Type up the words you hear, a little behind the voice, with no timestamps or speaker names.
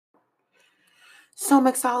So,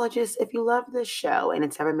 mixologists, if you love this show and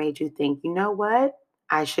it's ever made you think, you know what,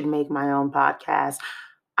 I should make my own podcast,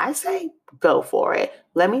 I say go for it.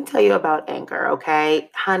 Let me tell you about Anchor, okay?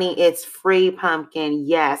 Honey, it's free, pumpkin.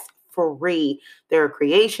 Yes, free. There are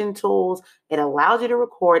creation tools. It allows you to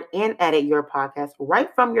record and edit your podcast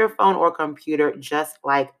right from your phone or computer, just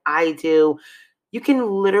like I do. You can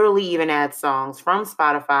literally even add songs from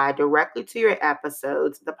Spotify directly to your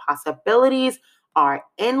episodes. The possibilities are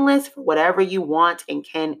endless for whatever you want and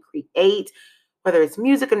can create, whether it's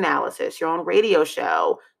music analysis, your own radio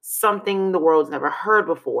show, something the world's never heard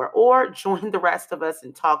before, or join the rest of us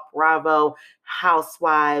and talk Bravo,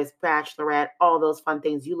 Housewives, Bachelorette, all those fun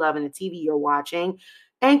things you love in the TV you're watching.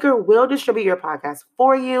 Anchor will distribute your podcast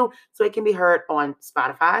for you so it can be heard on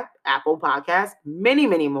Spotify, Apple Podcasts, many,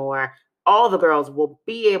 many more. All the girls will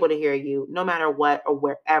be able to hear you no matter what or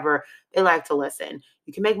wherever they like to listen.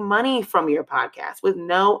 You can make money from your podcast with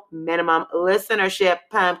no minimum listenership,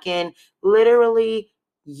 pumpkin. Literally,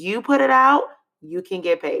 you put it out, you can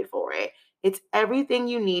get paid for it. It's everything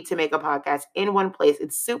you need to make a podcast in one place.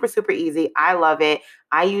 It's super, super easy. I love it.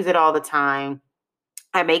 I use it all the time.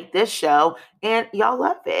 I make this show and y'all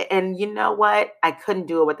love it. And you know what? I couldn't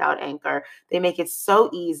do it without Anchor. They make it so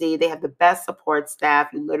easy. They have the best support staff.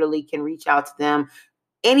 You literally can reach out to them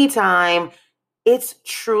anytime. It's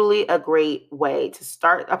truly a great way to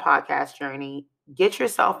start a podcast journey. Get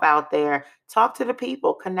yourself out there, talk to the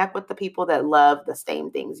people, connect with the people that love the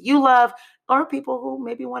same things you love, or people who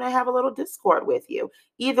maybe want to have a little discord with you.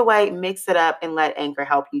 Either way, mix it up and let Anchor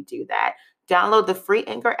help you do that. Download the free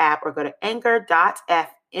Anchor app or go to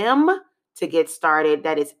anchor.fm to get started.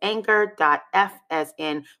 That is anchor.f as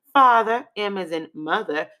in father, M as in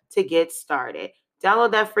mother, to get started.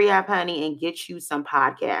 Download that free app, honey, and get you some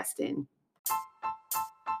podcasting.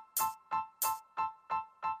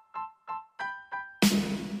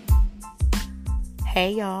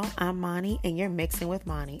 Hey y'all, I'm Moni and you're mixing with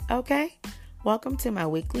Moni, okay? Welcome to my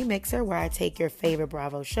weekly mixer where I take your favorite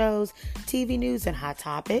Bravo shows, TV news, and hot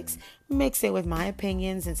topics, mix it with my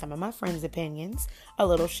opinions and some of my friends' opinions, a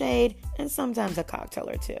little shade, and sometimes a cocktail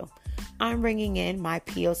or two. I'm bringing in my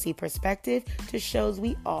POC perspective to shows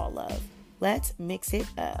we all love. Let's mix it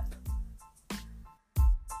up.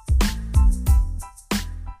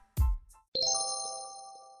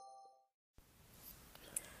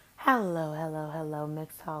 Hello,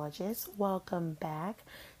 mixologists. Welcome back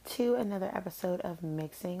to another episode of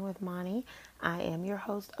Mixing with Moni. I am your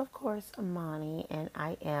host, of course, Moni, and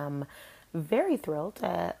I am very thrilled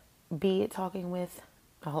to be talking with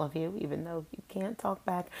all of you, even though you can't talk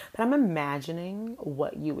back. But I'm imagining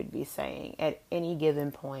what you would be saying at any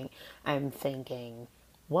given point. I'm thinking,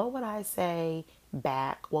 what would I say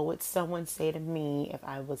back? What would someone say to me if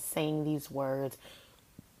I was saying these words?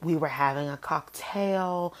 We were having a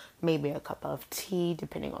cocktail, maybe a cup of tea,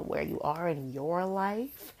 depending on where you are in your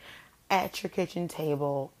life, at your kitchen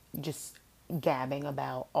table, just gabbing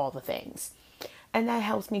about all the things. And that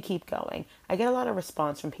helps me keep going. I get a lot of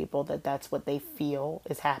response from people that that's what they feel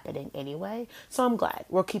is happening anyway. So I'm glad.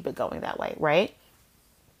 We'll keep it going that way, right?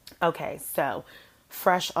 Okay, so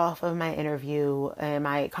fresh off of my interview and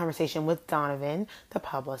my conversation with Donovan, the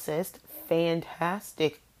publicist,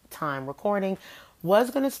 fantastic time recording.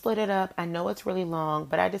 Was going to split it up. I know it's really long,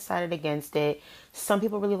 but I decided against it. Some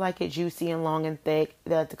people really like it juicy and long and thick.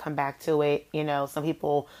 They like to come back to it. You know, some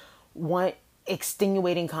people want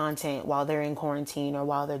extenuating content while they're in quarantine or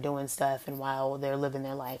while they're doing stuff and while they're living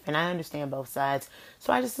their life. And I understand both sides.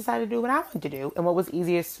 So I just decided to do what I wanted to do and what was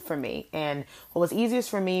easiest for me. And what was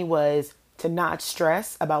easiest for me was to not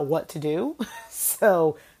stress about what to do.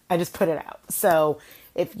 So I just put it out. So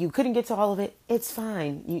if you couldn't get to all of it, it's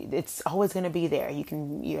fine. It's always going to be there. You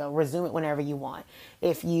can, resume it whenever you want.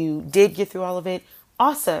 If you did get through all of it,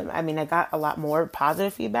 awesome. I mean, I got a lot more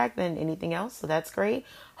positive feedback than anything else, so that's great.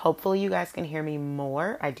 Hopefully you guys can hear me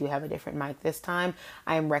more. I do have a different mic this time.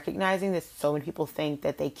 I am recognizing that so many people think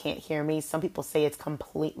that they can't hear me. Some people say it's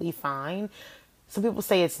completely fine. Some people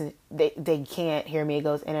say they can't hear me. It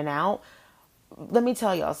goes in and out. Let me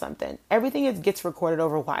tell y'all something. Everything gets recorded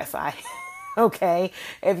over Wi-Fi. Okay,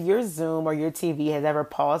 if your Zoom or your TV has ever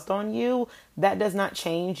paused on you, that does not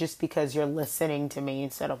change just because you're listening to me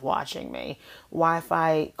instead of watching me.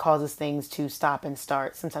 Wi-Fi causes things to stop and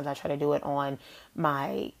start. Sometimes I try to do it on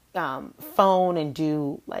my phone and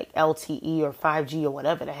do like LTE or 5G or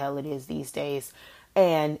whatever the hell it is these days.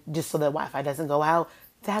 And just so that Wi-Fi doesn't go out,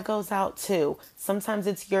 that goes out too. Sometimes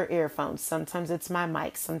it's your earphones. Sometimes it's my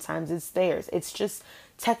mic. Sometimes it's theirs. It's just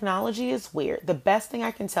technology is weird. The best thing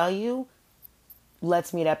I can tell you,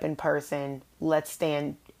 let's meet up in person. Let's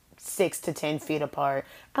stand 6 to 10 feet apart,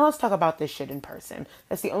 and let's talk about this shit in person.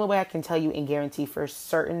 That's the only way I can tell you and guarantee for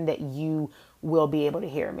certain that you will be able to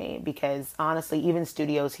hear me, because honestly, even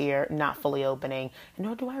studios here not fully opening, and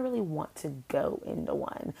nor do I really want to go into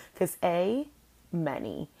one, because A,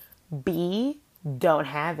 money, B, don't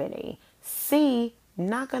have any, C,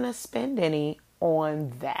 not gonna spend any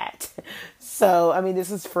on that. So I mean,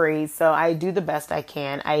 this is free, so I do the best I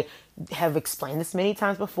can. I have explained this many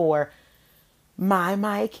times before. My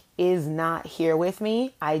mic is not here with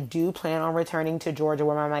me. I do plan on returning to Georgia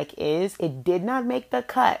where my mic is. It did not make the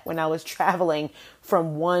cut when I was traveling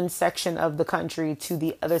from one section of the country to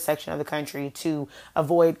the other section of the country to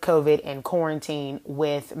avoid COVID and quarantine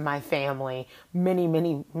with my family many,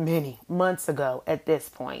 many, many months ago at this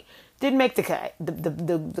point. Didn't make the cut.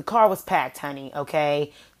 The car was packed, honey,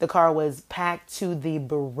 okay? The car was packed to the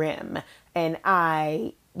brim, and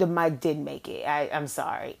the mic didn't make it. I'm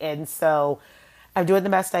sorry. And so I'm doing the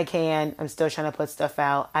best I can. I'm still trying to put stuff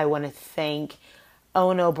out. I want to thank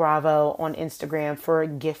Ono Bravo on Instagram for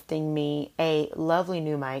gifting me a lovely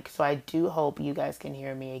new mic. So I do hope you guys can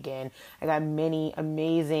hear me again. I got many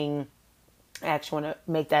amazing, I actually want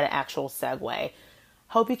to make that an actual segue.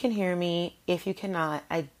 Hope you can hear me. If you cannot,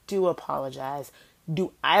 I do apologize.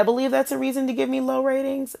 Do I believe that's a reason to give me low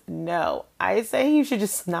ratings? No. I say you should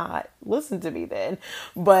just not listen to me then.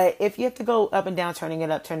 But if you have to go up and down, turning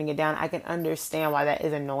it up, turning it down, I can understand why that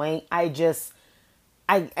is annoying. I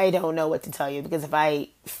don't know what to tell you, because if I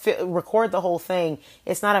record the whole thing,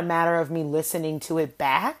 it's not a matter of me listening to it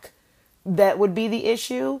back. That would be the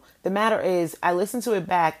issue. The matter is I listen to it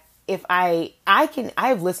back. If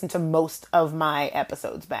I've listened to most of my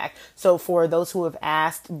episodes back. So for those who have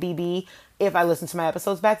asked BB if I listen to my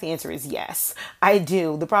episodes back, the answer is yes, I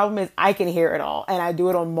do. The problem is I can hear it all, and I do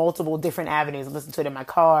it on multiple different avenues. I listen to it in my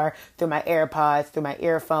car, through my AirPods, through my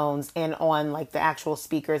earphones, and on like the actual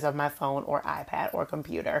speakers of my phone or iPad or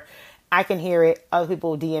computer. I can hear it. Other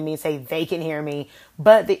people DM me and say they can hear me.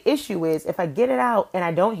 But the issue is if I get it out and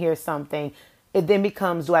I don't hear something, it then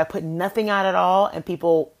becomes, do I put nothing out at all and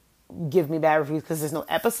people give me bad reviews because there's no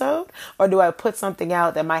episode? Or do I put something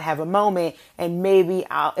out that might have a moment, and maybe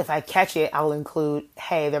if I catch it, I'll include,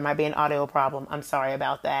 hey, there might be an audio problem. I'm sorry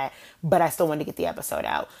about that. But I still want to get the episode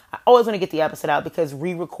out. I always want to get the episode out because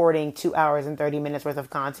re-recording 2 hours and 30 minutes worth of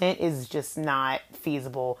content is just not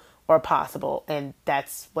feasible or possible. And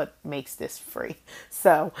that's what makes this free.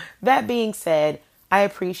 So that being said, I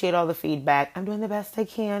appreciate all the feedback. I'm doing the best I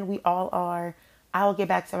can. We all are. I will get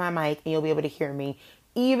back to my mic and you'll be able to hear me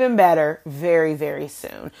even better very, very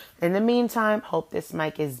soon. In the meantime, hope this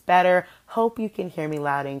mic is better. Hope you can hear me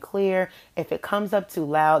loud and clear. If it comes up too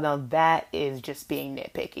loud, now that is just being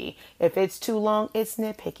nitpicky. If it's too long, it's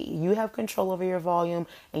nitpicky. You have control over your volume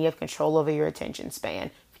and you have control over your attention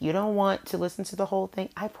span. If you don't want to listen to the whole thing,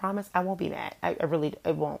 I promise I won't be mad. I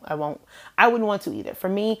won't. I wouldn't want to either. For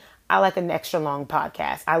me, I like an extra long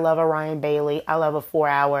podcast. I love a Ryan Bailey. I love a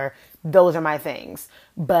 4-hour. Those are my things.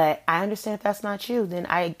 But I understand if that's not you, then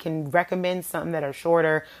I can recommend something that are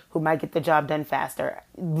shorter, who might get the job done faster.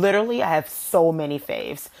 Literally, I have so many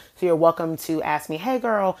faves. So you're welcome to ask me, hey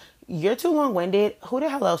girl, you're too long-winded. Who the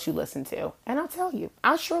hell else you listen to? And I'll tell you.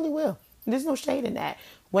 I surely will. There's no shade in that.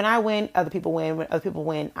 When I win, other people win. When other people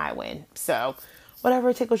win, I win. So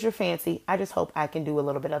whatever tickles your fancy, I just hope I can do a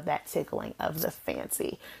little bit of that tickling of the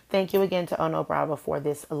fancy. Thank you again to Ono Bravo for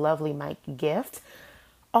this lovely mic gift.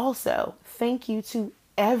 Also, thank you to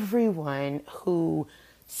everyone who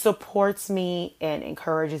supports me and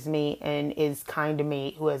encourages me and is kind to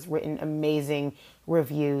me, who has written amazing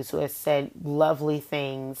reviews, who has said lovely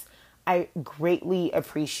things. I greatly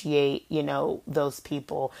appreciate, those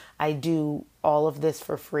people. I do all of this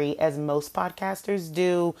for free, as most podcasters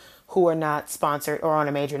do who are not sponsored or on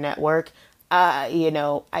a major network. I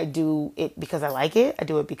do it because I like it. I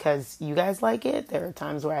do it because you guys like it. There are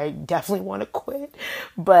times where I definitely want to quit,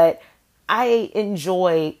 but I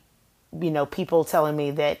enjoy, people telling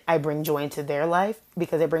me that I bring joy into their life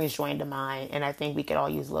because it brings joy into mine. And I think we could all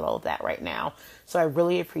use a little of that right now. So I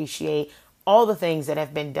really appreciate all the things that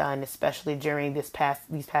have been done, especially during these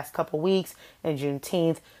past couple weeks and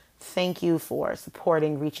Juneteenth. Thank you for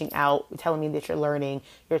supporting, reaching out, telling me that you're learning,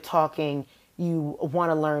 you're talking, you want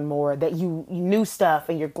to learn more, that you knew stuff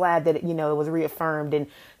and you're glad that, it was reaffirmed, and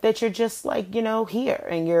that you're just here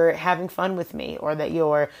and you're having fun with me, or that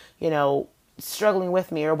you're, struggling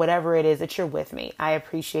with me, or whatever it is that you're with me. I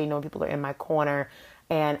appreciate knowing people are in my corner,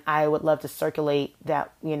 and I would love to circulate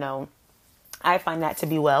that, I find that to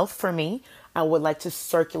be wealth for me. I would like to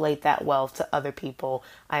circulate that wealth to other people.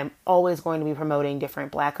 I'm always going to be promoting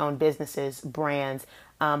different Black-owned businesses, brands,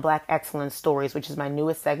 Black Excellence Stories, which is my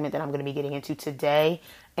newest segment that I'm going to be getting into today.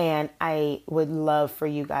 And I would love for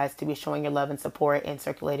you guys to be showing your love and support and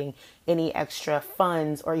circulating any extra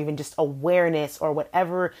funds or even just awareness or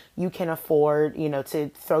whatever you can afford, to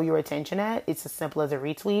throw your attention at. It's as simple as a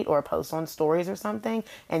retweet or a post on stories or something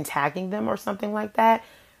and tagging them or something like that.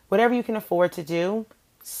 Whatever you can afford to do,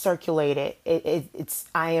 circulate it.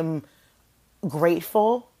 I am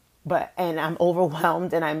grateful, and I'm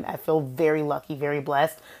overwhelmed, and I feel very lucky, very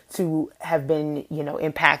blessed to have been,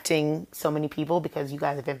 impacting so many people, because you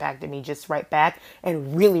guys have impacted me just right back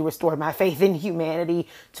and really restored my faith in humanity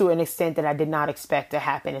to an extent that I did not expect to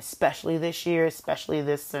happen, especially this year, especially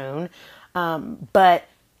this soon. But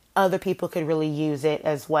other people could really use it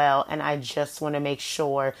as well. And I just want to make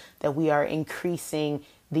sure that we are increasing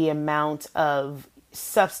the amount of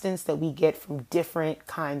substance that we get from different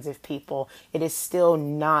kinds of people. It is still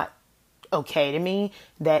not okay to me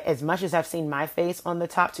that as much as I've seen my face on the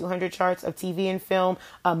top 200 charts of TV and film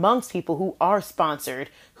amongst people who are sponsored,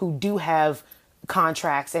 who do have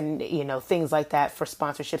contracts and, things like that for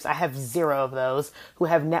sponsorships, I have zero of those, who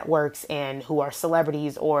have networks and who are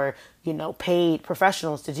celebrities or, paid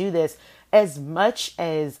professionals to do this. As much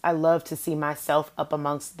as I love to see myself up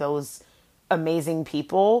amongst those amazing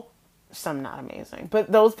people, some not amazing,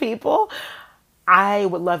 but those people, I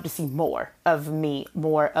would love to see more of me,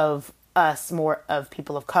 more of us, more of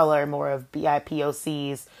people of color, more of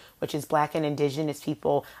BIPOCs, which is Black and Indigenous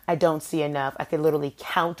people. I don't see enough. I could literally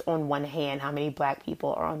count on one hand how many Black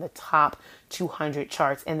people are on the top 200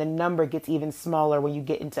 charts. And the number gets even smaller when you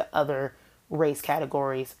get into other race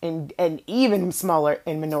categories and even smaller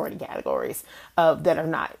in minority categories that are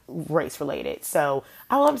not race related. So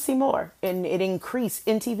I love to see more and it increase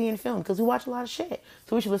in TV and film because we watch a lot of shit.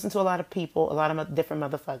 So we should listen to a lot of people, a lot of different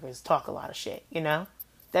motherfuckers talk a lot of shit,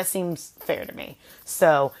 That seems fair to me.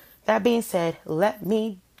 So that being said, let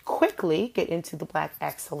me quickly get into the Black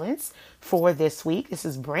Excellence for this week. This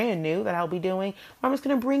is brand new that I'll be doing. I'm just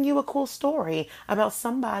going to bring you a cool story about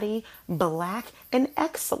somebody Black and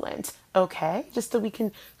excellent. Okay. Just so we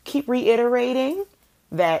can keep reiterating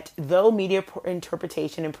that though media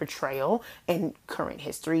interpretation and portrayal and current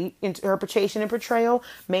history interpretation and portrayal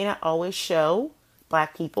may not always show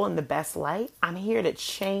Black people in the best light, I'm here to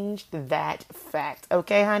change that fact.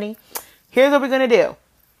 Okay, honey? Here's what we're going to do.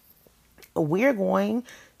 We're going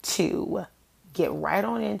to get right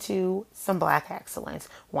on into some Black excellence.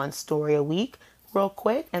 One story a week, real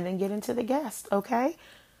quick, and then get into the guest, okay?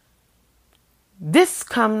 This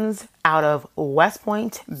comes out of West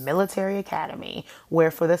Point Military Academy, where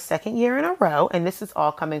for the second year in a row, and this is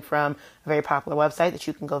all coming from a very popular website that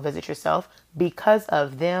you can go visit yourself, Because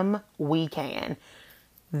of Them, We Can.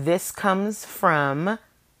 This comes from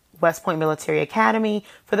West Point Military Academy.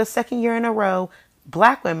 For the second year in a row,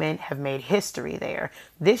 Black women have made history there.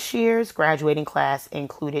 This year's graduating class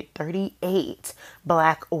included 38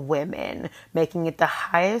 Black women, making it the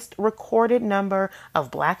highest recorded number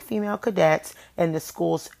of Black female cadets in the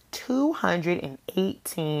school's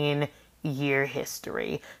 218-year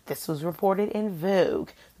history. This was reported in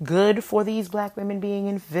Vogue. Good for these Black women being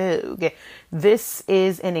in Vogue. This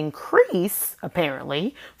is an increase,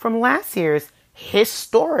 apparently, from last year's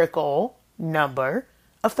historical number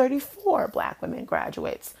of 34 Black women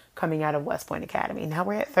graduates coming out of West Point Academy. Now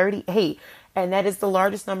we're at 38, and that is the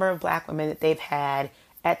largest number of Black women that they've had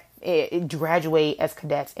graduate as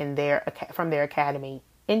cadets from their academy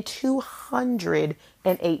in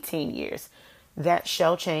 218 years. That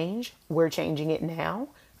shall change. We're changing it now.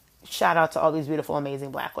 Shout out to all these beautiful,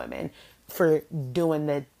 amazing Black women for doing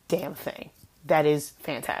the damn thing. That is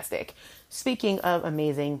fantastic. Speaking of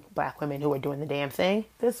amazing Black women who are doing the damn thing,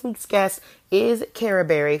 this week's guest is Cara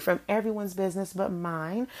Berry from Everyone's Business But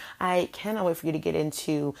Mine. I cannot wait for you to get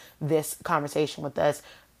into this conversation with us.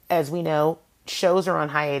 As we know, shows are on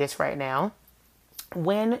hiatus right now.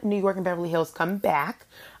 When New York and Beverly Hills come back,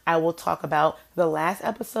 I will talk about the last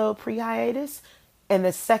episode pre-hiatus and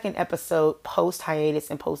the second episode post-hiatus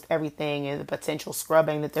and post-everything and the potential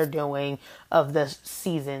scrubbing that they're doing of the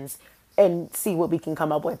seasons, and see what we can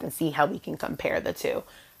come up with and see how we can compare the two.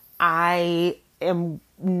 I am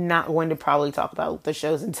not going to probably talk about the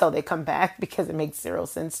shows until they come back because it makes zero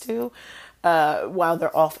sense to while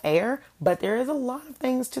they're off air. But there is a lot of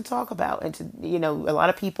things to talk about. And, a lot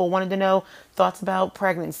of people wanted to know thoughts about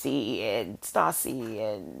pregnancy and Stassi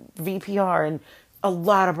and VPR. And a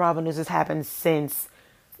lot of Bravo news has happened since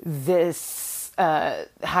this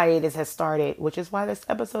hiatus has started, which is why this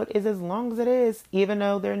episode is as long as it is, even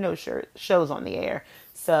though there are no shows on the air.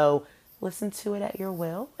 So listen to it at your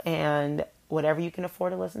will and whatever you can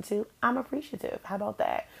afford to listen to, I'm appreciative. How about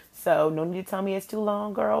that? So no need to tell me it's too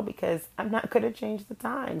long, girl, because I'm not going to change the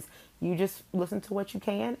times. You just listen to what you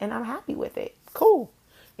can, and I'm happy with it. Cool.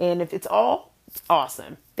 And if it's all,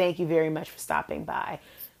 awesome. Thank you very much for stopping by.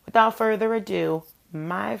 Without further ado,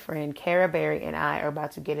 my friend Kara Berry and I are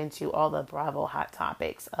about to get into all the Bravo hot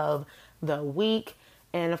topics of the week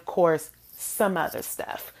and, of course, some other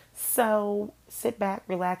stuff. So sit back,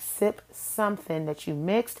 relax, sip something that you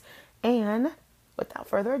mixed, and without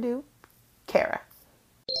further ado, Kara.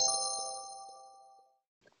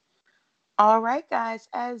 All right, guys,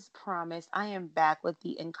 as promised, I am back with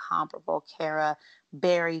the incomparable Kara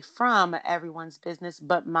Berry from Everyone's Business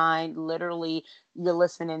But Mine. Literally, you're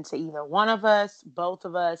listening to either one of us, both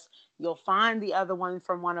of us. You'll find the other one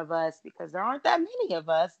from one of us because there aren't that many of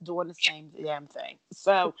us doing the same damn thing.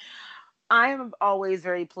 So I am always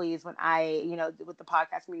very pleased when with the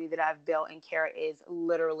podcast community that I've built, and Kara is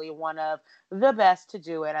literally one of the best to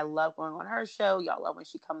do it. I love going on her show. Y'all love when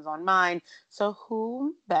she comes on mine. So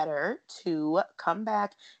who better to come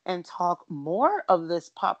back and talk more of this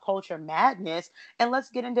pop culture madness? And let's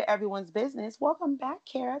get into everyone's business. Welcome back,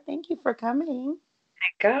 Kara. Thank you for coming.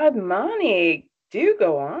 God, Monty, do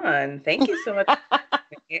go on. Thank you so much.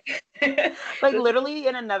 Like This is literally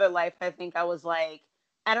in another life, I think I was like,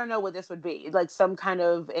 I don't know what this would be. Like some kind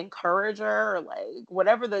of encourager or like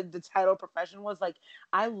whatever the title profession was. Like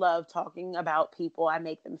I love talking about people. I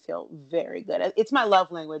make them feel very good. It's my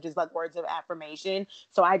love language, is like words of affirmation.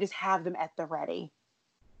 So I just have them at the ready.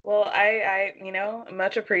 well,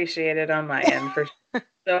 much appreciated on my end for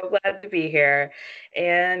so glad to be here.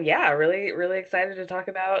 And yeah, really, really excited to talk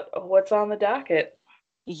about what's on the docket.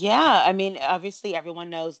 Yeah, I mean, obviously,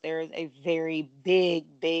 everyone knows there is a very big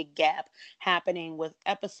gap happening with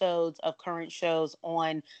episodes of current shows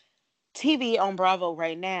on TV on Bravo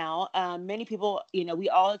right now. Many people, we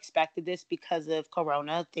all expected this because of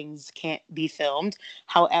Corona. Things can't be filmed.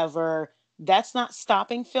 However, that's not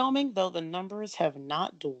stopping filming, though the numbers have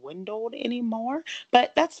not dwindled anymore.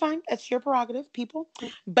 But that's fine. That's your prerogative, people.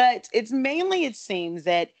 But it's mainly, it seems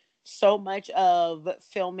that so much of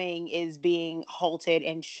filming is being halted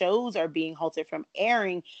and shows are being halted from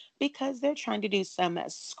airing because they're trying to do some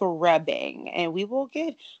scrubbing. And we will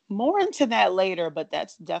get more into that later, but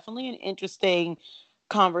that's definitely an interesting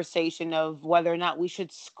conversation of whether or not we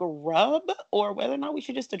should scrub or whether or not we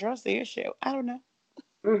should just address the issue. I don't know.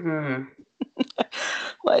 Mm-hmm.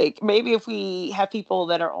 Like maybe if we have people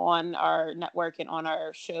that are on our network and on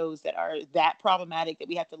our shows that are that problematic that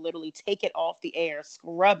we have to literally take it off the air,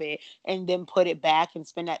 scrub it, and then put it back and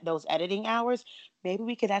spend those editing hours, maybe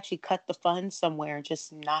we could actually cut the funds somewhere and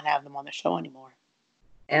just not have them on the show anymore.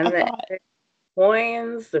 I And the thought.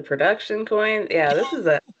 coins, the production coins. Yeah, this is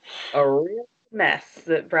a real mess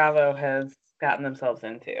that Bravo has gotten themselves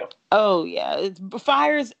into. Oh yeah, it's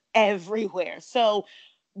fires everywhere. So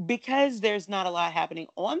because there's not a lot happening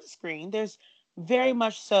on the screen, there's very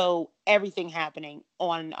much so everything happening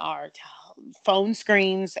on our phone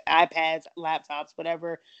screens, iPads, laptops,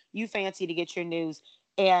 whatever you fancy to get your news.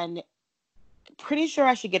 And pretty sure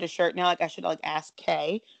I should get a shirt now. Like I should like ask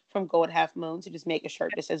Kay from Gold Half Moon to just make a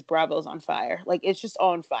shirt that says "Bravo's on fire." Like it's just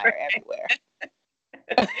on fire everywhere.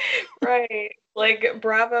 Right. Like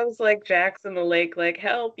Bravo's like Jackson the Lake, like,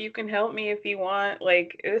 help, you can help me if you want.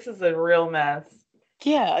 Like, this is a real mess.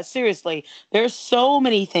 Yeah, seriously. There's so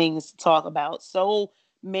many things to talk about. So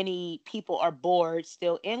many people are bored,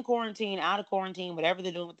 still in quarantine, out of quarantine, whatever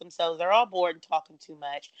they're doing with themselves. They're all bored and talking too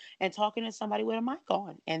much and talking to somebody with a mic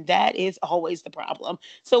on. And that is always the problem.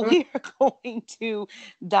 So Mm. we are going to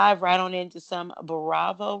dive right on into some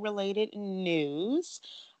Bravo related news.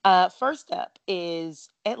 First up is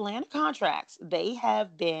Atlanta contracts. They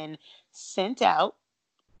have been sent out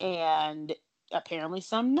and apparently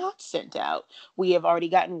some not sent out. We have already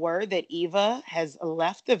gotten word that Eva has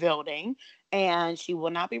left the building and she will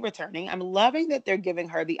not be returning. I'm loving that they're giving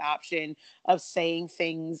her the option of saying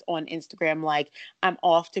things on Instagram like, I'm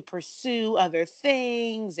off to pursue other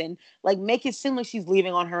things, and like make it seem like she's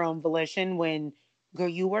leaving on her own volition when, girl,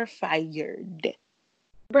 you were fired.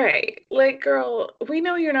 Right. Like, girl, we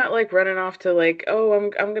know you're not like running off to like, oh,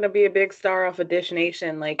 I'm gonna be a big star off of Dish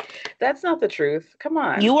Nation. Like, that's not the truth. Come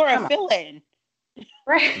You on. were a Come on. fill-in.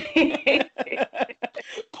 Right.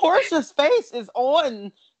 Portia's face is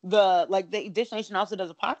on the Dish Nation also does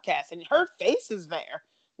a podcast and her face is there.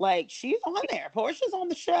 Like she's on there. Portia's on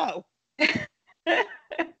the show.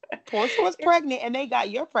 Portia was pregnant and they got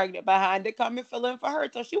your pregnant behind to come and fill in for her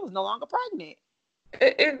until she was no longer pregnant.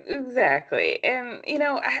 Exactly. And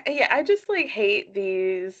I just like hate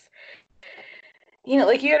these,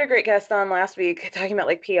 like you had a great guest on last week talking about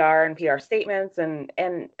like PR and PR statements and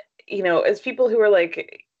as people who are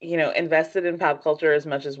like, invested in pop culture as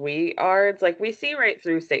much as we are, it's like we see right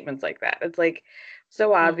through statements like that. It's like so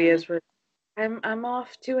Hmm. obvious. I'm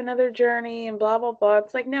off to another journey and blah blah blah.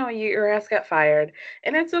 It's like, no, your ass got fired,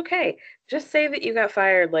 and it's okay. Just say that you got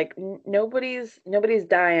fired. Like nobody's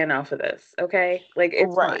dying off of this. Okay, like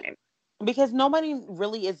it's Right. fine. Because nobody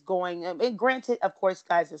really is going. And granted, of course,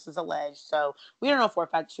 guys, this is alleged, so we don't know for a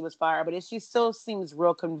fact she was fired. But she still seems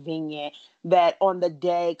real convenient that on the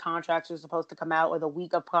day contracts are supposed to come out, or the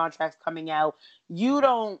week of contracts coming out, you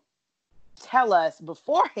don't tell us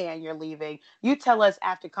beforehand you're leaving. You tell us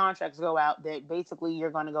after contracts go out that basically you're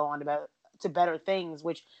going to go on to better things,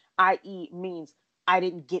 which i.e. means I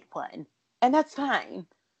didn't get one. And that's fine.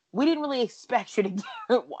 We didn't really expect you to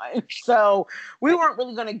get one. So we weren't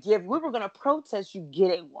really going to we were going to protest you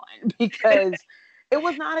getting one because it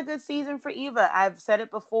was not a good season for Eva. I've said it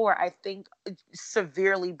before. I think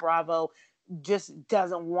severely Bravo just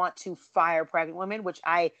doesn't want to fire pregnant women, which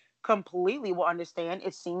I completely will understand.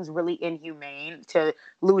 It seems really inhumane to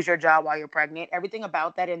lose your job while you're pregnant. Everything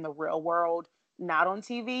about that in the real world, not on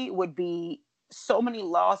TV, would be so many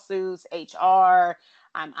lawsuits, HR.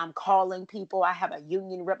 I'm calling people. I have a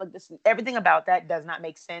union rep. Like this, everything about that does not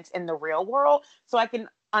make sense in the real world. So I can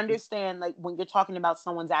understand, like, when you're talking about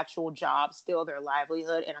someone's actual job, still their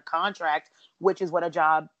livelihood in a contract, which is what a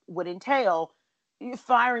job would entail.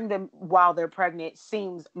 Firing them while they're pregnant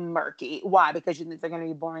seems murky. Why? Because you think they're going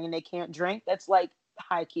to be boring and they can't drink? That's like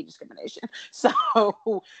high key discrimination. So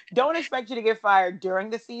don't expect you to get fired during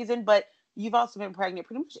the season, but you've also been pregnant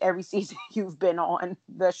pretty much every season you've been on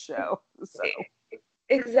the show. So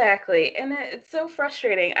Exactly. And it's so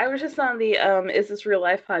frustrating. I was just on the Is This Real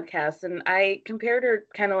Life podcast, and I compared her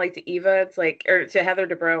kind of like to Eva. It's like, or to Heather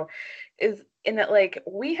Dubrow, is in that like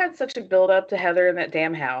we had such a build up to Heather in that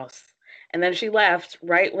damn house. And then she left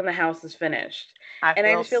right when the house is finished. I And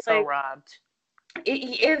I feel just feel so like robbed.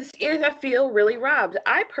 I feel really robbed.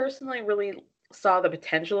 I personally really saw the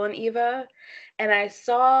potential in Eva, and I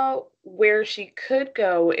saw where she could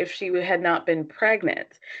go if she had not been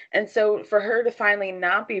pregnant. And so for her to finally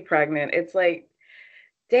not be pregnant, it's like,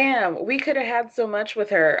 damn, we could have had so much with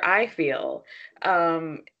her, I feel.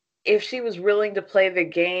 Um, if she was willing to play the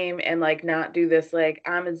game and like not do this, like,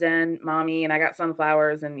 I'm a Zen mommy and I got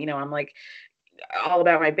sunflowers and I'm like all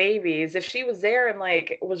about my babies. If she was there and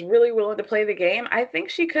like was really willing to play the game, I think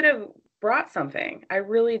she could have brought something. I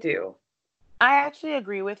really do. I actually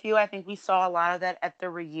agree with you. I think we saw a lot of that at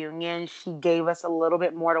the reunion. She gave us a little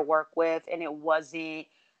bit more to work with, and it wasn't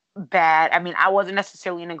bad. I mean, I wasn't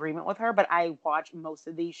necessarily in agreement with her, but I watch most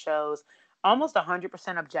of these shows almost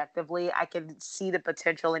 100% objectively. I can see the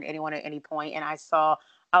potential in anyone at any point, and I saw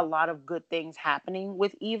a lot of good things happening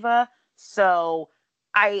with Eva. So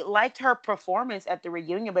I liked her performance at the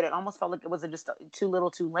reunion, but it almost felt like it was just too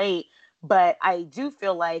little too late. But I do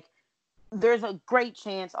feel like there's a great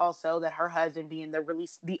chance also that her husband being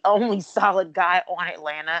the only solid guy on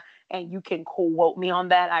Atlanta, and you can quote me on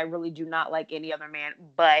that. I really do not like any other man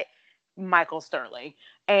but Michael Sterling.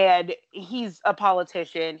 And he's a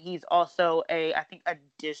politician. He's also I think a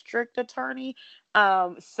district attorney.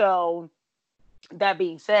 So that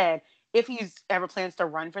being said, if he's ever plans to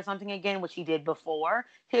run for something again, which he did before,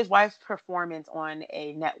 his wife's performance on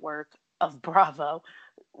a network of Bravo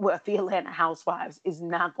with the Atlanta Housewives is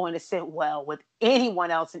not going to sit well with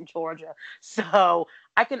anyone else in Georgia. So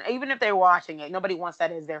I can, even if they're watching it, nobody wants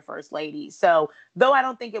that as their first lady. So though I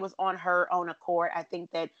don't think it was on her own accord, I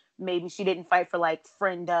think that maybe she didn't fight for like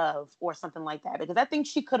friend of or something like that, because I think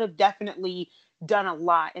she could have definitely done a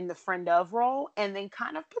lot in the friend of role and then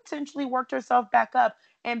kind of potentially worked herself back up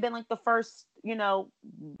and been like the first,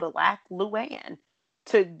 black Luann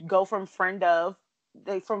to go from friend of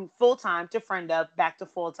from full time to friend of back to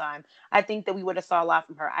full time. I think that we would have saw a lot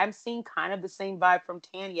from her. I'm seeing kind of the same vibe from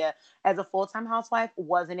Tanya. As a full time housewife,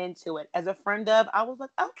 wasn't into it. As a friend of, I was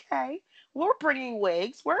like, okay, we're bringing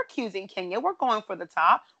wigs, we're accusing Kenya, we're going for the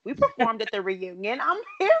top. We performed at the reunion. I'm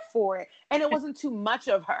here for it, and it wasn't too much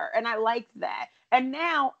of her, and I liked that. And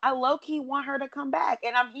now I low key want her to come back,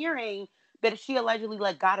 and I'm hearing that she allegedly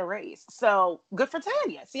like got a raise. So good for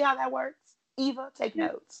Tanya. See how that works? Eva, take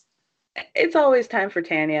notes. It's always time for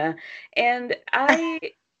Tanya. And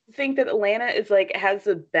I think that Atlanta is like has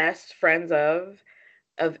the best friends of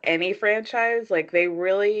any franchise. Like they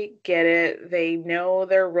really get it. They know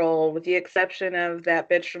their role, with the exception of that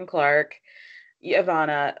bitch from Clark,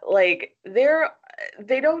 Ivana. Like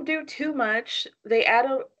they don't do too much. They add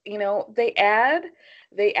they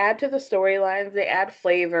add to the storylines, they add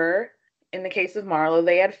flavor. In the case of Marlo,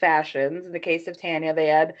 they had fashions. In the case of Tanya, they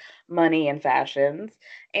had money and fashions.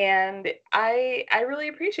 And I really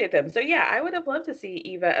appreciate them. So yeah, I would have loved to see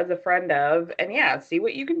Eva as a friend of, and yeah, see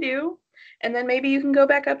what you can do. And then maybe you can go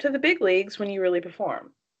back up to the big leagues when you really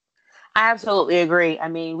perform. I absolutely agree. I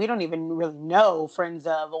mean, we don't even really know Friends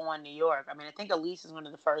of on New York. I mean, I think Elise is one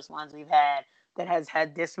of the first ones we've had that has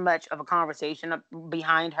had this much of a conversation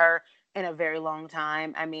behind her in a very long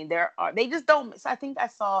time. I mean, they just don't. I think I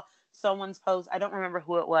saw someone's post. I don't remember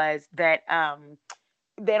who it was that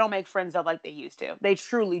they don't make friends of like they used to. They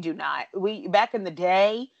truly do not. We back in the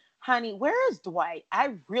day, honey, where is Dwight?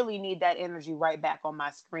 I really need that energy right back on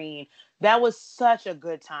my screen. That was such a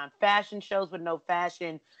good time. Fashion shows with no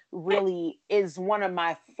fashion really is one of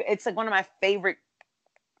my it's like one of my favorite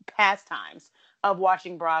pastimes of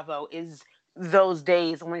watching Bravo is those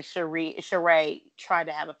days when Sheree tried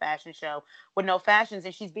to have a fashion show with no fashions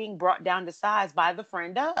and she's being brought down to size by the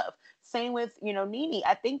friend of. Same with, Nene.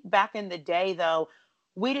 I think back in the day though,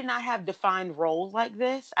 we did not have defined roles like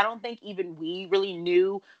this. I don't think even we really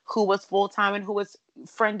knew who was full time and who was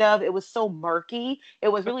friend of. It was so murky. It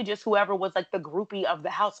was really just whoever was like the groupie of the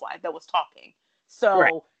housewife that was talking. Right.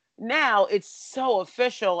 So now it's so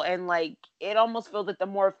official and like it almost feels like the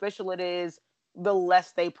more official it is, the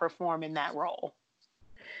less they perform in that role.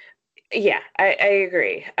 Yeah, I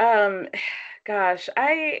agree. Gosh,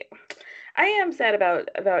 I am sad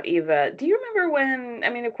about Eva. Do you remember when? I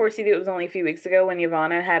mean, of course, you knew it was only a few weeks ago when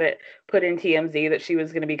Ivana had it put in TMZ that she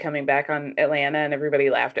was going to be coming back on Atlanta, and everybody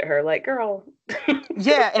laughed at her, like, "Girl."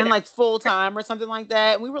 Yeah, and like full time or something like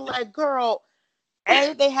that. And we were like, girl,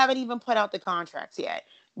 A, they haven't even put out the contracts yet.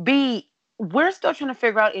 B, we're still trying to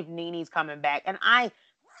figure out if Nene's coming back. And I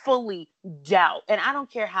fully doubt. And I don't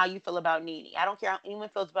care how you feel about Nene. I don't care how anyone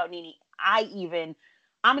feels about Nene.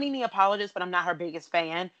 I'm a Nene apologist, but I'm not her biggest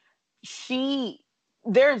fan. She,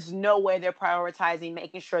 there's no way they're prioritizing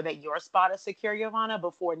making sure that your spot is secure, Giovanna,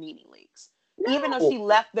 before Nene leaks. Even though No. she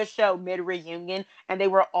left the show mid reunion and they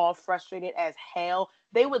were all frustrated as hell,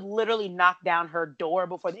 they would literally knock down her door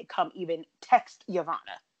before they come even text Giovanna.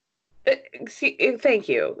 Thank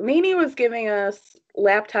you. Nene was giving us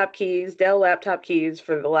laptop keys, Dell laptop keys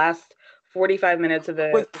for the last 45 minutes of the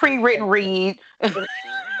With pre-written read,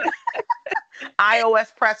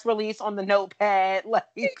 iOS press release on the notepad, like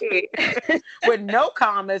with no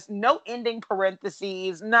commas, no ending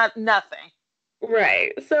parentheses, nothing.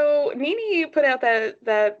 Right. So Nene put out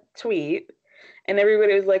that tweet and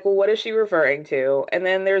everybody was like, "Well, what is she referring to?" And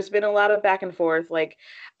then there's been a lot of back and forth. Like,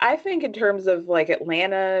 I think in terms of like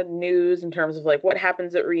Atlanta news, in terms of like what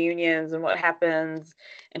happens at reunions and what happens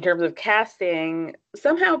in terms of casting,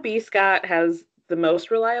 somehow B. Scott has the most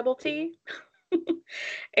reliable tea.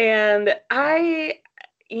 And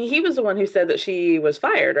he was the one who said that she was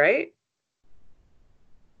fired, right?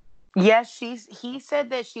 Yes, he said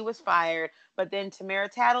that she was fired, but then Tamara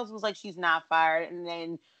Tattles was like she's not fired, and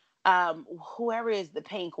then whoever is the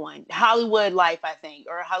pink one, Hollywood Life, I think,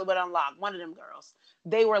 or Hollywood Unlocked, one of them girls,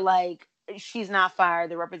 they were like she's not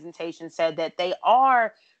fired. The representation said that they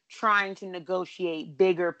are trying to negotiate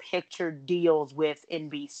bigger picture deals with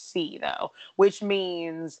NBC though, which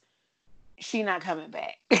means she not coming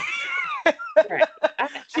back. Right.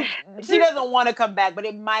 she she doesn't want to come back, but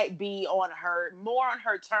it might be on her more on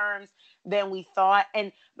her terms than we thought.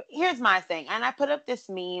 And here's my thing, and I put up this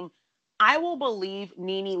meme. I will believe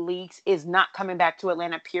Nene Leakes is not coming back to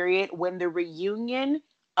Atlanta, period, when the reunion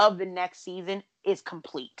of the next season is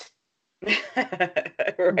complete.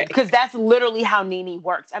 Right. Because that's literally how Nene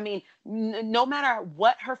works. I mean, no matter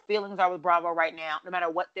what her feelings are with Bravo right now, no matter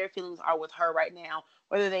what their feelings are with her right now,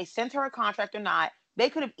 whether they sent her a contract or not, they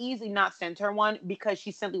could have easily not sent her one because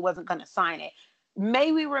she simply wasn't going to sign it.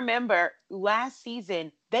 May we remember last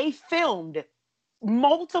season, they filmed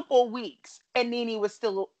multiple weeks and Nene was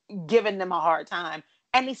still giving them a hard time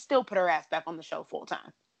and they still put her ass back on the show full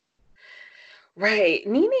time. Right.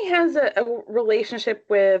 Nene has a relationship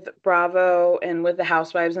with Bravo and with the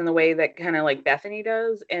Housewives in the way that kind of like Bethany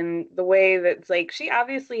does, and the way that's like she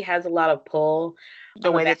obviously has a lot of pull The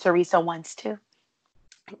on the way back. that Teresa wants to.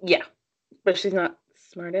 Yeah, but she's not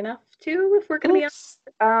smart enough to, if we're gonna be Oops.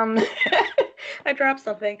 honest. I dropped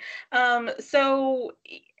something. So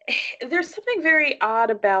there's something very odd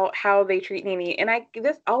about how they treat Nene, and I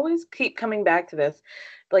this always keep coming back to this.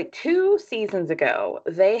 Like 2 seasons ago,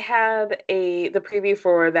 they had the preview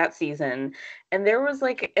for that season, and there was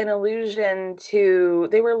like an allusion to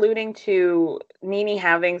they were alluding to Nene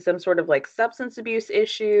having some sort of like substance abuse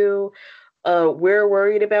issue. We're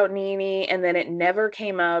worried about Nene, and then it never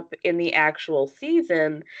came up in the actual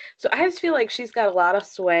season. So I just feel like she's got a lot of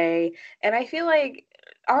sway, and I feel like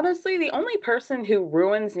honestly, the only person who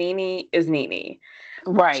ruins Nene is Nene.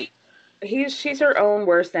 Right. She's her own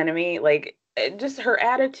worst enemy. Like just her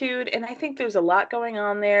attitude, and I think there's a lot going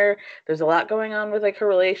on there. There's a lot going on with like her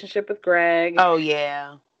relationship with Greg. Oh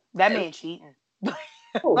yeah, that man cheating.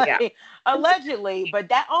 Oh yeah. Like, allegedly, but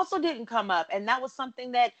that also didn't come up, and that was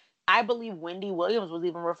something that I believe Wendy Williams was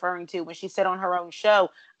even referring to when she said on her own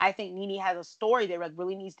show, I think Nene has a story that like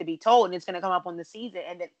really needs to be told, and it's going to come up on the season.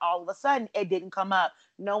 And then all of a sudden it didn't come up.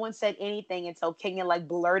 No one said anything until Kenyon like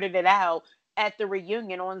blurted it out at the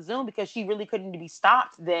reunion on Zoom, because she really couldn't be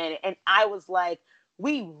stopped then. And I was like,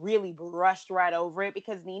 we really brushed right over it,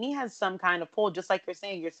 because Nene has some kind of pull, just like you're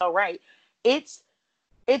saying. You're so right. It's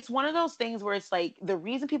it's one of those things where it's like the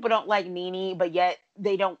reason people don't like Nene, but yet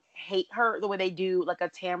they don't hate her the way they do like a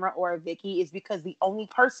Tamra or a Vicky, is because the only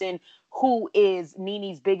person who is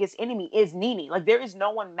Nene's biggest enemy is Nene. Like there is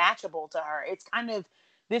no one matchable to her. It's kind of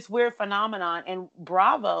this weird phenomenon, and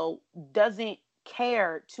Bravo doesn't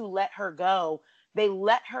care to let her go. They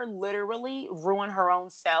let her literally ruin her own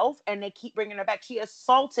self, and they keep bringing her back. She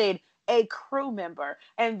assaulted a crew member,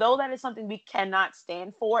 and though that is something we cannot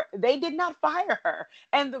stand for, they did not fire her.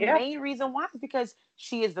 And the Yeah. main reason why is because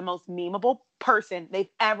she is the most memeable person they've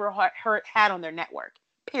ever had on their network.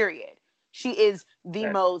 Period. She is the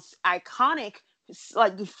most iconic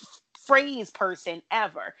like phrase person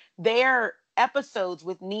ever. Their episodes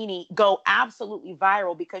with Nene go absolutely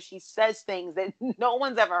viral because she says things that no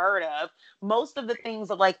one's ever heard of. Most of the things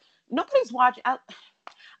are like nobody's watching.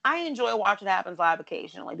 I enjoy watching It Happens Live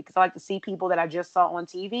occasionally because I like to see people that I just saw on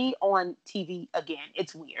TV again.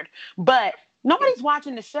 It's weird, but nobody's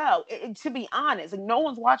watching the show. To be honest, like no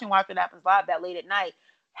one's watching It Happens Live that late at night.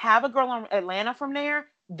 Have a girl on Atlanta from there,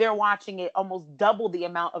 they're watching it almost double the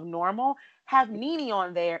amount of normal. Have Nene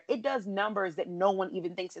on there, it does numbers that no one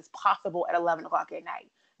even thinks is possible at 11 o'clock at night.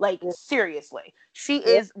 Like seriously, she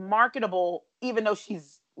Yeah. is marketable even though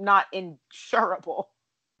she's not insurable.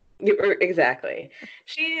 Exactly.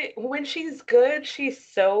 When she's good, she's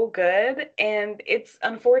so good. And it's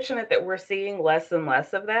unfortunate that we're seeing less and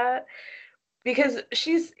less of that because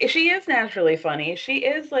she is naturally funny. She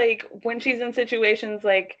is like when she's in situations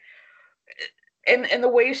like and the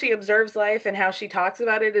way she observes life and how she talks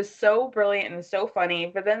about it is so brilliant and so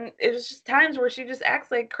funny. But then it's just times where she just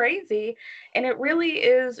acts like crazy. And it really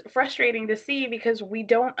is frustrating to see because we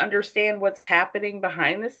don't understand what's happening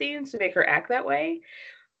behind the scenes to make her act that way.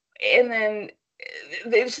 And then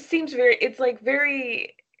it just seems it's like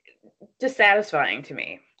very dissatisfying to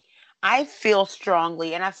me. I feel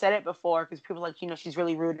strongly, and I've said it before because people are like, she's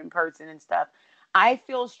really rude in person and stuff. I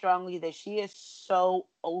feel strongly that she is so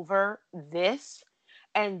over this.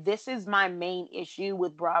 And this is my main issue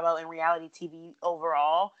with Bravo and reality TV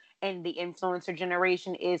overall and the influencer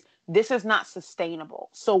generation is this is not sustainable.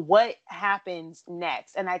 So what happens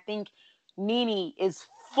next? And I think Nene is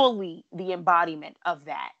fully the embodiment of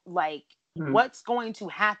that. Like, Mm-hmm. what's going to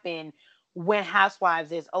happen when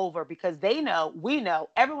Housewives is over? Because they know, we know,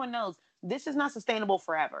 everyone knows this is not sustainable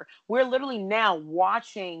forever. We're literally now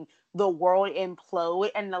watching the world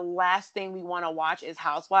implode, and the last thing we want to watch is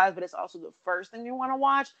Housewives, but it's also the first thing we want to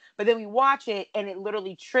watch. But then we watch it and it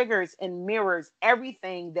literally triggers and mirrors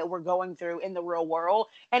everything that we're going through in the real world,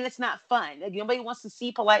 and it's not fun. Like, nobody wants to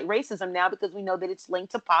see polite racism now because we know that it's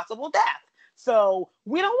linked to possible death. So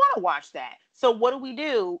we don't want to watch that. So what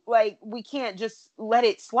do? Like, we can't just let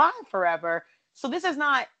it slide forever. So this is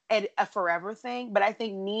not a forever thing, but I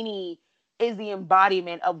think Nene is the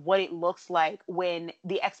embodiment of what it looks like when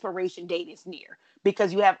the expiration date is near.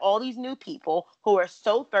 Because you have all these new people who are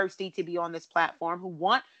so thirsty to be on this platform, who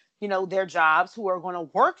want, their jobs, who are going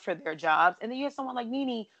to work for their jobs. And then you have someone like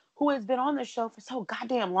Nene who has been on the show for so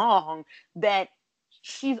goddamn long that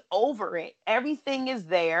she's over it. Everything is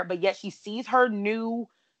there, but yet she sees her new,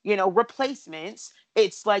 replacements.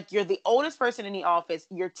 It's like you're the oldest person in the office.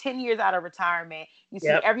 You're 10 years out of retirement. You see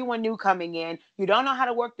Yep. everyone new coming in. You don't know how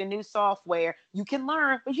to work the new software. You can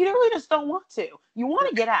learn, but you really just don't want to. You want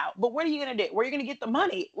to get out, but what are you going to do? Where are you going to get the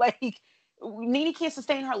money? Like, Nene can't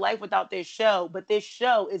sustain her life without this show, but this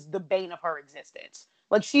show is the bane of her existence.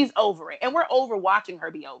 Like, she's over it, and we're over watching her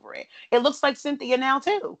be over it. It looks like Cynthia now,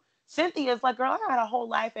 too. Cynthia's like, girl, I got a whole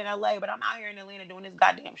life in LA, but I'm out here in Atlanta doing this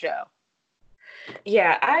goddamn show.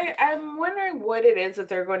 Yeah, I'm wondering what it is that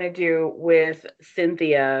they're going to do with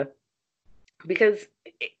Cynthia because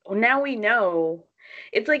now we know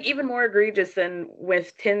it's like even more egregious than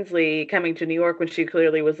with Tinsley coming to New York when she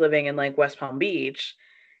clearly was living in like West Palm Beach.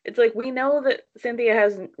 It's like we know that Cynthia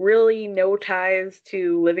has really no ties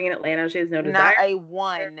to living in Atlanta. She has no Not desire. a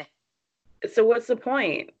one. So what's the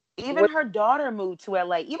point? Even her daughter moved to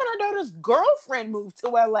LA. Even her daughter's girlfriend moved to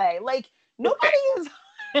LA. Like, nobody is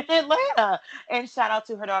in Atlanta. And shout out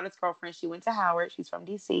to her daughter's girlfriend. She went to Howard. She's from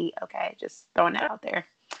DC. Okay, just throwing that out there.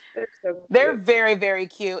 They're so They're cute. very, very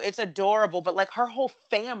cute. It's adorable. But like her whole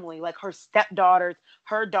family, like her stepdaughters,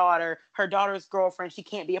 her daughter, her daughter's girlfriend, she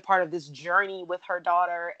can't be a part of this journey with her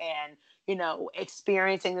daughter and,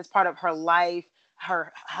 experiencing this part of her life.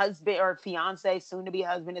 Her husband or fiance, soon to be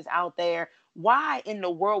husband, is out there. Why in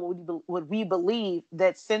the world would we believe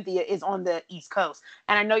that Cynthia is on the East Coast?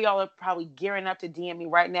 And I know y'all are probably gearing up to DM me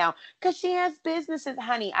right now because she has businesses,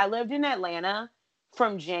 honey. I lived in Atlanta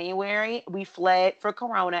from January. We fled for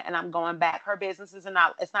Corona, and I'm going back. Her business is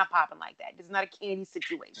not. It's not popping like that. It's not a candy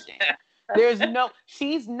situation.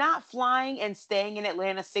 She's not flying and staying in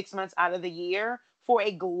Atlanta 6 months out of the year for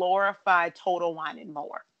a glorified Total Wine and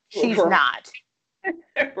More. She's Right. not.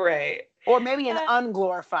 Right. Or maybe an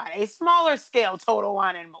unglorified, a smaller scale Total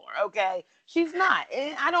Wine and More. Okay. She's not.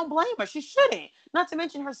 And I don't blame her. She shouldn't. Not to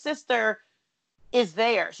mention her sister is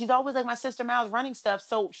there. She's always like my sister Mal's running stuff.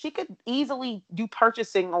 So she could easily do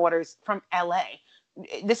purchasing orders from LA.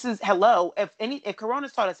 This is hello. If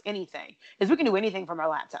Corona's taught us anything, is we can do anything from our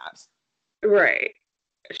laptops. Right.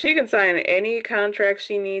 She can sign any contract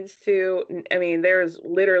she needs to. I mean, there's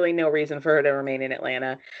literally no reason for her to remain in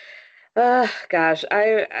Atlanta. Gosh,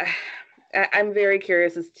 I'm very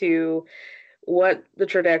curious as to what the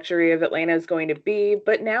trajectory of Atlanta is going to be.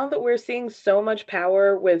 But now that we're seeing so much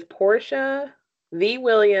power with Portia V.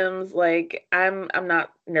 Williams, like I'm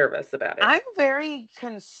not nervous about it. I'm very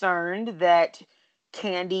concerned that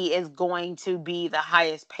Kandi is going to be the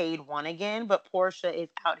highest paid one again, but Portia is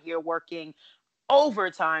out here working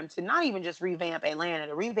overtime to not even just revamp Atlanta,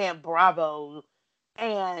 to revamp Bravo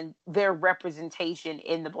and their representation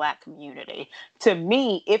in the Black community. To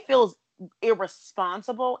me, it feels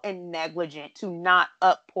irresponsible and negligent to not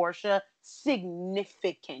up Portia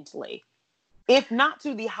significantly, if not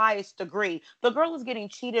to the highest degree. The girl is getting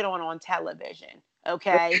cheated on television,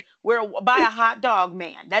 okay? We're by a hot dog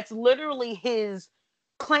man. That's literally his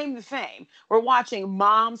claim to fame. We're watching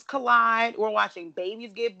moms collide. We're watching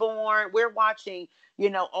babies get born. We're watching,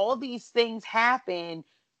 all these things happen,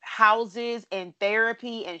 houses and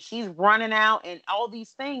therapy, and she's running out and all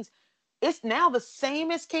these things. It's now the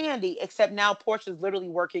same as Kandi, except now Portia's literally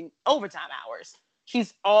working overtime hours.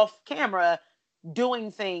 She's off camera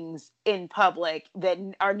doing things in public that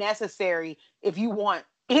are necessary if you want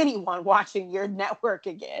anyone watching your network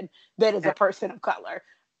again that is a person of color.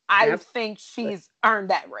 I think she's earned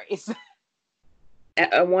that race.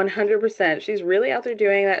 100%. She's really out there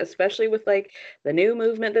doing that, especially with like the new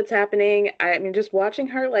movement that's happening. I mean, just watching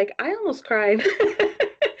her, like, I almost cried.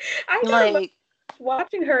 I know,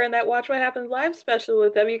 watching her in that Watch What Happens Live special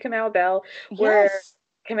with W. Kamau Bell, where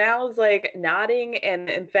Kamau is like nodding and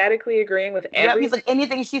emphatically agreeing with everything. Yep, he's like,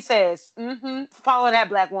 anything she says, follow that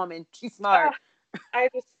Black woman. She's smart. I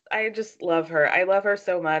just love her. I love her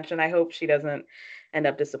so much, and I hope she doesn't end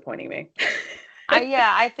up disappointing me.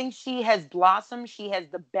 I think she has blossomed. She has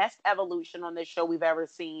the best evolution on this show we've ever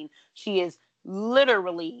seen. She is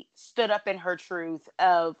literally stood up in her truth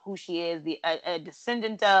of who she is, a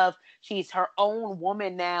descendant of. She's her own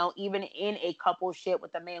woman now, even in a couple shit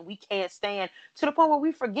with a man we can't stand, to the point where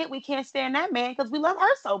we forget we can't stand that man because we love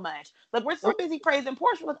her so much. Like, we're so busy praising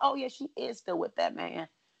Portia, like, oh yeah, she is still with that man.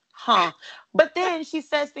 Huh. But then she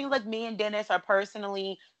says things like, me and Dennis are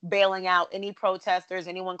personally bailing out any protesters,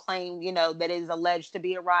 anyone claim, that is alleged to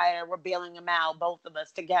be a rioter. We're bailing them out, both of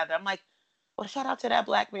us together. I'm like, well, shout out to that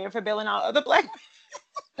Black man for bailing out other Black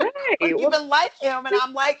men. Right. Or even like him, and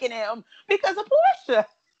I'm liking him because of Portia.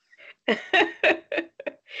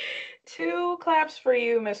 2 claps for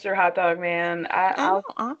you, Mr. Hot Dog Man. I'll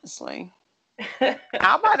honestly.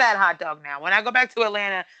 I'll buy that hot dog now. When I go back to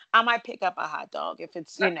Atlanta, I might pick up a hot dog if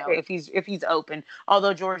it's, if he's open.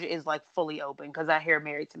 Although Georgia is like fully open because I hear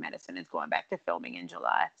Married to Medicine is going back to filming in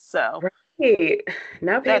July. So right.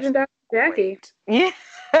 Now Paige and Dr. Jackie. Yeah.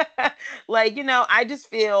 Like, I just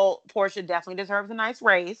feel Portia definitely deserves a nice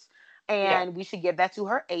raise. And we should give that to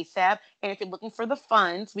her ASAP. And if you're looking for the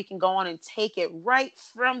funds, we can go on and take it right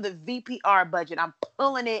from the VPR budget. I'm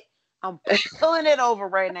pulling it over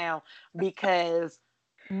right now because,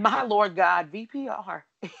 my Lord God, VPR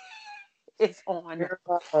is on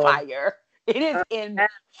fire. It is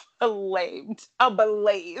ablaze.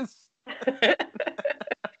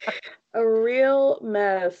 A real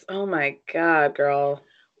mess. Oh my God, girl.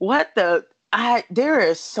 There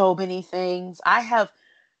are so many things.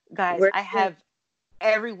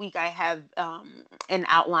 Every week I have an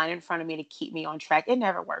outline in front of me to keep me on track. It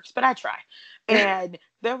never works, but I try. And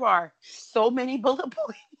there are so many bullet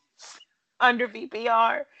points under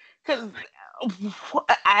VPR because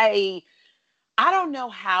I I don't know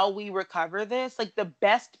how we recover this. Like the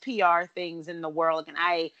best PR things in the world. And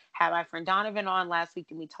I had my friend Donovan on last week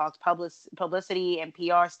and we talked publicity and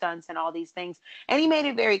PR stunts and all these things. And he made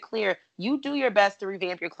it very clear, you do your best to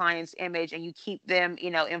revamp your client's image and you keep them,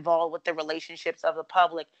 involved with the relationships of the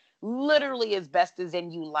public, literally as best as in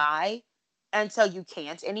you lie until you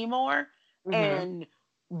can't anymore. Mm-hmm. And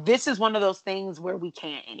this is one of those things where we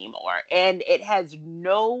can't anymore. And it has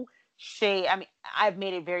no shade. I mean, I've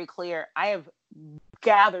made it very clear. I have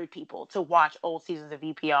gathered people to watch old seasons of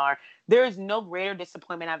VPR. There is no greater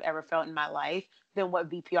disappointment I've ever felt in my life than what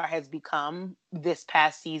VPR has become this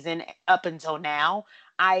past season up until now.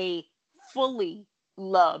 I fully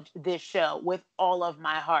loved this show with all of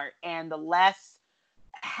my heart. And the last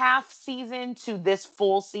half season to this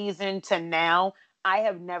full season to now, I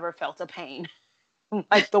have never felt a pain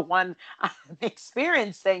like the one I'm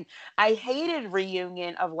experiencing. I hated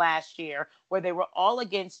Reunion of last year where they were all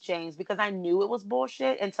against James because I knew it was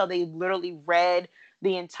bullshit until they literally read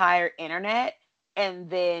the entire internet, and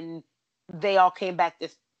then they all came back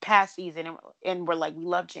this past season and were like, we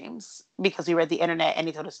love James because we read the internet and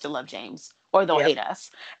they told us to love James or they'll Yep. hate us.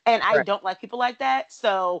 And I Right. don't like people like that.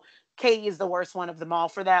 So Katie is the worst one of them all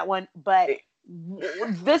for that one. But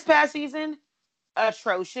this past season,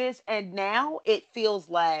 atrocious, and now it feels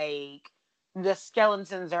like the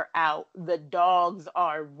skeletons are out, the dogs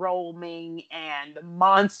are roaming, and the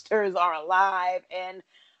monsters are alive, and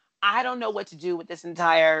I don't know what to do with this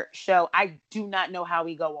entire show. I do not know how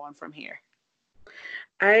we go on from here.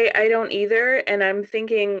 I don't either, and I'm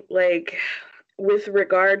thinking like with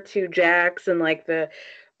regard to Jax and like the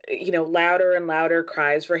louder and louder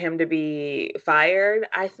cries for him to be fired.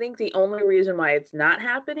 I think the only reason why it's not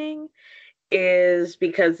happening is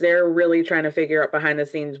because they're really trying to figure out behind the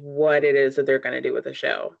scenes what it is that they're going to do with the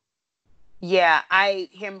show. Yeah, I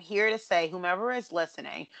am here to say, whomever is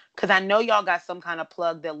listening, because I know y'all got some kind of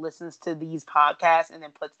plug that listens to these podcasts and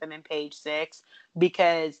then puts them in page 6,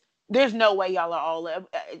 because there's no way y'all are all,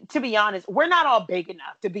 to be honest, we're not all big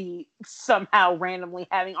enough to be somehow randomly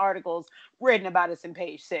having articles written about us in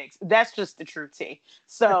page 6. That's just the truth, T.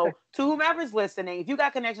 So to whomever's listening, if you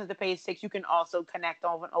got connections to page 6, you can also connect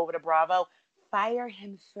over to Bravo. Fire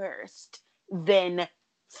him first, then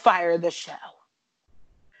fire the show.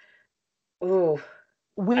 Ooh,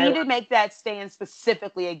 We I need to make that stand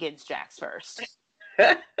specifically against Jax first.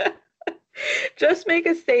 just make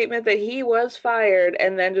a statement that he was fired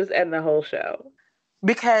and then just end the whole show.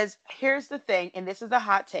 Because here's the thing, and this is a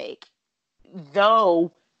hot take,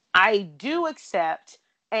 though I do accept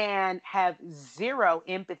and have zero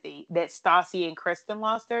empathy that Stassi and Kristen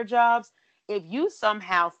lost their jobs. If you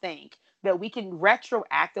somehow think that we can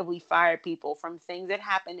retroactively fire people from things that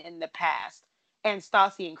happened in the past and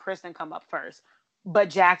Stassi and Kristen come up first, but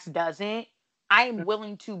Jax doesn't, I am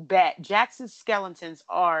willing to bet Jax's skeletons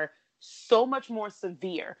are so much more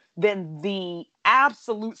severe than the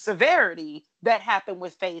absolute severity that happened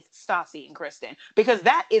with Faith, Stassi, and Kristen, because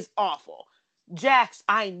that is awful. Jax,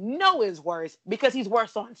 I know, is worse because he's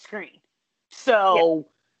worse on screen. Yeah. So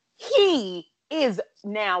he is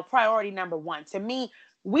now priority number 1. To me,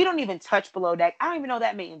 we don't even touch Below Deck. I don't even know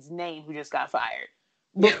that man's name who just got fired.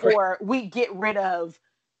 Before we get rid of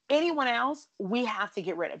anyone else, we have to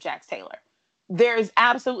get rid of Jax Taylor. There's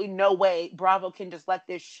absolutely no way Bravo can just let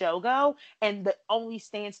this show go. And the only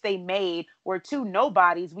stance they made were 2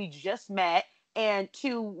 nobodies we just met and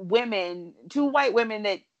 2 white women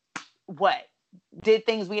that what did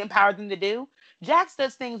things we empowered them to do. Jax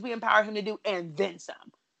does things we empower him to do and then some.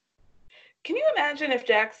 Can you imagine if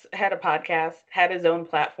Jax had a podcast, had his own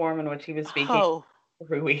platform in which he was speaking Oh,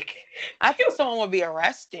 every week? I think someone would be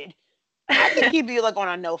arrested. I think he'd be like on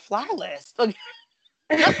a no-fly list. Like,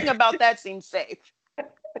 nothing about that seems safe.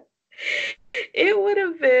 It would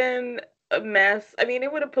have been a mess. I mean,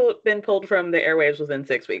 it would have been pulled from the airwaves within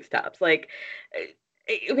 6 weeks tops. Like,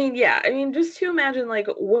 I mean, yeah. I mean, just to imagine, like,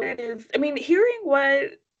 what it is. I mean, hearing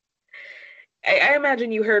what. I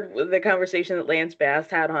imagine you heard the conversation that Lance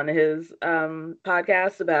Bass had on his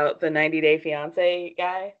podcast about the 90-Day Fiance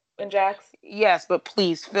guy and Jax. Yes, but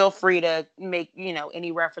please feel free to make,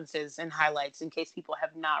 any references and highlights in case people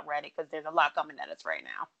have not read it, because there's a lot coming at us right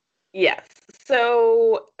now. Yes.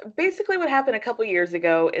 So basically, what happened a couple years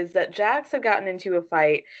ago is that Jax had gotten into a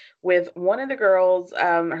fight with one of the girls.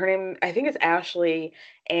 Her name, I think, is Ashley,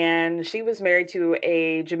 and she was married to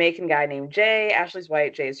a Jamaican guy named Jay. Ashley's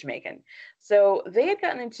white, Jay's Jamaican. So they had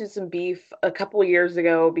gotten into some beef a couple years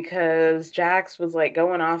ago because Jax was like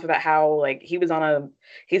going off about how like he's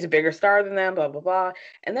a bigger star than them, blah blah blah.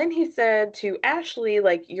 And then he said to Ashley,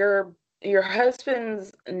 like, your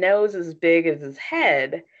husband's nose is as big as his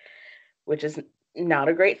head, which is Not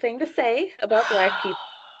a great thing to say about Black people,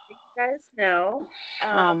 you guys know.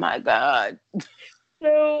 Oh Um, my God.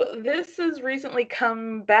 so this has recently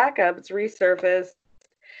come back up. It's resurfaced.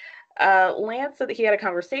 Lance said that he had a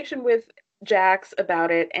conversation with Jax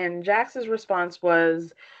about it, and Jax's response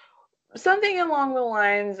was something along the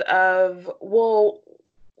lines of, "Well,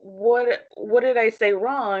 what did I say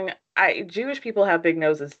wrong? Jewish people have big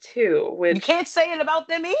noses too," You which can't say it about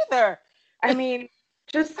them either. I mean,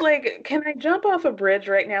 just like, can I jump off a bridge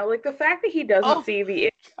right now? Like the fact that he doesn't Oh see the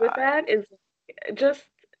issue with God. that is just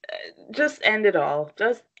just end it all.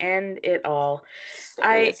 Just end it all.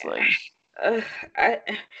 I, Seriously. uh, I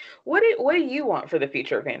what do you want for the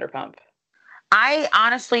future of Vanderpump? I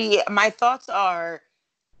honestly, my thoughts are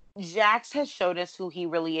Jax has showed us who he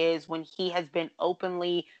really is when he has been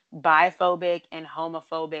openly biphobic and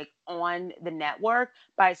homophobic on the network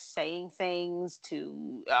by saying things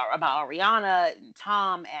to about Ariana and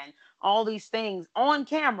Tom and all these things on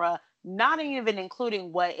camera, not even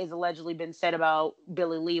including what is allegedly been said about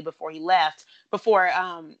Billy Lee before he left, before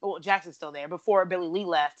well, Jackson's still there, before Billy Lee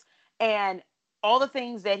left, and all the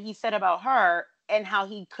things that he said about her and how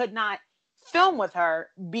he could not film with her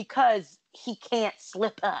because he can't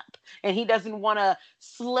slip up and he doesn't want to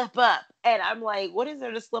slip up. And I'm like, what is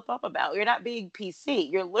there to slip up about? You're not being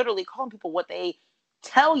PC. You're literally calling people what they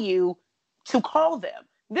tell you to call them.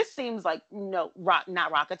 This seems like not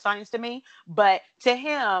rocket science to me, but to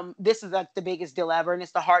him, this is like the biggest deal ever, and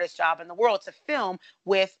it's the hardest job in the world to film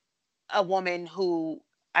with a woman who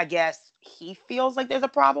I guess he feels like there's a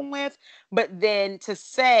problem with. But then to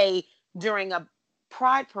say during a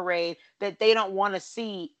pride parade that they don't want to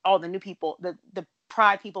see all the new people, the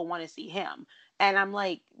pride people want to see him. And I'm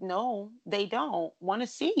like, no, they don't want to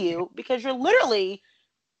see you because you're literally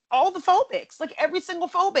all the phobics, like every single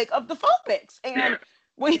phobic of the phobics. And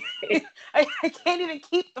we, I can't even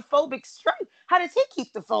keep the phobics straight. How does he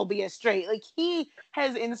keep the phobia straight? Like he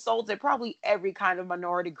has insulted probably every kind of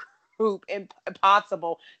minority group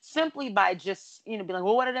possible simply by just being like,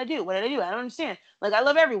 well, what did I do? What did I do? I don't understand. Like I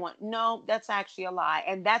love everyone. No, that's actually a lie,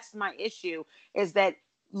 and that's my issue. Is that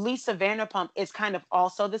Lisa Vanderpump is kind of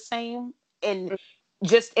also the same, and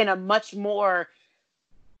just in a much more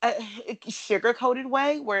sugar-coated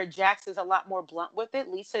way, where Jax is a lot more blunt with it.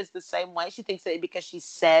 Lisa is the same way. She thinks that because she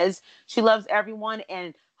says she loves everyone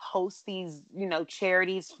and hosts these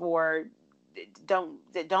charities for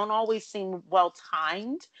that don't always seem well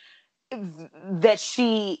timed, that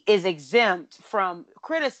she is exempt from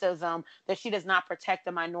criticism, that she does not protect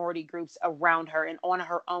the minority groups around her and on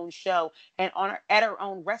her own show and at her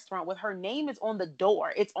own restaurant with her name is on the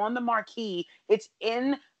door. It's on the marquee. It's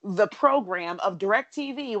in the program of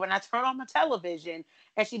DirecTV when I turn on my television.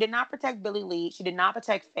 And she did not protect Billy Lee. She did not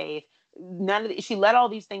protect Faith. She let all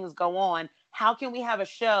these things go on. How can we have a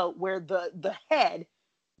show where the head,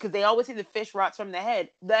 because they always say the fish rots from the head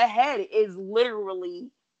is literally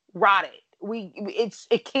rotted.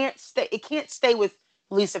 It can't stay with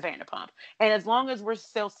Lisa Vanderpump. And as long as we're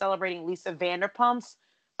still celebrating Lisa Vanderpump's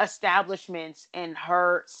establishments and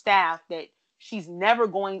her staff that she's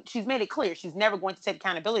made it clear she's never going to take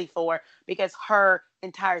accountability for, because her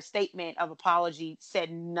entire statement of apology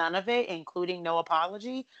said none of it, including no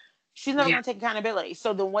apology. She's never Yeah. going to take accountability.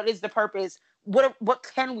 So then what is the purpose? What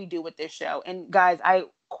can we do with this show? And guys, I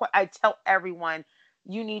tell everyone,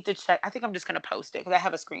 you need to check. I think I'm just going to post it because I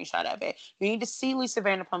have a screenshot of it. You need to see Lisa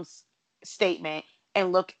Vanderpump's statement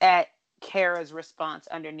and look at Kara's response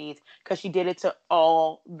underneath, because she did it to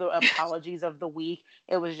all the apologies of the week.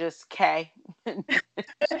 It was just K.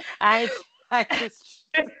 I I just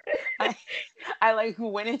I, I like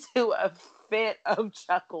went into a fit of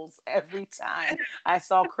chuckles every time I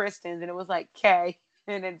saw Kristen's and it was like K,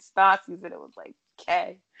 and then Stassi's and it was like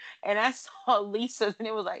K, and I saw Lisa's and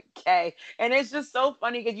it was like K, and it's just so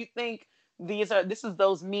funny because you think this is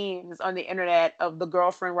those memes on the internet of the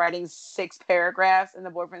girlfriend writing 6 paragraphs and the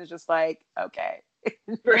boyfriend is just like, okay.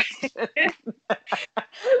 Right. What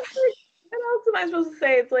else am I supposed to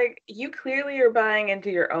say? It's like you clearly are buying into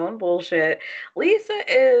your own bullshit. Lisa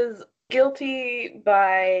is guilty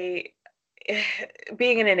by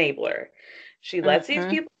being an enabler. She lets Mm-hmm.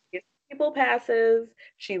 these people passes.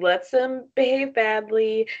 She lets them behave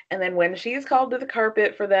badly, and then when she's called to the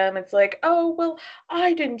carpet for them, it's like, oh well,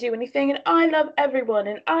 I didn't do anything, and I love everyone,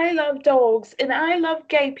 and I love dogs, and I love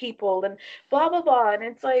gay people, and blah blah blah. And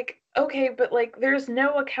it's like, okay, but like, there's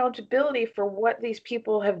no accountability for what these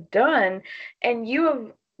people have done, and you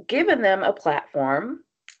have given them a platform.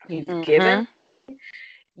 You've given Mm-hmm.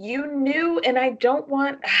 you knew, and I don't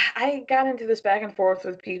want, I got into this back and forth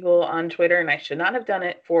with people on Twitter, and I should not have done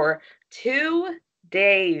it for 2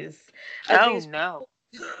 days of Oh these no.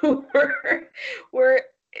 were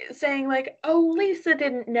saying like, oh, Lisa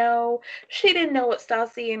didn't know. She didn't know what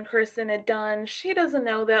Stassi and Kristen had done. She doesn't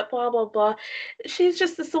know that, blah, blah, blah. She's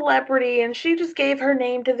just a celebrity and she just gave her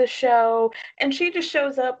name to the show and she just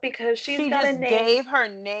shows up because she's She got a just name. gave her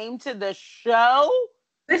name to the show?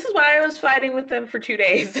 This is why I was fighting with them for 2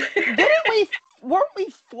 days. Weren't we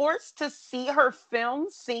forced to see her film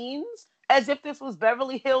scenes as if this was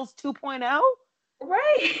Beverly Hills 2.0?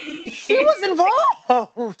 Right. She was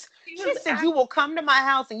involved. She She was said, you will come to my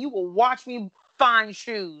house and you will watch me find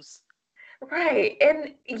shoes. right.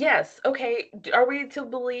 And yes, okay, are we to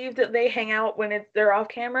believe that they hang out when they're off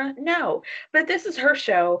camera? No. But this is her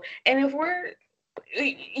show, and if we're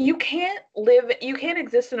you can't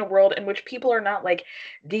exist in a world in which people are not like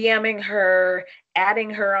DMing her, adding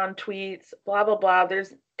her on tweets, blah blah blah.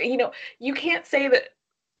 There's you can't say that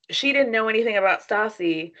she didn't know anything about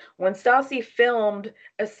Stassi when Stassi filmed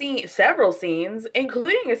several scenes,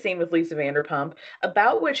 including a scene with Lisa Vanderpump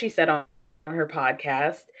about what she said on her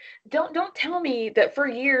podcast. Don't tell me that for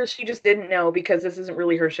years she just didn't know because this isn't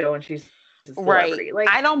really her show and she's a Right. celebrity. Like,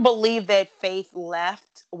 I don't believe that Faith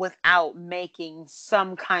left without making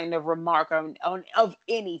some kind of remark on of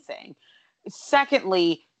anything.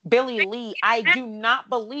 Secondly, Billie Lee, I do not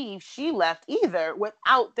believe she left either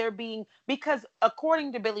without there being, because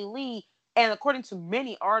according to Billie Lee and according to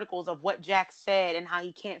many articles of what Jack said and how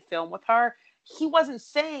he can't film with her, he wasn't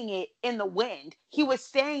saying it in the wind. He was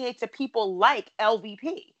saying it to people like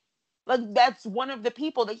LVP. Like, that's one of the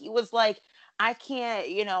people that he was like, I can't,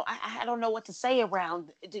 I don't know what to say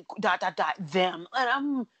around them. And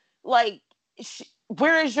I'm like,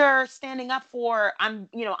 where is your standing up for, I'm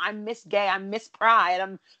Miss Gay, I'm Miss Pride,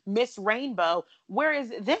 I'm Miss Rainbow. Where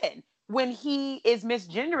is it then when he is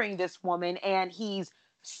misgendering this woman and he's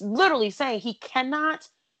literally saying he cannot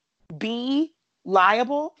be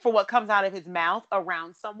liable for what comes out of his mouth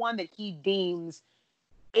around someone that he deems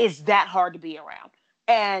is that hard to be around?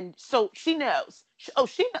 And so she knows. She's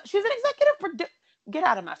an executive producer. Get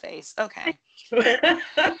out of my face. Okay.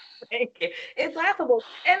 thank you. It's laughable.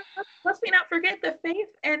 And let's we not forget that Faith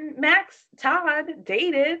and Max Todd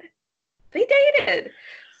dated. They dated.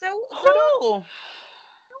 So don't Who? do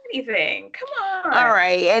anything. Come All on.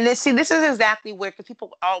 right. And this is exactly where, because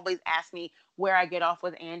people always ask me where I get off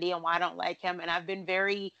with Andy and why I don't like him. And I've been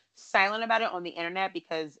very silent about it on the internet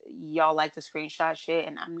because y'all like to screenshot shit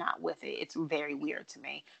and I'm not with it. It's very weird to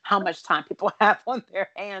me how much time people have on their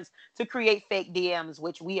hands to create fake DMs,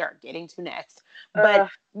 which we are getting to next. But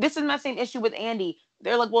this is my same issue with Andy.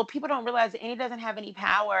 They're like, well, people don't realize that Andy doesn't have any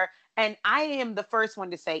power. And I am the first one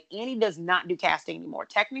to say Andy does not do casting anymore.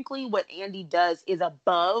 Technically, what Andy does is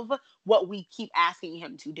above what we keep asking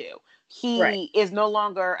him to do. Right. He is no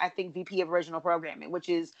longer, I think, VP of original programming, which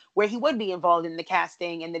is where he would be involved in the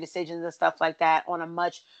casting and the decisions and stuff like that on a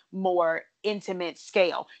much more intimate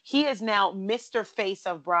scale. He is now Mr. Face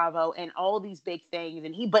of Bravo and all these big things.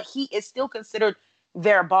 But he is still considered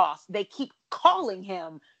their boss. They keep calling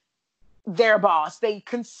him their boss. They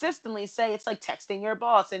consistently say it's like texting your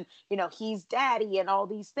boss and he's daddy and all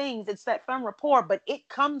these things. It's that fun rapport, but it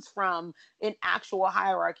comes from an actual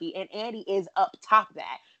hierarchy and Andy is up top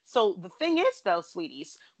that. So the thing is though,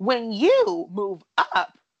 sweeties, when you move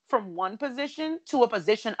up from one position to a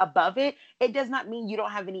position above it, it does not mean you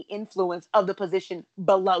don't have any influence of the position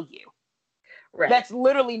below you. Right. That's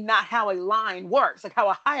literally not how a line works, like how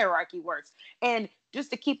a hierarchy works. And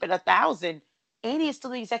just to keep it 1,000, Andy is still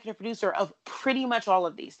the executive producer of pretty much all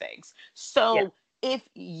of these things. So if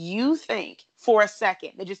you think for a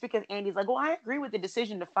second that just because Andy's like, well, I agree with the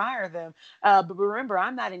decision to fire them, but remember,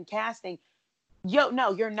 I'm not in casting.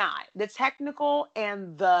 No, you're not. The technical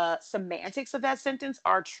and the semantics of that sentence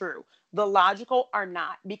are true. The logical are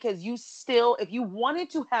not, because you still, if you wanted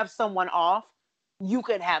to have someone off, you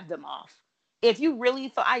could have them off. If you really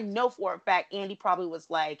thought, I know for a fact, Andy probably was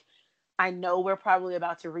like, I know we're probably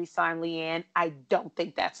about to re-sign Leanne. I don't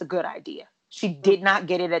think that's a good idea. She did not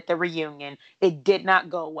get it at the reunion. It did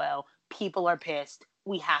not go well. People are pissed.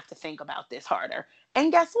 We have to think about this harder.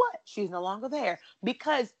 And guess what? She's no longer there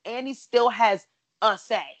because Andy still has a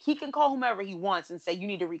say. He can call whomever he wants and say, you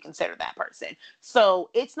need to reconsider that person.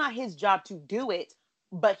 So it's not his job to do it,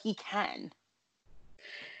 but he can.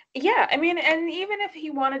 Yeah, I mean, and even if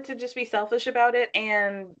he wanted to just be selfish about it,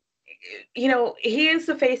 and he is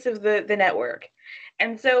the face of the network,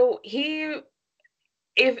 and so if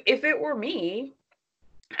it were me,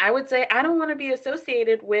 I would say I don't want to be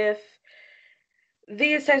associated with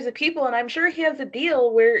these types of people, and I'm sure he has a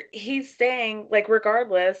deal where he's staying like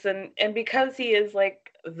regardless, and because he is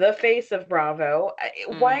like the face of Bravo,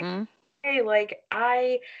 why Mm-hmm. hey, like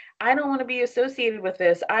I don't want to be associated with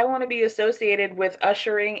this. I want to be associated with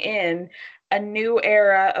ushering in a new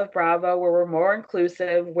era of Bravo where we're more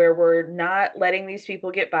inclusive, where we're not letting these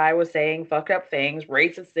people get by with saying fuck up things,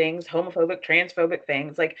 racist things, homophobic, transphobic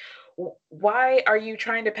things. Like, why are you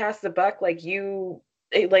trying to pass the buck like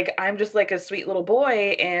like I'm just like a sweet little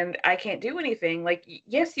boy and I can't do anything? Like,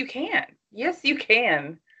 yes, you can. Yes, you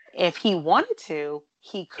can. If he wanted to,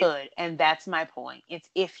 he could. And that's my point. It's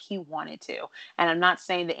if he wanted to. And I'm not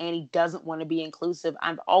saying that Andy doesn't want to be inclusive.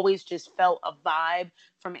 I've always just felt a vibe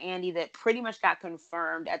from Andy that pretty much got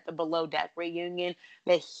confirmed at the Below Deck reunion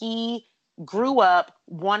that he grew up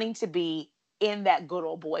wanting to be in that good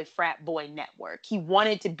old boy frat boy network. He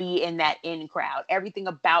wanted to be in that in crowd. Everything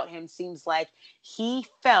about him seems like he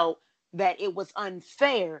felt that it was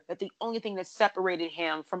unfair that the only thing that separated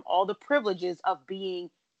him from all the privileges of being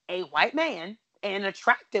a white man, an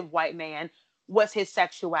attractive white man, was his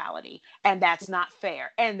sexuality. And that's not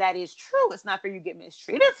fair. And that is true. It's not fair you get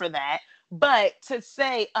mistreated for that. But to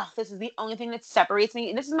say, oh, this is the only thing that separates me,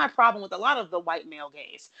 and this is my problem with a lot of the white male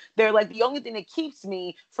gays. They're like, the only thing that keeps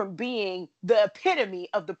me from being the epitome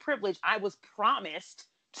of the privilege I was promised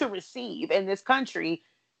to receive in this country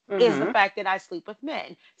is the fact that I sleep with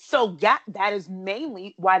men. So yeah, that is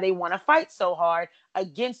mainly why they want to fight so hard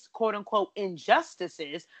against quote unquote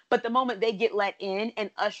injustices. But the moment they get let in and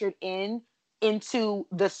ushered in into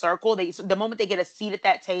the circle, the moment they get a seat at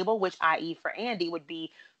that table, which i.e. for Andy would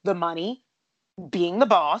be the money, being the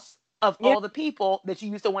boss of Yeah. all the people that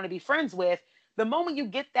you used to want to be friends with, the moment you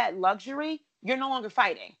get that luxury, you're no longer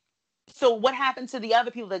fighting. So what happened to the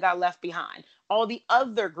other people that got left behind? All the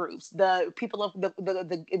other groups, the people of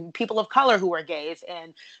the people of color who are gays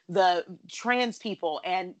and the trans people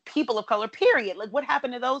and people of color, period. Like what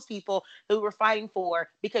happened to those people who were fighting for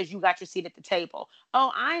because you got your seat at the table?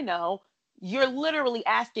 Oh, I know. You're literally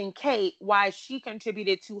asking Kate why she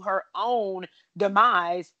contributed to her own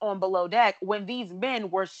demise on Below Deck when these men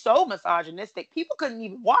were so misogynistic, people couldn't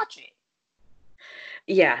even watch it.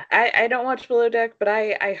 Yeah, I don't watch Below Deck, but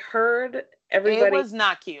I heard It everybody. was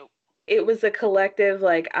not cute. It was a collective.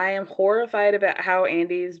 Like, I am horrified about how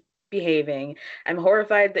Andy's behaving. I'm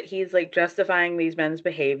horrified that he's like justifying these men's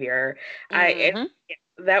behavior. Mm-hmm.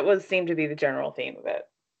 That was seemed to be the general theme of it.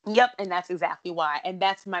 Yep, and that's exactly why. And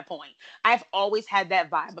that's my point. I've always had that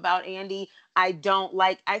vibe about Andy. I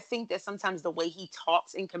think that sometimes the way he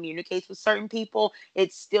talks and communicates with certain people,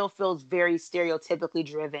 it still feels very stereotypically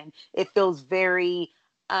driven. It feels very,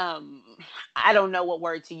 um, I don't know what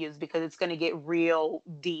word to use because it's going to get real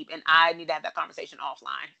deep and I need to have that conversation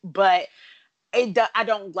offline. But I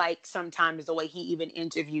don't like sometimes the way he even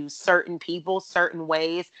interviews certain people certain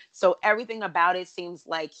ways. So everything about it seems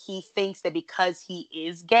like he thinks that because he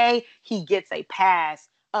is gay, he gets a pass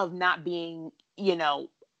of not being,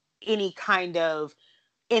 any kind of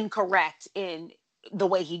incorrect in the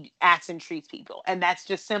way he acts and treats people. And that's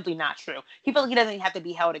just simply not true. He feels like he doesn't even have to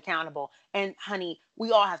be held accountable. And honey,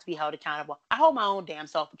 we all have to be held accountable. I hold my own damn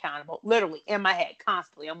self accountable, literally in my head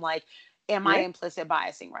constantly. I'm like, am I Right? implicit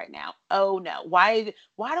biasing right now? Oh no. Why do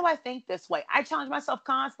I think this way? I challenge myself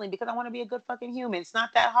constantly because I want to be a good fucking human. It's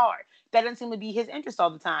not that hard. That doesn't seem to be his interest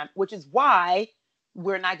all the time, which is why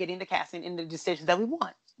we're not getting the casting in the decisions that we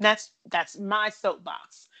want. That's my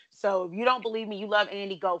soapbox. So if you don't believe me, you love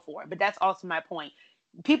Andy, go for it. But that's also my point.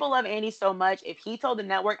 People love Andy so much. If he told the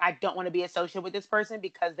network, I don't want to be associated with this person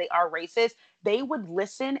because they are racist, they would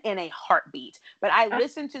listen in a heartbeat. But I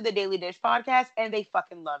listen to the Daily Dish podcast and they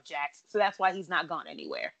fucking love Jax. So that's why he's not gone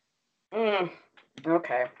anywhere. Mm,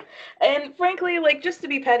 okay. And frankly, like, just to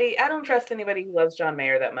be petty, I don't trust anybody who loves John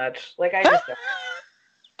Mayer that much. Like, I just don't.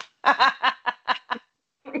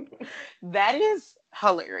 That is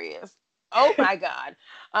hilarious. Oh my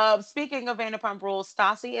God. Speaking of Vanderpump Rules,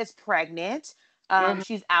 Stassi is pregnant. Mhm.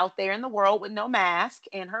 She's out there in the world with no mask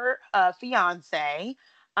and her fiance.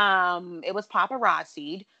 It was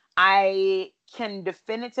paparazzi'd. I can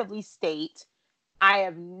definitively state I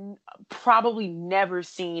have probably never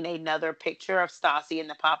seen another picture of Stassi in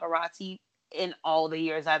the paparazzi in all the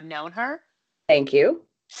years I've known her. Thank you.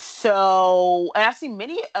 So, and I've seen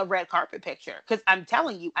many a red carpet picture because I'm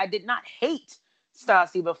telling you, I did not hate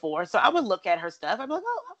Stassi before. So I would look at her stuff. I'd be like,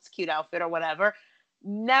 oh, that was a cute outfit or whatever.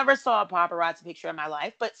 Never saw a paparazzi picture in my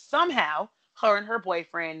life, but somehow her and her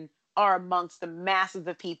boyfriend are amongst the masses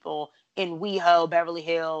of people in WeHo, Beverly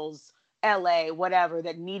Hills, LA, whatever,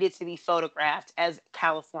 that needed to be photographed as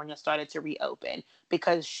California started to reopen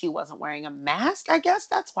because she wasn't wearing a mask. I guess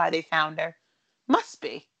that's why they found her. Must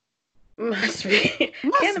be. Must be.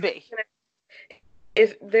 Must Can't be.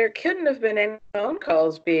 if there couldn't have been any phone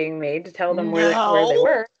calls being made to tell them where they No.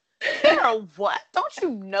 were. Girl, what? Don't you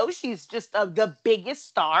know she's just the biggest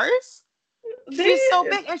stars? They, She's so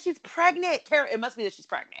big and she's pregnant. Tara, it must be that she's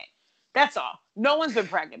pregnant. That's all. No one's been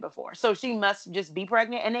pregnant before. So she must just be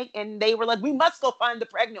pregnant. And they were like, we must go find the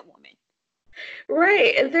pregnant woman.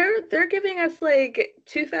 right. And they're giving us like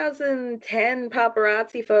 2010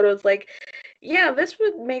 paparazzi photos. Like, yeah, this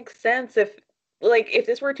would make sense if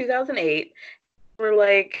this were 2008. We're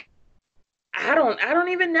like, I don't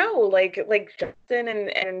even know. Like Justin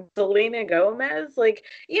and Selena Gomez. Like,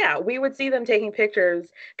 yeah, we would see them taking pictures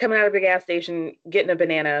coming out of a gas station, getting a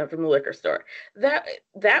banana from the liquor store. That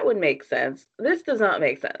would make sense. This does not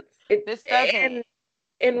make sense. It This doesn't.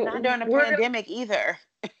 Not and during a we're pandemic either.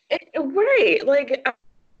 right. Like,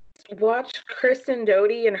 watch Kristen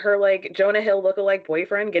Doty and her like Jonah Hill lookalike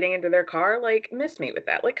boyfriend getting into their car. Like, miss me with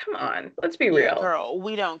that. Like, come on, let's be Yeah, real. girl,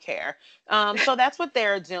 we don't care. So that's what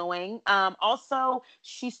they're doing. Also,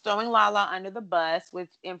 she's throwing Lala under the bus with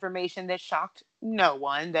information that shocked no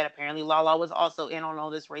one. That apparently Lala was also in on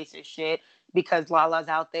all this racist shit because Lala's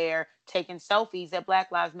out there taking selfies at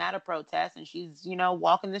Black Lives Matter protests, and she's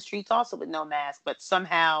walking the streets also with no mask. But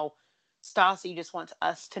somehow, Stassi just wants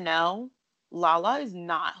us to know Lala is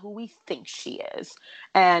not who we think she is.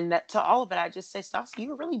 And to all of it, I just say, Stassi,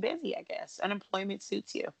 you're really busy. I guess unemployment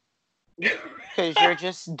suits you because you're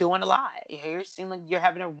just doing a lot. You seem like you're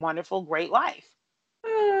having a wonderful, great life.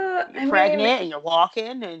 You're I mean, pregnant and you're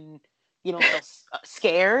walking and you don't feel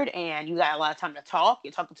scared and you got a lot of time to talk.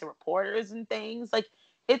 You're talking to reporters and things. Like,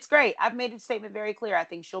 it's great. I've made a statement very clear. I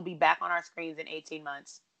think she'll be back on our screens in 18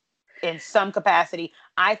 months in some capacity.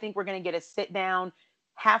 I think we're going to get a sit down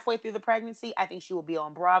halfway through the pregnancy. I think she will be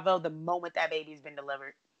on Bravo the moment that baby's been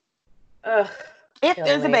delivered. ugh, If kill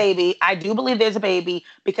there's a me. baby, I do believe there's a baby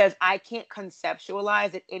because I can't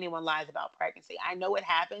conceptualize that anyone lies about pregnancy. I know it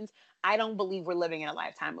happens. I don't believe we're living in a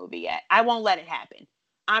Lifetime movie yet. I won't let it happen.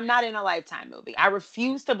 I'm not in a Lifetime movie. I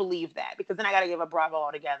refuse to believe that because then I got to give a Bravo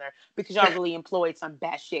altogether because y'all really employed some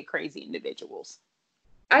batshit crazy individuals.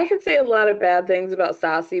 I could say a lot of bad things about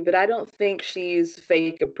Stassi, but I don't think she's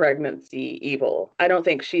fake a pregnancy evil. I don't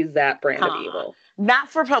think she's that brand of Huh. evil. Not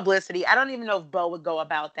for publicity. I don't even know if Bo would go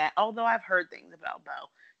about that, although I've heard things about Bo.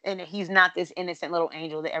 And he's not this innocent little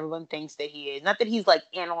angel that everyone thinks that he is. Not that he's like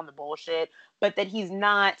in on the bullshit, but that he's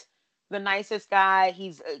not the nicest guy.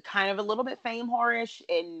 He's kind of a little bit fame whorish,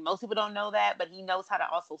 and most people don't know that, but he knows how to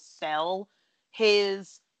also sell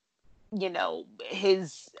his,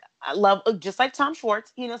 his love, just like Tom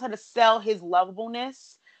Schwartz. He knows how to sell his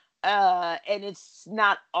lovableness, and it's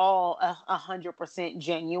not all 100%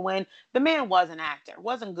 genuine. The man was an actor,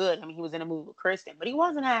 wasn't good. I mean, he was in a movie with Kristen, but he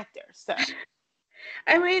was an actor. So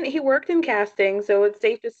I mean, he worked in casting, so it's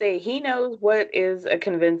safe to say he knows what is a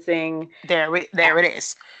convincing there it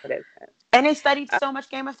is. advertisement. And they studied so much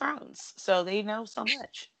Game of Thrones, so they know so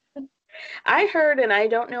much. I heard, and I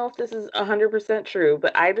don't know if this is 100% true,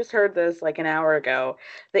 but I just heard this like an hour ago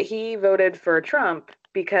that he voted for Trump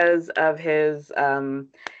because of his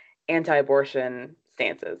anti-abortion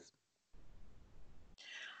stances.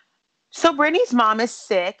 So Brittany's mom is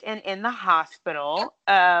sick and in the hospital.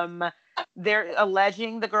 They're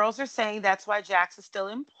alleging, the girls are saying that's why Jax is still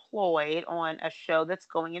employed on a show that's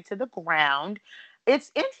going into the ground.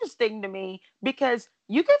 It's interesting to me because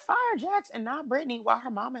you could fire Jax and not Brittany while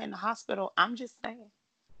her mama in the hospital. I'm just saying.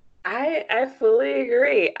 I fully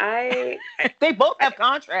agree. I They both have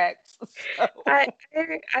contracts. So. I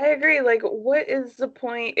agree. Like, what is the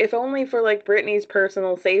point? If only for like Britney's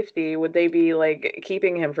personal safety would they be like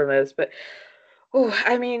keeping him from this? But oh,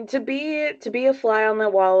 I mean, to be a fly on the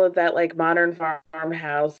wall of that like modern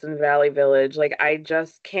farmhouse in Valley Village, like I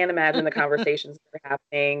just can't imagine the conversations that are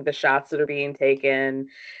happening, the shots that are being taken,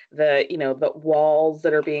 the walls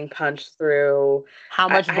that are being punched through. How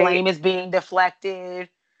much I blame is being deflected.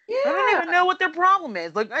 I don't even yeah, know what their problem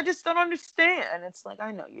is. Like, I just don't understand. It's like,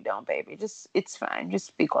 I know you don't, baby. It's fine.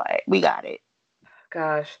 Just be quiet. We got it.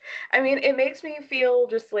 gosh. I mean, it makes me feel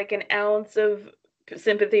just like an ounce of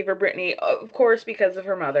sympathy for Brittany, of course, because of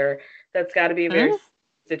her mother. That's got to be a very Hmm?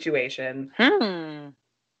 situation. Hmm.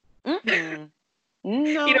 Mm-mm.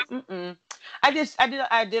 You know, No. Mm-mm.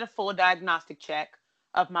 I did a full diagnostic check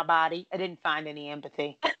of my body. I didn't find any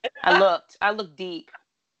empathy. I looked deep.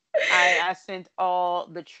 I sent all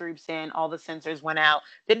the troops in, all the sensors went out.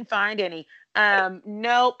 Didn't find any.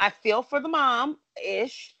 No, I feel for the mom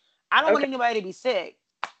ish. I don't want okay, anybody to be sick.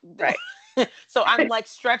 right. So I'm like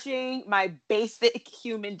stretching my basic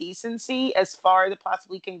human decency as far as it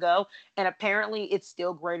possibly can go. And apparently it's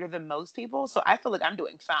still greater than most people. So I feel like I'm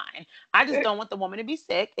doing fine. I just don't want the woman to be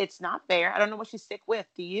sick. It's not fair. I don't know what she's sick with.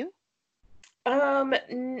 Do you?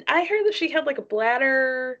 I heard that she had like a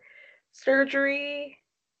bladder surgery.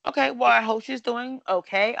 Okay, well, I hope she's doing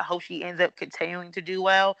okay. I hope she ends up continuing to do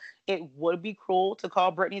well. It would be cruel to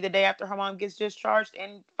call Brittany the day after her mom gets discharged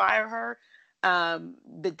and fire her.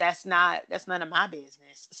 But that's none of my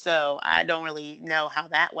business. So I don't really know how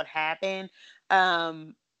that would happen.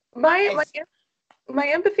 Um, My my as my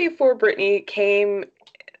empathy for Brittany came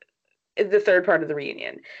in the third part of the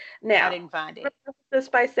reunion. I Now, didn't find I'm it. gonna preface this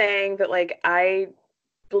by saying that like I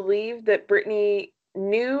believe that Brittany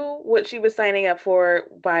knew what she was signing up for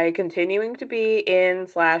by continuing to be in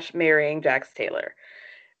slash marrying Jax Taylor.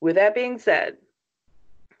 With that being said,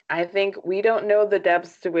 I think we don't know the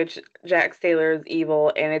depths to which Jax Taylor is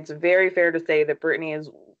evil, and it's very fair to say that Brittany is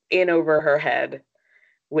in over her head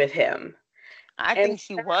with him. I And think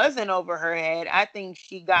she wasn't over her head. I think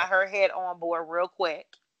she got her head on board real quick.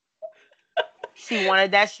 She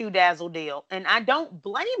wanted that shoe dazzle deal. And I don't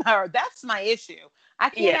blame her. That's my issue. I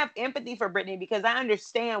can't yeah, have empathy for Brittany because I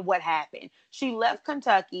understand what happened. She left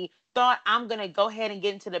Kentucky, thought I'm going to go ahead and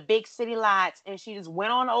get into the big city lights. And she just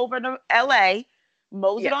went on over to LA,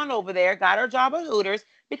 moseyed yeah, on over there, got her job at Hooters.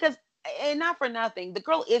 Because, and not for nothing, the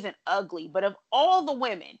girl isn't ugly. But of all the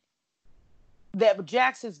women that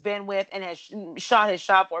Jax has been with and has shot his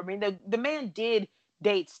shot for. I mean, the man did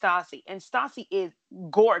date Stassi, and Stassi is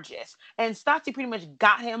gorgeous. And Stassi pretty much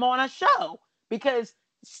got him on a show because,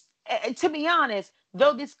 to be honest,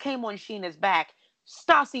 though this came on Sheena's back,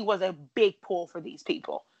 Stassi was a big pull for these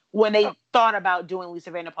people when oh, they thought about doing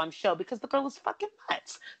Lisa Vanderpump's show because the girl is fucking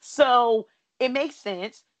nuts. So it makes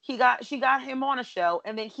sense. She got him on a show,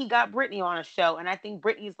 and then he got Brittany on a show, and I think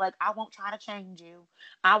Brittany's like, I won't try to change you.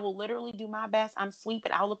 I will literally do my best. I'm sweet,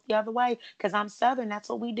 but I'll look the other way because I'm Southern. That's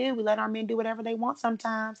what we do. We let our men do whatever they want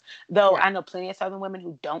sometimes. Though right, I know plenty of Southern women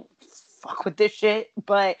who don't fuck with this shit.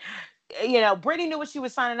 But, Brittany knew what she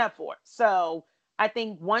was signing up for. So I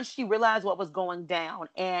think once she realized what was going down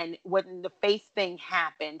and when the faith thing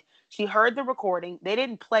happened, she heard the recording. They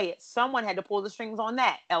didn't play it. Someone had to pull the strings on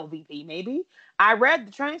that. LVP, maybe. I read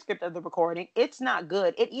the transcript of the recording. It's not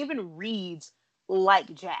good. It even reads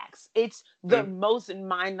like Jax. It's the mm, most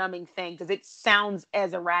mind-numbing thing because it sounds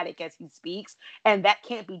as erratic as he speaks, and that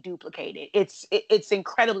can't be duplicated. It's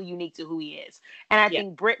incredibly unique to who he is. And I yeah,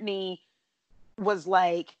 think Brittany was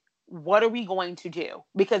like, what are we going to do?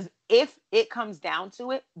 Because if it comes down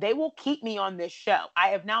to it, they will keep me on this show. I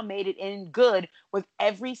have now made it in good with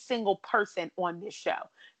every single person on this show.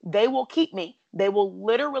 They will keep me. They will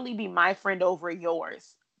literally be my friend over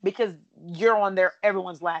yours because you're on their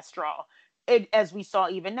everyone's last straw. As we saw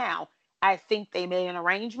even now, I think they made an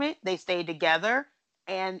arrangement. They stayed together,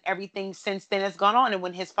 and everything since then has gone on. And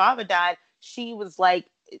when his father died, she was like,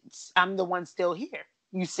 I'm the one still here.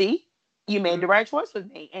 You see? You made mm, the right choice with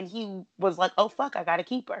me. And he was like, oh, fuck, I got to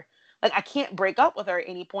keep her. Like, I can't break up with her at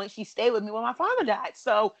any point. She stayed with me when my father died.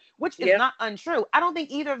 So, which is yeah, not untrue. I don't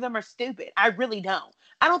think either of them are stupid. I really don't.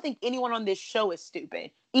 I don't think anyone on this show is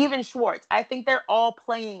stupid. Even Schwartz. I think they're all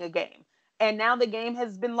playing a game. And now the game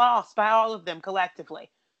has been lost by all of them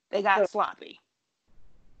collectively. They got sloppy.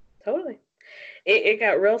 totally. It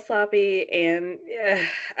got real sloppy, and yeah,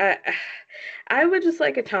 I would just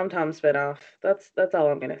like a Tom Tom spinoff. That's all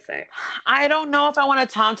I'm gonna say. I don't know if I want a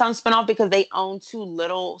Tom Tom spinoff because they own too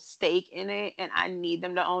little stake in it, and I need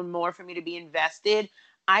them to own more for me to be invested.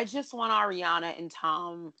 I just want Ariana and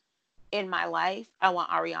Tom in my life. I want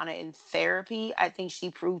Ariana in therapy. I think she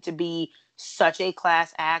proved to be such a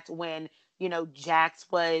class act when, Jax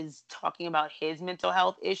was talking about his mental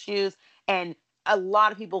health issues. And a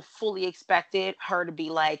lot of people fully expected her to be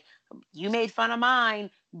like, you made fun of mine.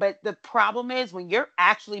 But the problem is when you're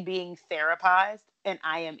actually being therapized, and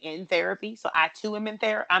I am in therapy, so I too am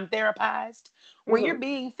I'm therapized. When you're Mm-hmm.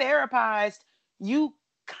 being therapized, you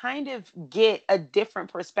kind of get a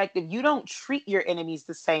different perspective. You don't treat your enemies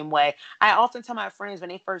the same way. I often tell my friends when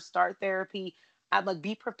they first start therapy, I'm like,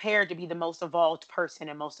 be prepared to be the most evolved person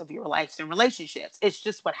in most of your lives and relationships. It's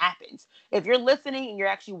just what happens. If you're listening and you're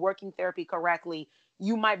actually working therapy correctly,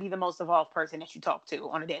 you might be the most evolved person that you talk to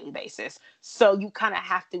on a daily basis. So you kind of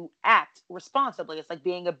have to act responsibly. It's like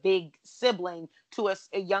being a big sibling to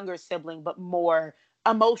a younger sibling, but more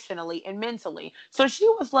emotionally and mentally. So she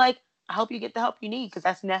was like, I hope you get the help you need because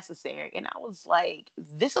that's necessary. And I was like,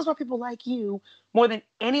 this is where people like you more than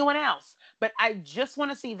anyone else. But I just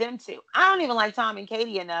want to see them too. I don't even like Tom and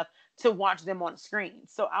Katie enough to watch them on screen.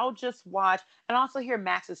 So I'll just watch. And also hear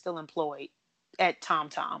Max is still employed at Tom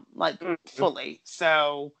Tom, like Mm-hmm. fully.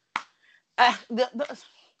 So uh, the, the,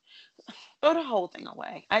 throw the whole thing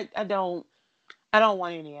away. I don't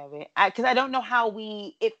want any of it because I don't know how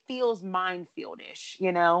it feels minefieldish,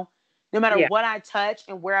 No matter Yeah, what I touch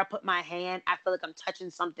and where I put my hand, I feel like I'm touching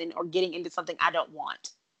something or getting into something I don't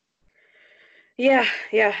want. Yeah,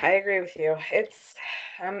 I agree with you.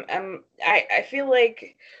 I feel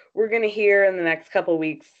like we're gonna hear in the next couple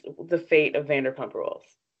weeks the fate of Vanderpump Rules.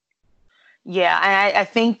 Yeah, I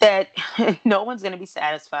think that no one's going to be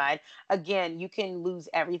satisfied. Again, you can lose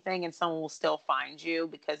everything and someone will still find you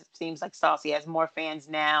because it seems like Stassi has more fans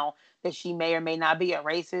now that she may or may not be a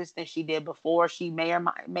racist than she did before. She may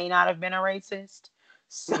not have been a racist.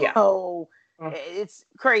 Yeah. So Mm. it's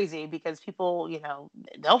crazy because people,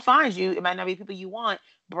 they'll find you. It might not be people you want.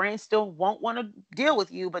 Brands still won't want to deal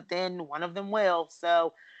with you, but then one of them will.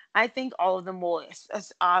 So I think all of them will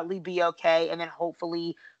oddly be okay. And then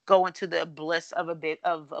hopefully go into the bliss of a bit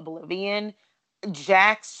of oblivion.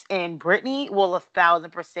 Jax and Brittany will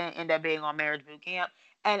 1,000% end up being on Marriage Boot Camp,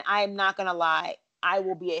 and I'm not gonna lie, I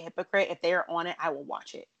will be a hypocrite if they are on it. I will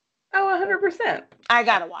watch it. Oh, 100%. I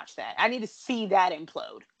gotta watch that. I need to see that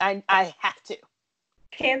implode. I have to.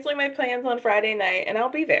 Canceling my plans on Friday night, and I'll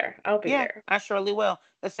be there. I'll be Yeah, there. I surely will.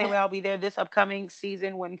 The same way I'll be there this upcoming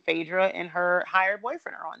season when Phaedra and her hired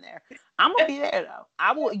boyfriend are on there. I'm gonna be there though.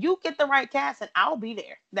 I will. You get the right cast, and I'll be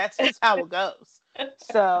there. That's just how it goes.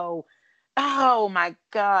 So, oh my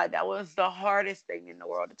God, that was the hardest thing in the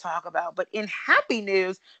world to talk about. But in happy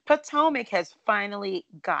news, Potomac has finally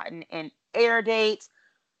gotten an air date.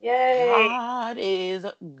 Yay. God is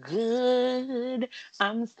good.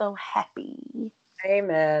 I'm so happy.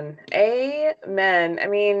 Amen. Amen. I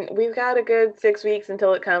mean, we've got a good 6 weeks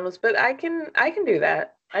until it comes, but I can do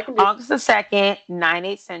that. I can do August the 2nd, 9,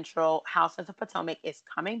 8 Central, House of the Potomac is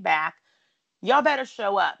coming back. Y'all better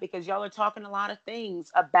show up because y'all are talking a lot of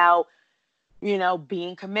things about,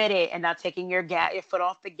 being committed and not taking your foot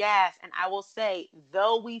off the gas. And I will say,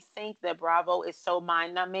 though we think that Bravo is so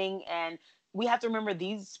mind numbing, and we have to remember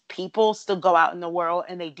these people still go out in the world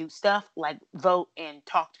and they do stuff like vote and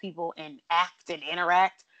talk to people and act and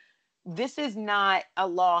interact. This is not a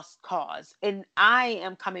lost cause. And I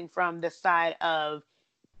am coming from the side of,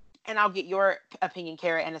 and I'll get your opinion,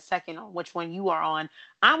 Kara, in a second on which one you are on.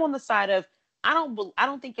 I'm on the side of I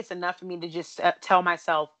don't think it's enough for me to just tell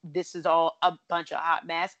myself this is all a bunch of hot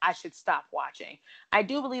mess. I should stop watching. I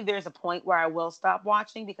do believe there's a point where I will stop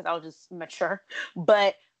watching because I'll just mature.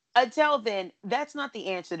 But until then, that's not the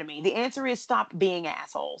answer to me. The answer is stop being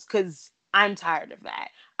assholes because I'm tired of that.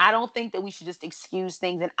 I don't think that we should just excuse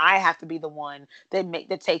things and I have to be the one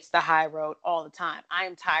that takes the high road all the time. I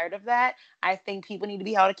am tired of that. I think people need to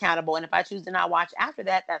be held accountable. And if I choose to not watch after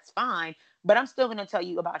that, that's fine. But I'm still going to tell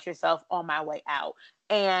you about yourself on my way out.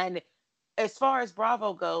 And as far as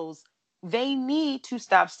Bravo goes, they need to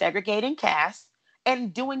stop segregating casts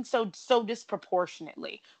and doing so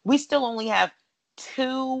disproportionately. We still only have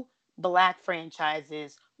two black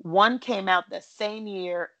franchises. One came out the same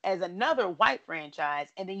year as another white franchise,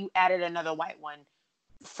 and then you added another white one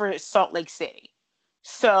for Salt Lake City.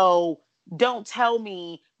 So don't tell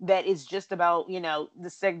me that it's just about, the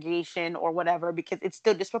segregation or whatever, because it's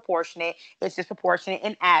still disproportionate. It's disproportionate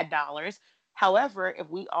in ad dollars. However, if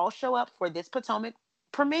we all show up for this Potomac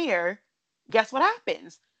premiere, guess what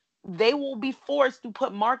happens? They will be forced to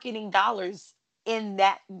put marketing dollars in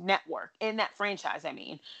that network, in that franchise. I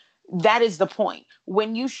mean, that is the point.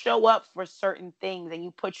 When you show up for certain things and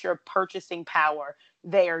you put your purchasing power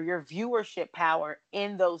there, your viewership power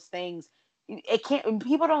in those things, it can't,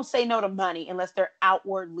 people don't say no to money unless they're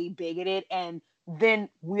outwardly bigoted, and then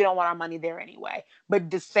we don't want our money there anyway. But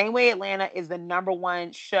the same way Atlanta is the number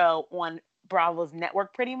one show on Bravo's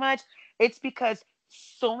network, pretty much, it's because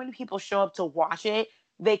so many people show up to watch it,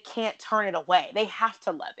 they can't turn it away. They have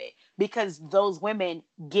to love it because those women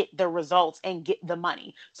get the results and get the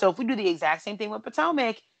money. So if we do the exact same thing with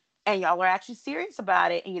Potomac, and y'all are actually serious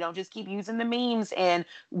about it, and you don't just keep using the memes and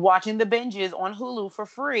watching the binges on Hulu for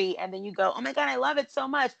free, and then you go, oh my God, I love it so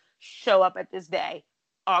much. Show up at this day,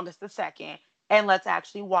 August the 2nd, and let's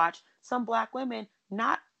actually watch some black women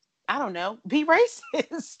not, I don't know, be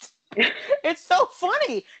racist. It's so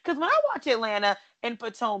funny because when I watch Atlanta and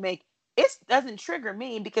Potomac, it doesn't trigger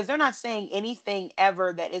me because they're not saying anything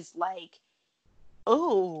ever that is like,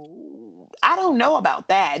 oh, I don't know about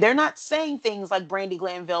that. They're not saying things like Brandy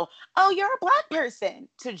Glanville, oh, you're a black person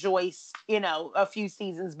to Joyce, a few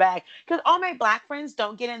seasons back. Because all my black friends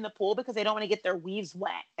don't get in the pool because they don't want to get their weaves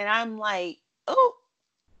wet. And I'm like, oh,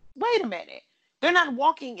 wait a minute. They're not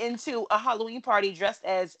walking into a Halloween party dressed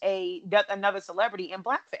as another celebrity in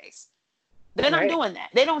blackface. They're not right. doing that.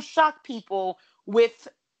 They don't shock people with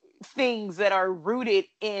things that are rooted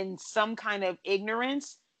in some kind of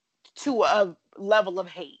ignorance to a level of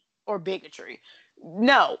hate or bigotry.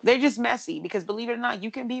 No, they're just messy because believe it or not,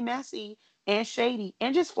 you can be messy and shady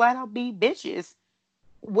and just flat out be bitches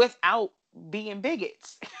without being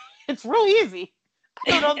bigots. It's real easy.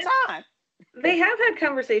 I do it all the time. They have had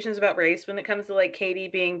conversations about race when it comes to like Katie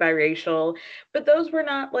being biracial, but those were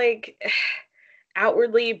not like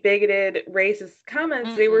outwardly bigoted racist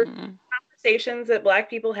comments. They were Mm-mm. conversations that Black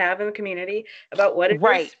people have in the community about what it is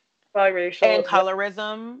Right. to be And biracial. What,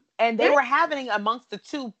 colorism. And they right? were having amongst the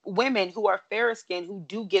two women who are fair skinned who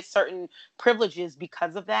do get certain privileges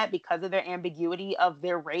because of that, because of their ambiguity of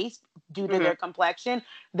their race due to Mm-hmm. their complexion.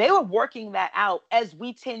 They were working that out as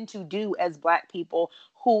we tend to do as Black people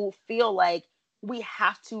who feel like we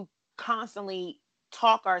have to constantly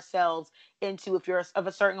talk ourselves into, if you're of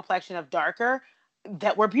a certain complexion of darker,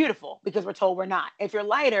 that we're beautiful because we're told we're not. If you're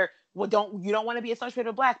lighter, well, don't want to be associated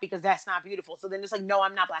with Black because that's not beautiful. So then it's like, no,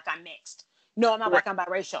 I'm not Black, I'm mixed. No, I'm not Right. Black, I'm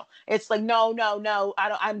biracial. It's like, no, no, no,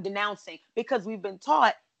 I'm denouncing, because we've been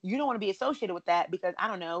taught you don't want to be associated with that because, I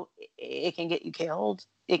don't know, it can get you killed,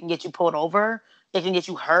 it can get you pulled over, it can get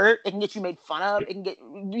you hurt, it can get you made fun of, it can get,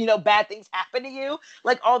 bad things happen to you,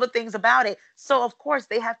 like all the things about it. So of course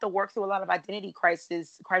they have to work through a lot of identity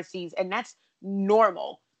crises, and that's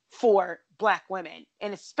normal for Black women,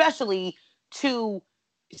 and especially to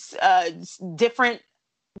uh, different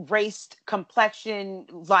race, complexion,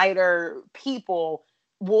 lighter people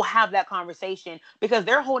will have that conversation because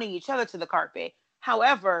they're holding each other to the carpet.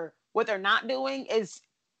 However, what they're not doing is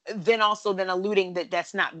then alluding that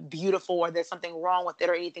that's not beautiful or there's something wrong with it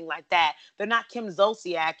or anything like that. They're not Kim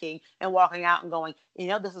Zolciaking and walking out and going,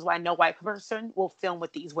 this is why no white person will film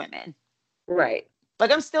with these women. Right.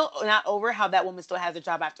 Like, I'm still not over how that woman still has a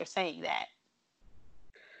job after saying that.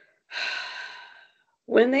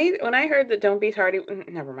 When I heard that "Don't be tardy,"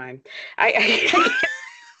 never mind. I I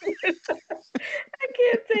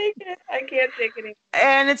can't take it. I can't take it anymore.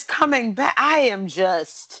 And it's coming back.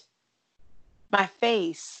 My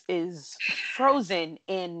face is frozen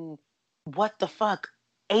in, what the fuck,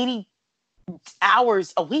 80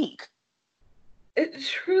 hours a week. It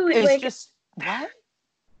truly, It's like, just, what?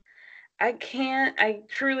 I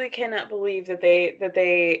truly cannot believe that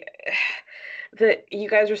you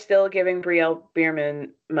guys are still giving Brielle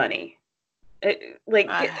Bierman money. Uh,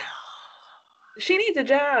 She needs a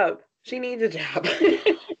job. She needs a job.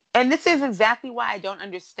 and this is exactly why I don't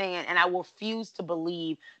understand, and I refuse to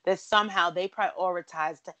believe that somehow they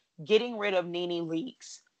prioritized getting rid of Nene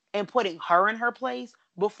Leakes and putting her in her place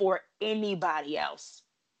before anybody else.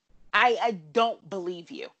 I don't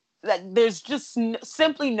believe you. Like, there's just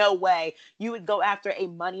simply no way you would go after a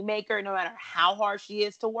moneymaker, no matter how hard she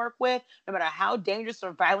is to work with, no matter how dangerous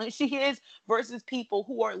or violent she is, versus people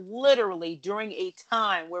who are literally, during a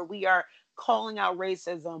time where we are calling out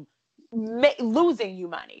racism, losing you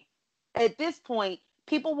money. At this point,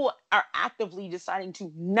 people are actively deciding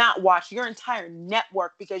to not watch your entire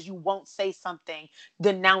network because you won't say something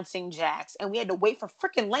denouncing Jax. And we had to wait for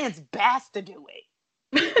freaking Lance Bass to do it.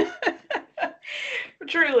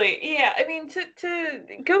 Truly, yeah. I mean, to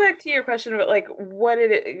go back to your question about like what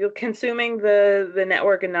it consuming the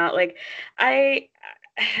network and not, like, I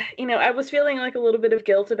I was feeling like a little bit of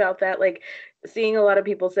guilt about that, like seeing a lot of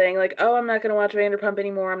people saying like, oh, I'm not going to watch Vanderpump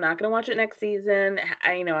anymore, I'm not going to watch it next season,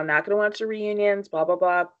 I'm not going to watch the reunions, blah blah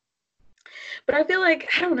blah. But I feel like,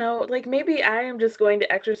 I don't know, like maybe I am just going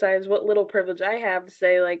to exercise what little privilege I have to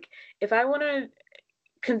say, like, if I want to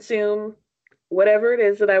consume whatever it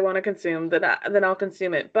is that I want to consume, then I'll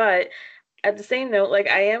consume it. But at the same note, like,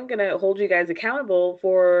 I am gonna hold you guys accountable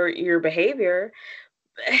for your behavior.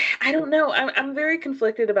 I don't know. I'm very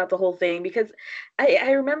conflicted about the whole thing because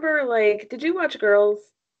I remember, like, did you watch Girls?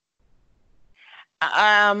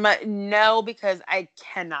 No, because I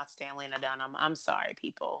cannot stand Lena Dunham. I'm sorry,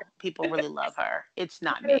 people. People really love her. It's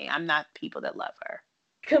not me. I'm not people that love her.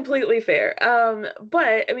 Completely fair.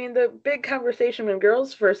 But I mean, the big conversation when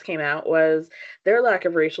Girls first came out was their lack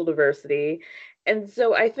of racial diversity. And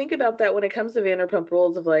so I think about that when it comes to Vanderpump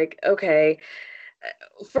Rules of like, okay,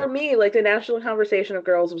 for me, like the national conversation of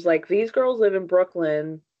Girls was like, these girls live in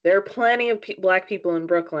Brooklyn. There are plenty of Black people in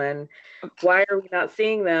Brooklyn. Why are we not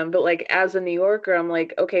seeing them? But like as a New Yorker, I'm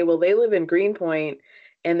like, okay, well, they live in Greenpoint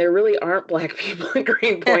and there really aren't Black people in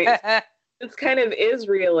Greenpoint. This kind of is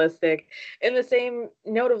realistic. In the same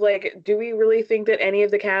note of like, do we really think that any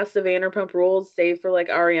of the cast of Vanderpump Rules, save for like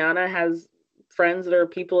Ariana, has friends that are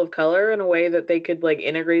people of color in a way that they could like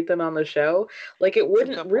integrate them on the show? Like, it That's a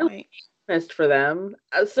wouldn't good really point. be honest for them.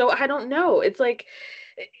 So I don't know. It's like,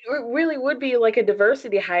 it really would be like a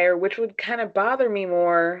diversity hire, which would kind of bother me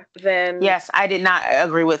more than Yes, I did not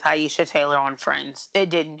agree with Aisha Taylor on Friends. It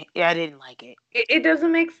didn't. I didn't like it. it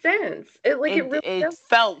doesn't make sense. It It really it does.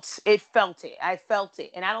 felt it felt it. I felt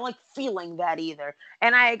it, and I don't like feeling that either.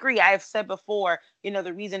 And I agree. I've said before,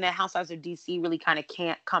 the reason that Housewives of DC really kind of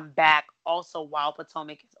can't come back also while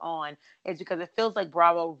Potomac is on is because it feels like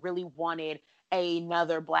Bravo really wanted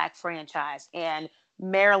another black franchise, and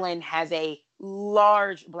Maryland has a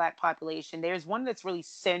large black population. There's one that's really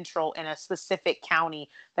central in a specific county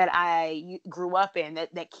that I grew up in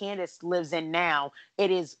that Candace lives in now.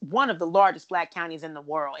 It is one of the largest black counties in the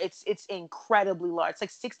world. It's incredibly large. It's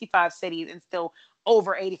like 65 cities and still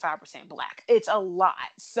over 85% black. It's a lot.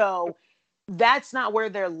 So that's not where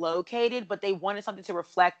they're located, but they wanted something to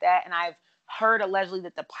reflect that. And I've heard allegedly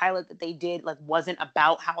that the pilot that they did like wasn't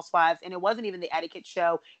about housewives, and it wasn't even the etiquette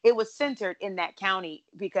show. It was centered in that county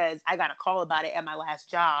because I got a call about it at my last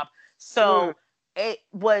job. Mm, So it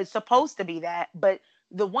was supposed to be that, but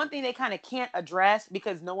the one thing they kind of can't address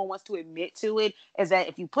because no one wants to admit to it is that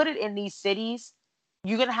if you put it in these cities,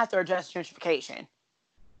 you're going to have to address gentrification.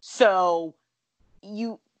 So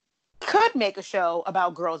you could make a show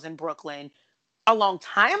about girls in Brooklyn a long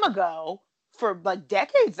time ago, for like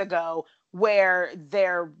decades ago, where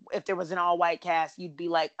if there was an all white cast, you'd be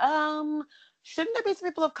like, shouldn't there be some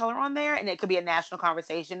people of color on there? And it could be a national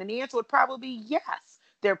conversation. And the answer would probably be yes.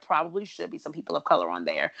 There probably should be some people of color on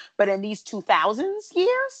there. But in these 2000s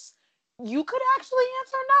years, you could actually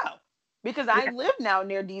answer no. Because I yeah, live now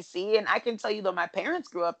near DC, and I can tell you that my parents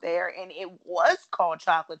grew up there, and it was called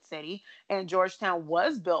Chocolate City, and Georgetown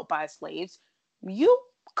was built by slaves. You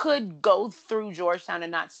could go through Georgetown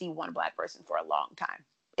and not see one black person for a long time.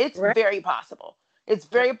 It's right. very possible. It's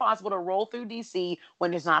very possible to roll through DC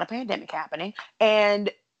when there's not a pandemic happening.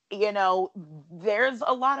 And, there's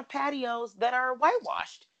a lot of patios that are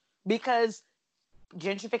whitewashed because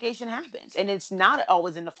gentrification happens, and it's not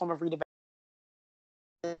always in the form of redevelopment.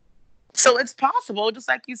 So it's possible, just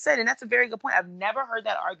like you said. And that's a very good point. I've never heard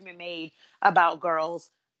that argument made about girls.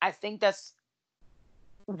 I think that's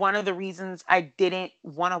one of the reasons I didn't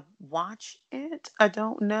want to watch it. I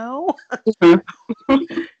don't know. Mhm.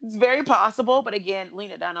 It's very possible, but again,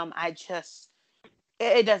 Lena Dunham,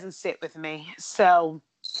 it doesn't sit with me. So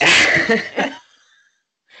I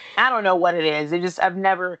don't know what it is. I've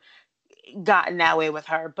never gotten that way with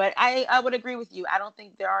her. But I would agree with you. I don't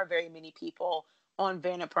think there are very many people on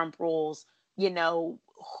Vanderpump Rules,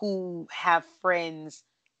 who have friends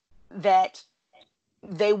that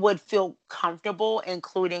they would feel comfortable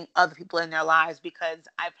including other people in their lives, because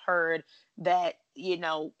I've heard that,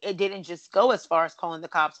 it didn't just go as far as calling the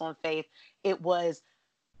cops on Faith. It was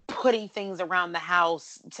putting things around the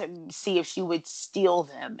house to see if she would steal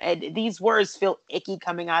them. And these words feel icky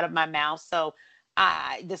coming out of my mouth. So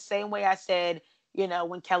the same way I said,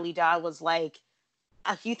 when Kelly Dodd was like,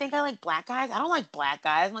 you think I like black guys? I don't like black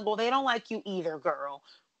guys. I'm like, well, they don't like you either, girl.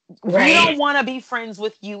 We Right. don't want to be friends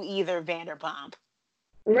with you either, Vanderpump.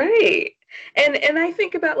 Right. And I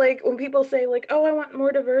think about like when people say like, "Oh, I want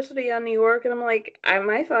more diversity on New York," and I'm like,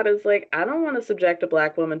 my thought is like, I don't want to subject a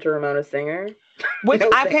black woman to Ramona Singer. Which No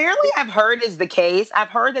thank apparently you. I've heard is the case. I've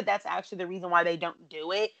heard that that's actually the reason why they don't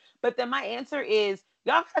do it. But then my answer is,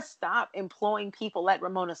 y'all gotta stop employing people like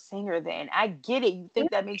Ramona Singer then. I get it. You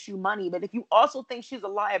think that makes you money. But if you also think she's a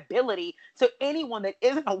liability to anyone that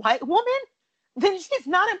isn't a white woman, then she's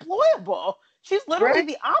not employable. She's literally Right.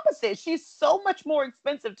 the opposite. She's so much more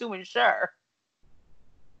expensive to insure.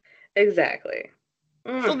 Exactly.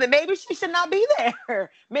 So Mm. then maybe she should not be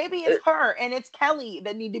there. Maybe it's her and it's Kelly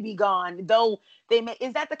that need to be gone. Though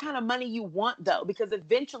is that the kind of money you want though? Because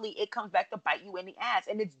eventually it comes back to bite you in the ass,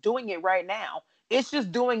 and it's doing it right now. It's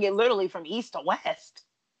just doing it literally from east to west.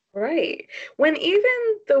 Right. When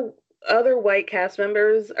even the other white cast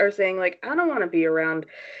members are saying like, I don't want to be around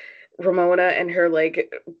Ramona and her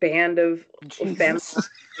like band of femme Jesus.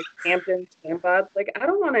 like Hampton Stampods. Like I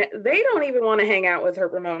don't want to. They don't even want to hang out with her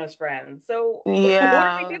Ramona's friends. So what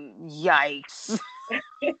are Yeah. Yikes.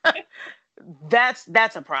 we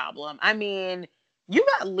That's a problem. I mean, you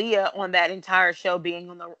got Leah on that entire show being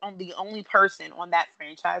on the only person on that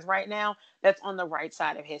franchise right now that's on the right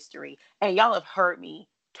side of history. And y'all have heard me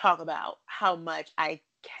talk about how much I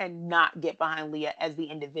cannot get behind Leah as the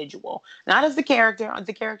individual. Not as the character. As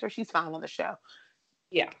the character, she's fine on the show.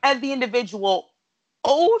 Yeah. As the individual,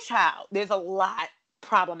 oh child, there's a lot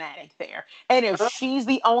problematic there. And if Uh, she's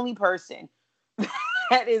the only person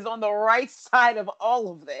that is on the right side of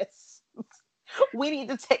all of this, we need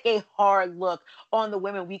to take a hard look on the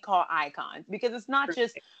women we call icons, because it's not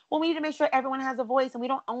just, well, we need to make sure everyone has a voice and we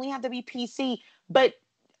don't only have to be PC, but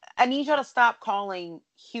I need y'all to stop calling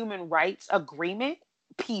human rights agreement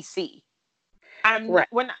PC. Right.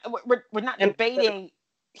 We're not And debating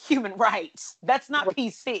human rights. That's not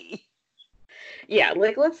PC. yeah,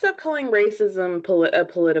 like let's stop calling racism a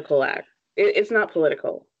political act. It's not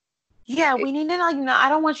political. Yeah, we need to like. No, I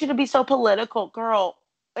don't want you to be so political, girl.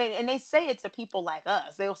 And they say it to people like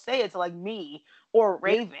us. They'll say it to like me or Yeah.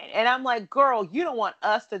 Raven, and I'm like, girl, you don't want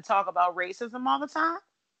us to talk about racism all the time,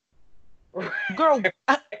 girl.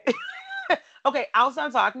 Okay, I'll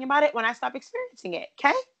start talking about it when I stop experiencing it.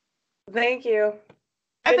 Okay. Thank you.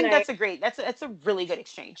 I Good think night. that's a really good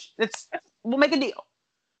exchange. We'll make a deal.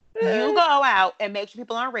 You go out and make sure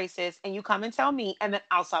people aren't racist, and you come and tell me, and then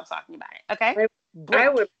I'll stop talking about it. Okay? I, I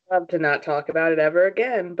Break. would love to not talk about it ever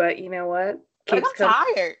again, but you know what? Like Keeps coming.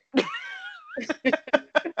 I'm tired.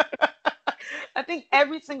 I think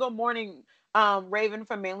every single morning, Raven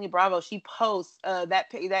from Mainly Bravo, she posts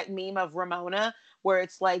that meme of Ramona where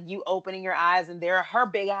it's like you opening your eyes and there are her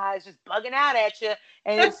big eyes just bugging out at you,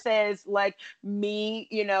 and it says like me,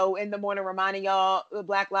 in the morning reminding y'all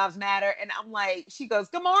Black Lives Matter, and I'm like, she goes,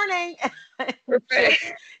 "Good morning."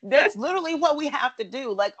 Just that's literally what we have to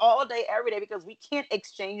do, like all day, every day, because we can't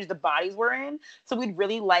exchange the bodies we're in. So we'd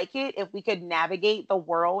really like it if we could navigate the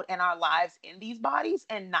world and our lives in these bodies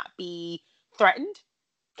and not be threatened.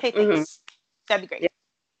 Okay, Mhm. thanks. That'd be great. Yeah,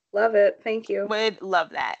 love it. Thank you. Would love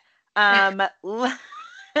that. Um,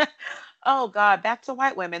 oh God, back to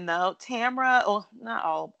white women though. Tamra, oh, not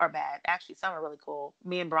all are bad. Actually, some are really cool.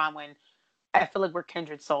 Me and Bronwyn, I feel like we're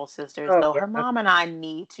kindred soul sisters, Oh though her yeah. mom and I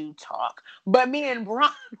need to talk. But me and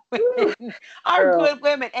Woo, Bronwyn are girl. good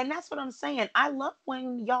women, and that's what I'm saying. I love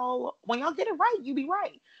when y'all get it right, you be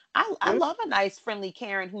right. I Mm, love a nice, friendly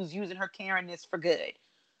Karen who's using her Karenness for good.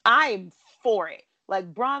 I'm for it.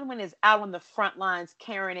 Like Bronwyn is out on the front lines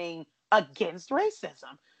Karening against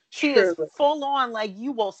racism. She is Truly. full on like,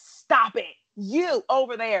 you will stop it. You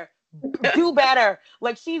over there, do better.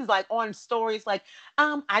 Like she's like on stories like,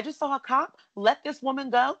 I just saw a cop let this woman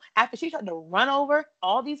go after she tried to run over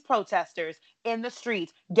all these protesters in the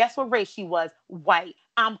streets. Guess what race she was? White.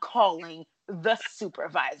 I'm calling the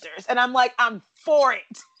supervisors. And I'm like, I'm for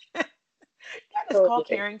it. That is called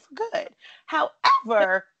Totally. caring for good.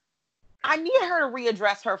 However, I need her to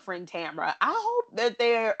readdress her friend Tamra. I hope that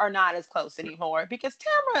they are not as close anymore because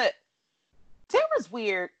Tamara's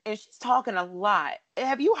weird and she's talking a lot.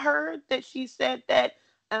 Have you heard that she said that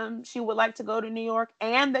she would like to go to New York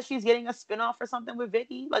and that she's getting a spinoff or something with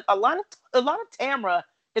Vicky? Like a lot of Tamara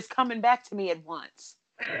is coming back to me at once.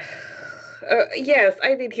 Yes,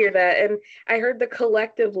 I did hear that, and I heard the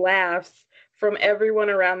collective laughs from everyone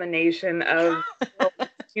around the nation of, well,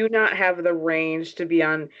 you do not have the range to be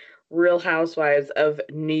on Real Housewives of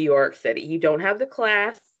New York City. You don't have the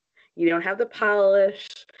class, you don't have the polish,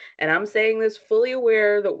 and I'm saying this fully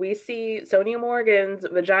aware that we see Sonia Morgan's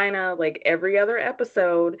vagina like every other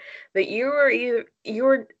episode. That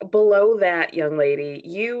you're below that, young lady.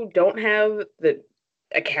 You don't have the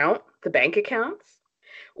bank accounts.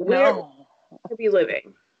 Where No. to be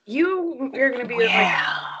living. You're going to be in like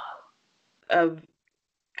Well. of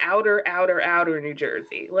outer New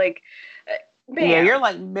Jersey. Like, Yeah, you're ma'am.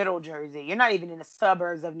 like middle Jersey. You're not even in the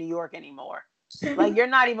suburbs of New York anymore. Like you're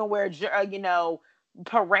not even where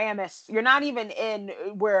Paramus. You're not even in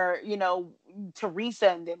where Teresa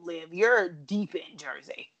and them live. You're deep in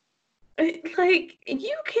Jersey. Like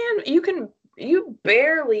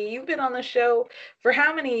you've been on the show for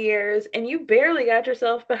how many years, and you barely got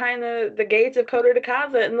yourself behind the gates of Coto de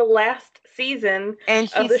Casa in the last season And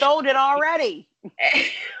she of the show. sold it already.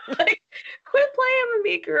 Like, quit playing with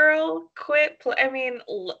me, girl. I mean,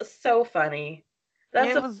 so funny.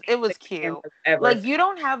 That's It the was it was funniest thing cute. I've ever Like seen. you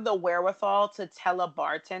don't have the wherewithal to tell a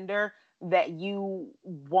bartender that you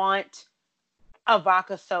want a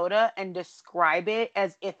vodka soda and describe it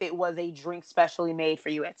as if it was a drink specially made for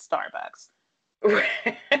you at Starbucks.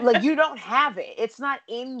 Like you don't have it. It's not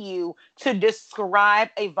in you to describe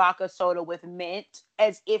a vodka soda with mint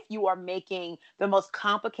as if you are making the most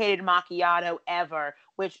complicated macchiato ever,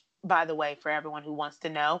 which by the way, for everyone who wants to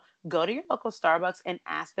know, go to your local Starbucks and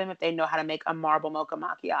ask them if they know how to make a marble mocha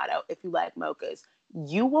macchiato if you like mochas.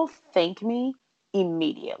 You will thank me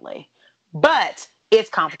immediately. But it's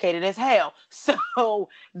complicated as hell. So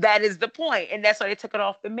that is the point. And that's why they took it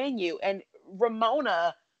off the menu. And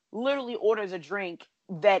Ramona literally orders a drink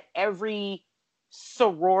that every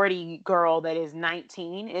sorority girl that is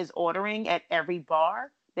 19 is ordering at every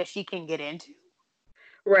bar that she can get into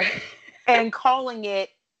Right. and calling it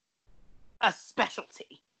a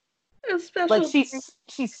specialty. A Like special she drink.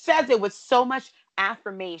 she says it with so much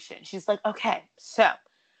affirmation. She's like, okay, so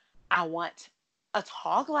I want a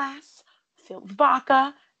tall glass filled with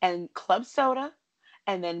vodka and club soda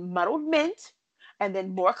and then muddled mint and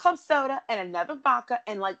then more club soda and another vodka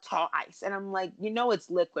and like tall ice. And I'm like, it's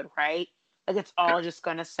liquid, right? Like it's all just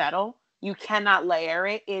going to settle. You cannot layer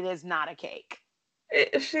it. It is not a cake.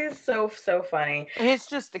 She's so funny. It's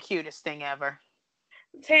just the cutest thing ever.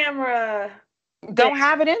 Tamra, Don't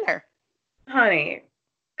have it in there. honey,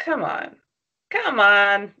 come on. Come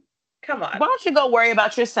on. Come on. Why don't you go worry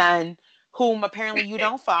about your son, whom apparently you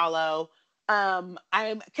don't follow?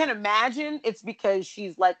 I can imagine it's because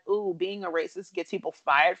she's like, ooh, being a racist gets people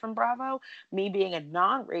fired from Bravo. Me being a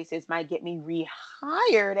non-racist might get me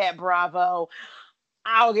rehired at Bravo.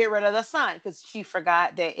 I'll get rid of the son because she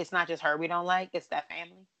forgot that it's not just her we don't like, it's that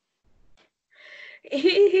family.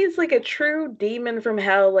 He's like a true demon from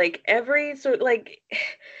hell. Like every sort, like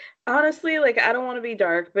honestly, like I don't want to be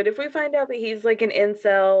dark, but if we find out that he's like an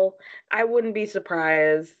incel, I wouldn't be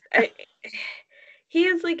surprised. He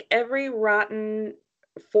is like every rotten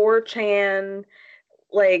 4chan,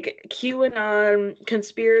 like QAnon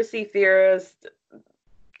conspiracy theorist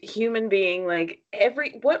human being. Like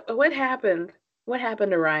what happened? What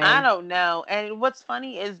happened to Ryan? I don't know. And what's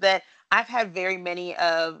funny is that I've had very many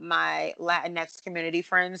of my Latinx community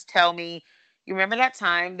friends tell me, you remember that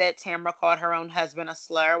time that Tamra called her own husband a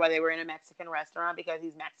slur while they were in a Mexican restaurant because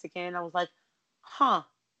he's Mexican? I was like, huh,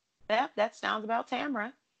 that sounds about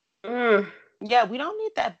Tamra. Yeah, we don't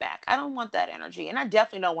need that back. I don't want that energy. And I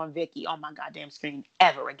definitely don't want Vicky on my goddamn screen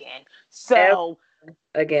ever again. So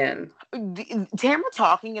again, Tamra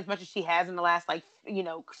talking as much as she has in the last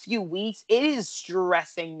few weeks, it is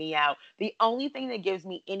stressing me out. The only thing that gives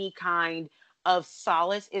me any kind of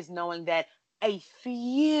solace is knowing that a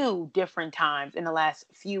few different times in the last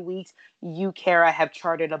few weeks, you, Kara, have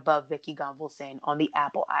charted above Vicky Gunvalson on the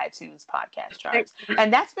Apple iTunes podcast charts.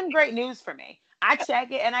 And that's been great news for me. I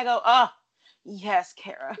check it and I go, oh, yes,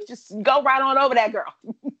 Kara, just go right on over that girl.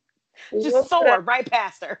 Just soar right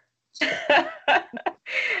past her.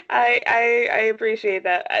 I appreciate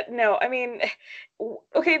that. No, I mean,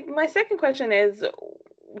 okay, my second question is,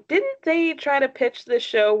 didn't they try to pitch the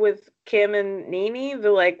show with Kim and Nene?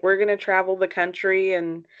 The like, we're gonna travel the country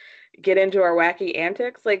and get into our wacky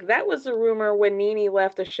antics? Like that was a rumor when Nene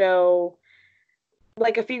left the show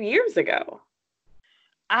like a few years ago.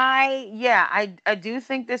 I do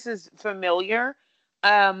think this is familiar.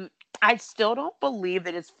 I still don't believe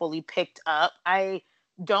that it's fully picked up. I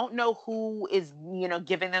don't know who is,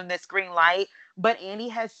 giving them this green light, but Andy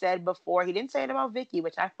has said before, he didn't say it about Vicky,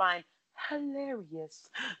 which I find hilarious,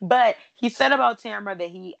 but he said about Tamra that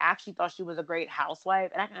he actually thought she was a great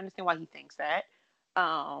housewife, and I can understand why he thinks that.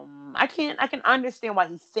 I can understand why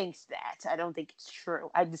he thinks that. I don't think it's true.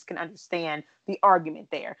 I just can understand the argument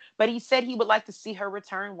there. But he said he would like to see her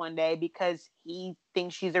return one day because he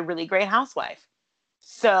thinks she's a really great housewife.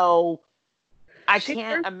 So I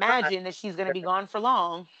can't imagine that she's going to be gone for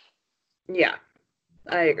long. Yeah,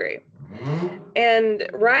 I agree. And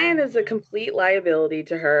Ryan is a complete liability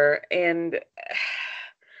to her. And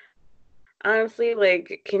honestly,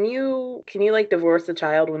 like, can you like divorce a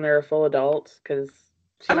child when they're a full adult? Because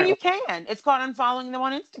you can. It's called unfollowing them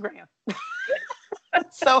on Instagram.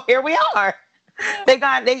 So here we are.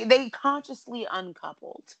 They consciously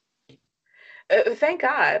uncoupled. Thank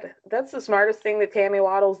God. That's the smartest thing that Tammy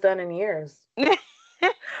Waddle's done in years.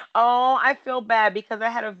 Oh, I feel bad because I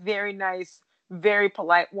had a very nice, very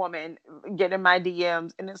polite woman get in my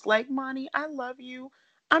DMs, and it's like, Monty, I love you.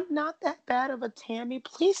 I'm not that bad of a Tammy.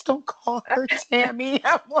 Please don't call her Tammy.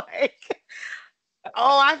 I'm like,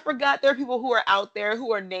 oh, I forgot there are people who are out there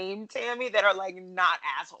who are named Tammy that are like not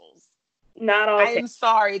assholes. Not all. I am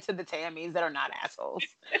sorry to the Tammys that are not assholes.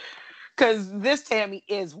 Because this Tammy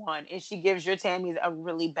is one, and she gives your Tammys a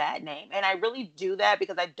really bad name. And I really do that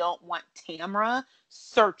because I don't want Tamra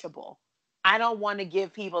searchable. I don't want to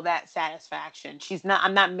give people that satisfaction.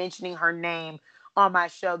 I'm not mentioning her name on my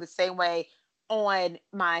show the same way on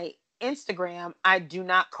my Instagram. I do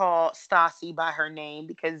not call Stassi by her name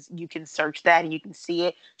because you can search that and you can see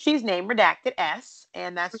it. She's named Redacted S,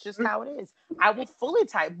 and that's just how it is. I will fully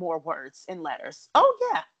type more words and letters. Oh,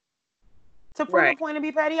 yeah. To prove a point and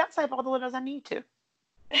be petty, I'll type all the letters I need to.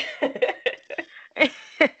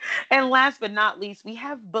 And last but not least, we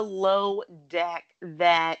have Below Deck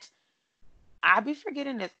that I be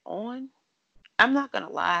forgetting is on. I'm not going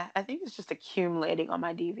to lie. I think it's just accumulating on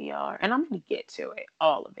my DVR. And I'm going to get to it.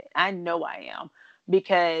 All of it. I know I am.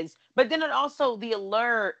 But then it also, the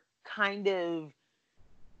alert kind of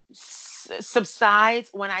subsides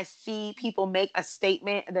when I see people make a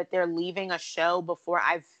statement that they're leaving a show before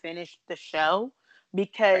I've finished the show,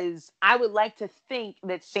 because I would like to think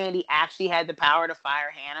that Sandy actually had the power to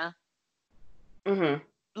fire Hannah.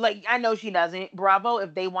 Mm-hmm. like, I know she doesn't. Bravo,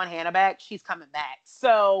 if they want Hannah back, she's coming back.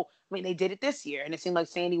 So, I mean, they did it this year, and it seemed like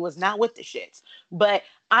Sandy was not with the shits. But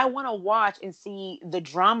I want to watch and see the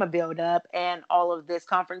drama build up and all of this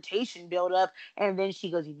confrontation build up. And then she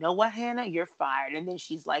goes, "You know what, Hannah? You're fired." And then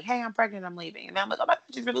she's like, "Hey, I'm pregnant. I'm leaving." And I'm like, "Oh my God,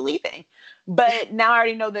 she's really leaving." But now I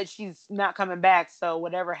already know that she's not coming back. So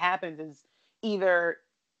whatever happens is either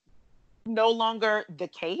no longer the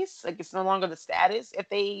case, like it's no longer the status if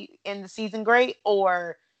they end the season great,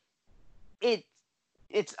 or it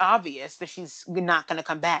it's obvious that she's not going to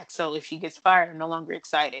come back. So if she gets fired, I'm no longer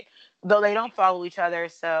excited. Though they don't follow each other,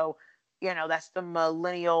 so that's the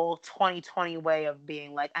millennial 2020 way of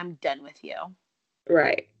being like, I'm done with you.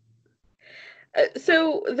 Right.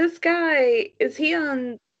 So this guy, is he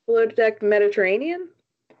on Below Deck Mediterranean?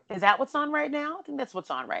 Is that what's on right now? I think that's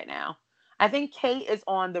what's on right now. I think Kate is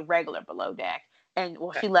on the regular Below Deck. And well,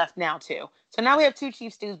 Okay. she left now too. So now we have two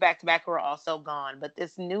Chief Stews back to back who are also gone. But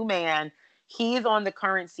this new man, he's on the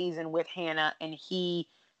current season with Hannah, and he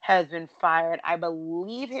has been fired. I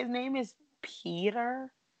believe his name is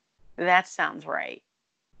Peter. That sounds right.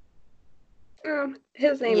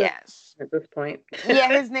 His name is Yes. at this point. Yeah,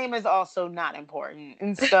 his name is also not important.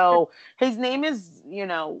 And so his name is,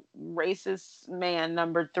 racist man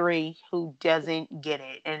number 3 who doesn't get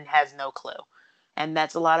it and has no clue. And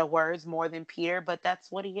that's a lot of words more than Peter, but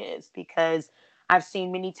that's what he is, because I've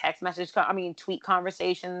seen many tweet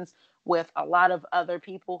conversations with a lot of other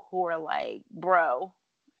people who are like, bro,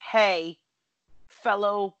 hey,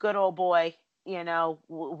 fellow good old boy, I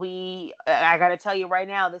got to tell you right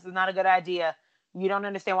now, this is not a good idea. You don't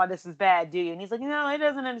understand why this is bad, do you? And he's like, no, he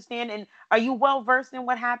doesn't understand. And are you well versed in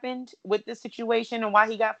what happened with this situation and why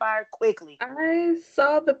he got fired? Quickly. I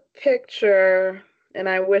saw the picture and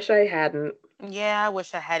I wish I hadn't. Yeah, I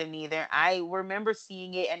wish I hadn't either. I remember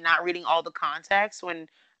seeing it and not reading all the context when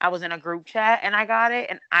I was in a group chat and I got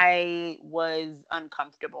it, and I was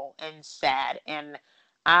uncomfortable and sad, and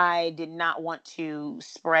I did not want to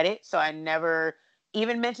spread it, so I never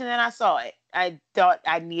even mentioned that I saw it. I thought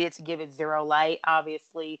I needed to give it zero light.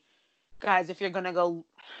 Obviously, guys, if you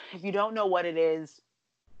don't know what it is,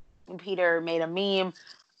 Peter made a meme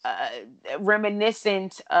uh,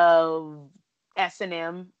 reminiscent of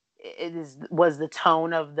S&M. Was the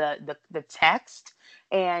tone of the text,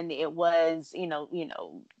 and it was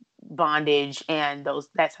bondage and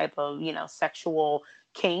that type of sexual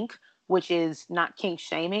kink, which is not kink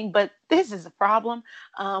shaming, but this is a problem.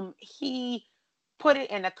 He put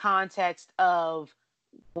it in a context of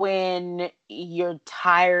when you're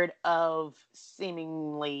tired of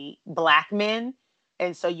seemingly black men,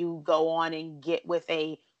 and so you go on and get with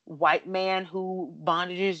a white man who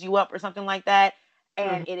bondages you up or something like that,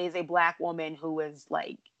 and Mhm. it is a black woman who is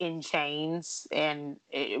like in chains, and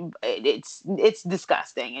it's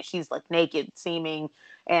disgusting, and she's like naked seeming,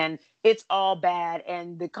 and it's all bad,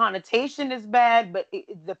 and the connotation is bad, but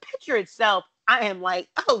the picture itself, I am like,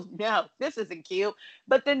 oh no, this isn't cute.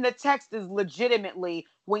 But then the text is legitimately,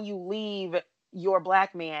 when you leave your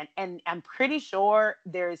black man, and I'm pretty sure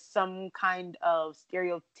there's some kind of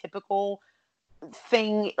stereotypical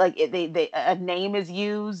thing, like a name is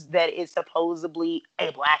used that is supposedly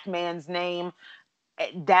a black man's name,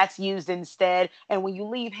 that's used instead. And when you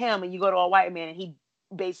leave him and you go to a white man, and he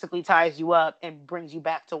basically ties you up and brings you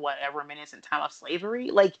back to whatever reminiscent time of slavery,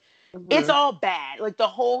 like, it's Mhm. all bad. Like, the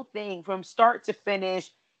whole thing from start to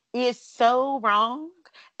finish is so wrong.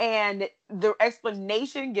 And the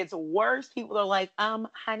explanation gets worse. People are like,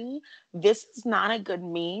 honey, this is not a good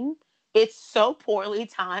meme. It's so poorly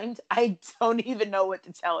timed. I don't even know what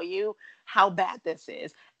to tell you how bad this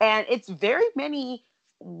is. And it's very many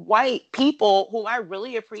white people who I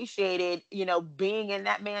really appreciated, being in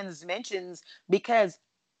that man's mentions, because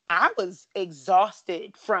I was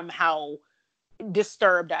exhausted from how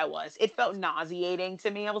disturbed I was. It felt nauseating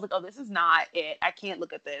to me. I was like, oh, this is not it. I can't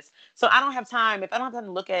look at this. So I don't have time. If I don't have time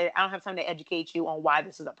to look at it, I don't have time to educate you on why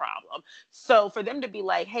this is a problem. So for them to be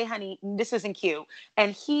like, hey, honey, this isn't cute.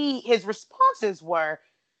 And his responses were,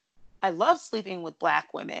 I love sleeping with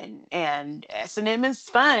black women, and S&M is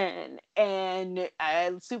fun, and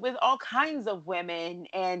I sleep with all kinds of women.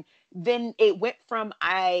 And then it went from,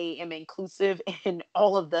 I am inclusive in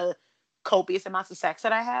all of the copious amounts of sex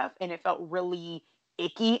that I have, and it felt really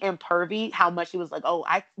icky and pervy how much he was like, oh,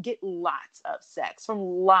 I get lots of sex from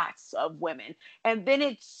lots of women. And then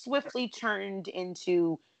it swiftly turned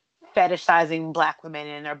into fetishizing black women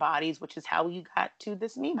and their bodies, which is how you got to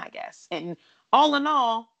this meme, I guess. And all in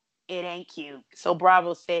all, it ain't cute. So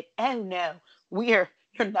Bravo said, oh no, you're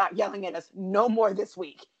not yelling at us no more this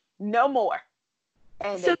week. No more.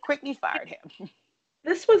 And So they quickly fired him.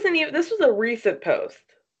 this wasn't even, this was a recent post.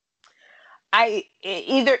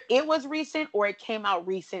 Either it was recent or it came out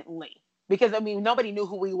recently, because I mean nobody knew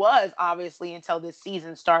who he was obviously until this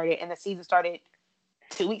season started, and the season started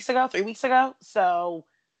 2 weeks ago, 3 weeks ago. So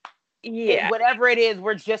Yeah. whatever it is,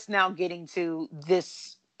 we're just now getting to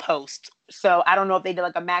this post. So I don't know if they did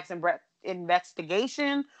like a Max and Brett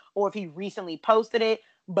investigation or if he recently posted it.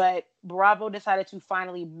 But Bravo decided to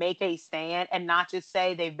finally make a stand and not just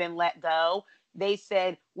say they've been let go. They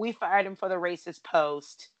said, we fired him for the racist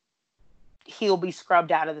post. He'll be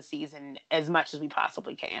scrubbed out of the season as much as we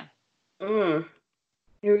possibly can. Mm.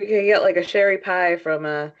 You can get like a sherry pie from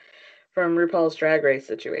RuPaul's Drag Race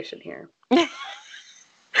situation here.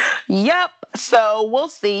 Yep. So we'll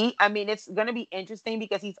see. I mean, it's going to be interesting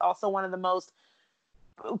because he's also one of the most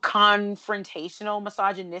confrontational,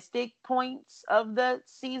 misogynistic points of the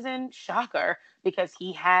season. Shocker, because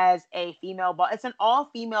he has a female boss. It's an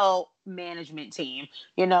all-female management team.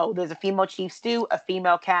 You know, there's a female chief stew, a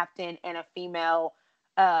female captain, and a female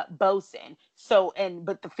bosun. So,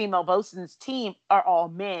 but the female bosun's team are all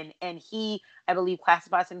men, and he, I believe,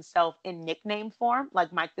 classifies himself in nickname form,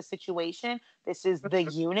 like Mike the Situation. This is the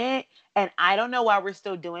unit, and I don't know why we're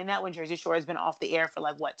still doing that when Jersey Shore has been off the air for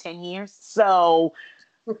like what, 10 years. So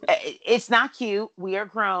it's not cute. We are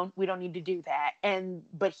grown. We don't need to do that.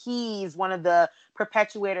 But he's one of the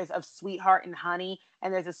perpetuators of Sweetheart and Honey.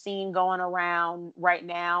 And there's a scene going around right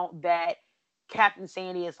now that Captain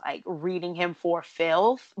Sandy is like reading him for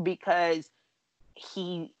filth because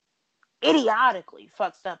he idiotically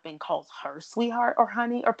fucks up and calls her sweetheart or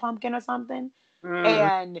honey or pumpkin or something. Mm.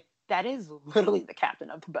 And that is literally the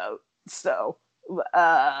captain of the boat. So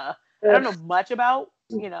I don't know much about,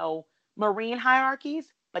 marine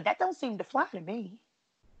hierarchies, but that don't seem to fly to me.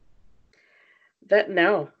 That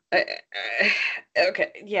no.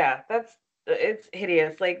 Okay, yeah, it's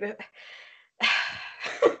hideous. Like,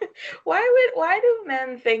 why do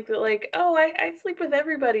men think that like, oh, I sleep with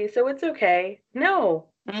everybody, so it's okay? No,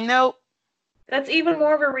 Nope. that's even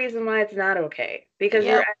more of a reason why it's not okay because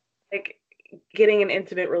you're Yep. like getting in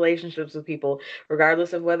intimate relationships with people,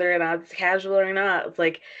 regardless of whether or not it's casual or not. It's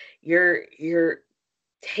like you're you're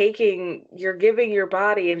giving your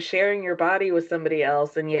body and sharing your body with somebody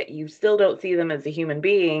else, and yet you still don't see them as a human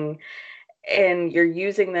being, and you're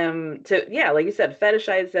using them to, yeah, like you said,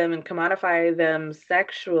 fetishize them and commodify them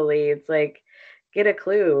sexually. It's like, get a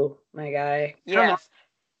clue, my guy. Come on. Yes.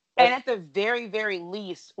 And at the very, very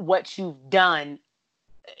least, what you've done,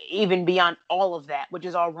 even beyond all of that, which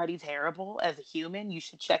is already terrible as a human, you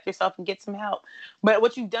should check yourself and get some help. But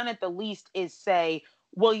what you've done at the least is say,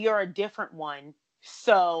 well, you're a different one.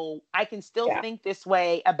 So I can still Yeah. think this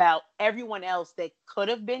way about everyone else that could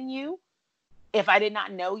have been you if I did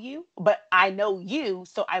not know you, but I know you,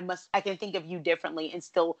 so I can think of you differently and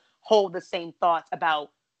still hold the same thoughts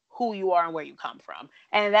about who you are and where you come from.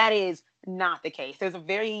 And that is not the case. There's a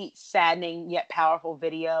very saddening yet powerful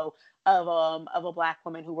video of a black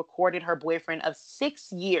woman who recorded her boyfriend of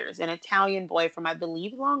 6 years, an Italian boy from I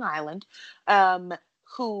believe Long Island,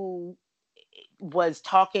 who was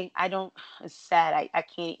talking. I don't. It's sad. I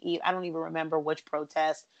can't. I don't even remember which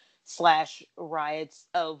protest slash riots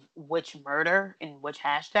of which murder and which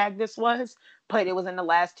hashtag this was, but it was in the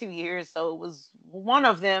last 2 years, so it was one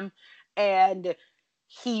of them. And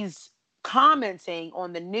he's commenting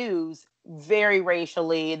on the news very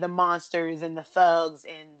racially, the monsters and the thugs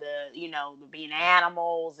and the, being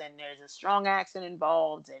animals, and there's a strong accent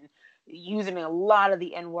involved and using a lot of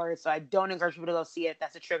the N word. So I don't encourage people to go see it.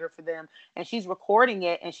 That's a trigger for them. And she's recording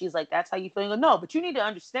it and she's like, that's how you feel. Go, no, but you need to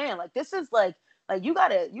understand, like, this is like you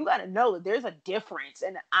gotta know that there's a difference.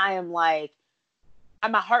 And I am like,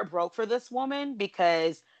 my heart broke for this woman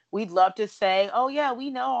because we'd love to say, oh yeah, we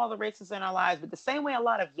know all the racists in our lives, but the same way a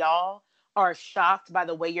lot of y'all are shocked by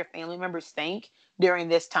the way your family members think during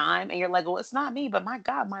this time, and you're like, well, it's not me, but my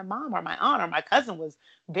God, my mom or my aunt or my cousin was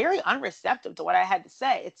very unreceptive to what I had to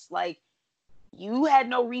say. It's like you had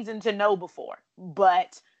no reason to know before,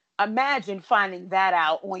 but imagine finding that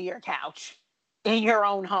out on your couch in your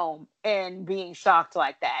own home and being shocked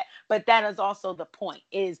like that. But that is also the point,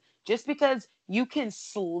 is just because you can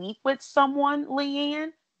sleep with someone,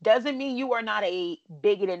 Leanne, doesn't mean you are not a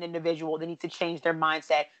bigoted individual that needs to change their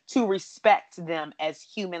mindset to respect them as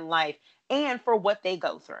human life and for what they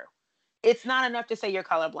go through. It's not enough to say you're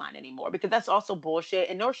colorblind anymore, because that's also bullshit,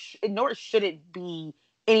 and nor should it be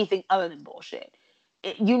anything other than bullshit.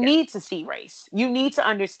 You need to see race. You need to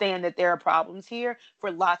understand that there are problems here for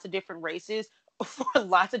lots of different races, for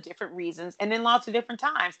lots of different reasons, and in lots of different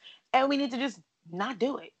times. And we need to just not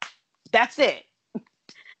do it. That's it.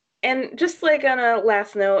 And just like on a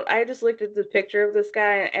last note, I just looked at the picture of this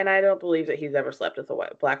guy, and I don't believe that he's ever slept with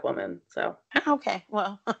a black woman. So Okay,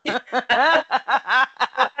 well. I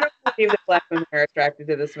don't believe that black women are attracted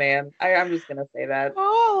to this man. I'm just gonna say that.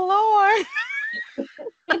 Oh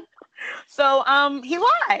Lord. So he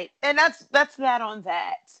lied. And that's that on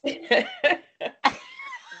that.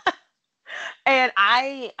 And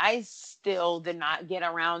I still did not get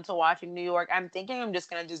around to watching New York. I'm thinking I'm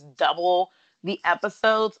just gonna just double the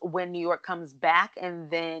episodes when New York comes back,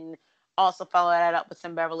 and then also follow that up with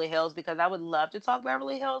some Beverly Hills, because I would love to talk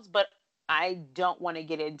Beverly Hills, but I don't want to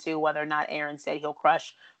get into whether or not Aaron said he'll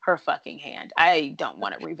crush her fucking hand. I don't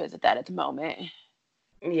want to revisit that at the moment.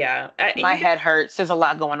 Yeah, My head hurts. There's a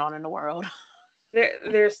lot going on in the world.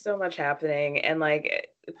 there's so much happening, and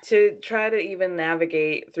like to try to even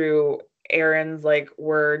navigate through Aaron's like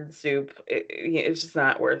word soup, it's just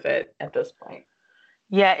not worth it at this point.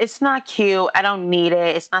 Yeah, it's not cute. I don't need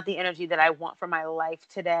it. It's not the energy that I want for my life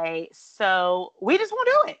today. So we just won't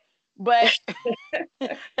do it. But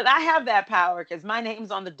I have that power because my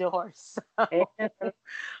name's on the door. So, And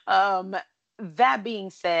um, that being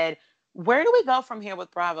said, where do we go from here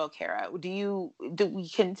with Bravo, Kara? Do we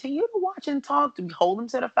continue to watch and talk? Do we hold them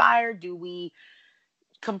to the fire? Do we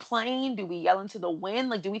complain? Do we yell into the wind?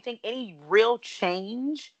 Like, do we think any real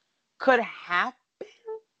change could happen?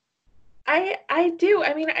 I do.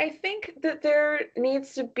 I mean, I think that there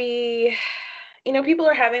needs to be, people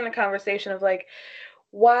are having the conversation of like,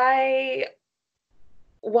 why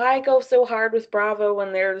go so hard with Bravo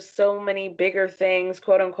when there's so many bigger things,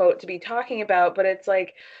 quote unquote, to be talking about? But it's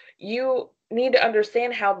like you need to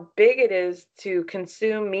understand how big it is to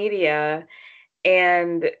consume media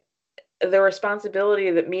and the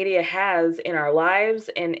responsibility that media has in our lives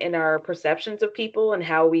and in our perceptions of people and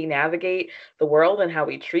how we navigate the world and how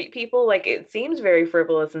we treat people. Like, it seems very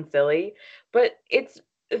frivolous and silly, but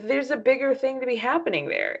there's a bigger thing to be happening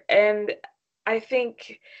there. And I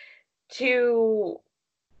think to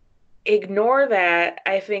ignore that,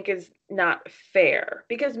 I think, is not fair,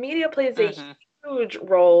 because media plays a Mm-hmm. huge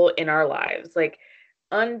role in our lives, like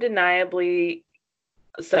undeniably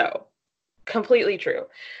so. Completely true.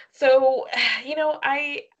 So,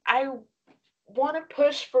 I want to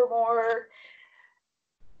push for more,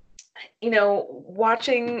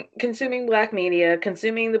 consuming Black media,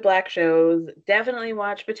 consuming the Black shows. Definitely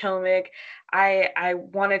watch Potomac. I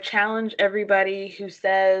want to challenge everybody who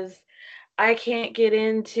says I can't get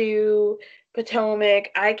into Potomac,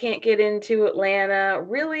 I can't get into Atlanta.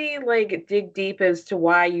 Really, like, dig deep as to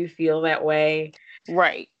why you feel that way.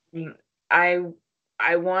 Right. I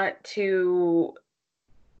I want to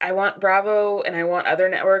I want Bravo and I want other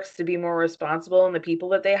networks to be more responsible in the people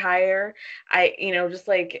that they hire. Just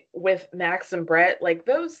like with Max and Brett, like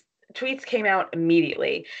those tweets came out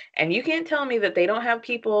immediately. And you can't tell me that they don't have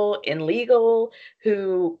people in legal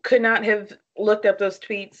who could not have looked up those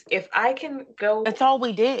tweets. If I can go. That's all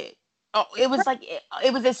we did. Oh, it was like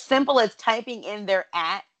it was as simple as typing in their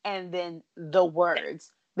at and then the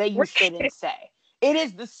words that you shouldn't say. It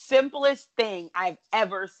is the simplest thing I've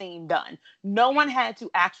ever seen done. No one had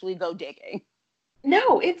to actually go digging.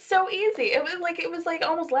 No, it's so easy. It was like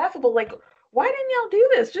almost laughable. Like, why didn't y'all do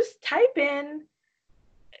this? Just type in,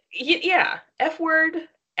 yeah, F word,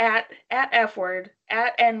 at F word,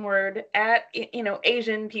 at N word, at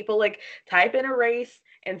Asian people. Like, type in a race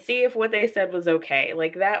and see if what they said was okay.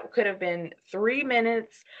 Like, that could have been 3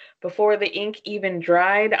 minutes before the ink even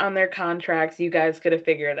dried on their contracts. You guys could have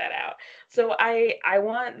figured that out. So I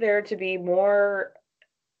want there to be more,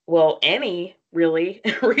 well, any really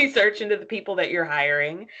research into the people that you're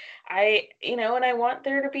hiring. And I want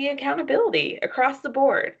there to be accountability across the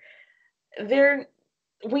board. There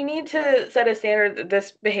We need to set a standard that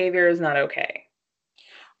this behavior is not okay.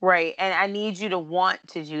 Right. And I need you to want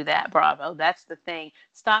to do that, Bravo. That's the thing.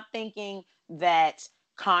 Stop thinking that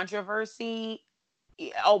controversy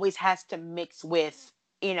always has to mix with,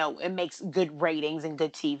 it makes good ratings and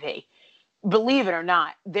good TV. Believe it or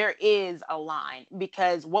not, there is a line,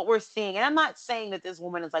 because what we're seeing, and I'm not saying that this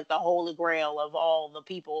woman is like the holy grail of all the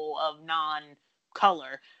people of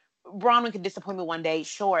non-color. Bronwyn could disappoint me one day.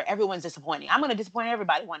 Sure, everyone's disappointing. I'm going to disappoint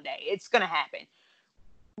everybody one day. It's going to happen. Yeah.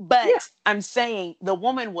 But I'm saying the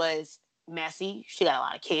woman was messy. She got a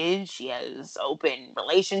lot of kids. She has open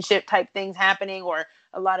relationship type things happening, or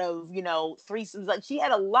a lot of, threesomes. Like, she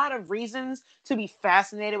had a lot of reasons to be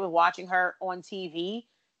fascinated with watching her on TV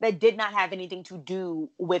that did not have anything to do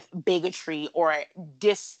with bigotry or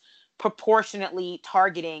disproportionately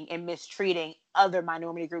targeting and mistreating other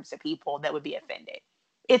minority groups of people that would be offended.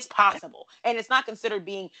 It's possible. And it's not considered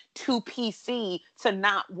being too PC to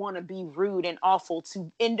not want to be rude and awful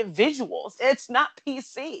to individuals. It's not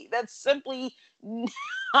PC. That's simply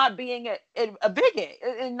not being a bigot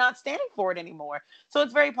and not standing for it anymore. So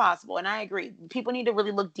it's very possible. And I agree. People need to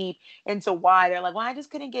really look deep into why they're like, well, I just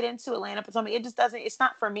couldn't get into Atlanta Potomac. It just doesn't, it's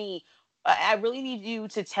not for me. I really need you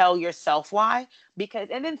to tell yourself why. Because,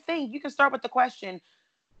 and then think, you can start with the question.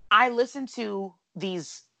 I listen to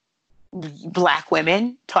these Black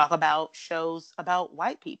women talk about shows about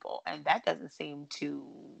white people, and that doesn't seem to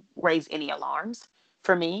raise any alarms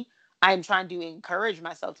for me. I'm trying to encourage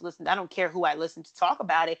myself to listen. I don't care who I listen to talk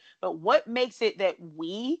about it, but what makes it that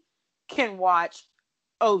we can watch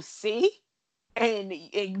OC and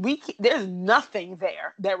there's nothing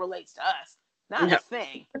there that relates to us. Not a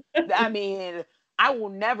thing. I mean, I will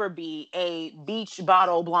never be a beach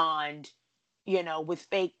bottle blonde, with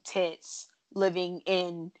fake tits living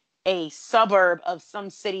in a suburb of some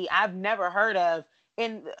city I've never heard of,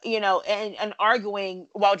 and arguing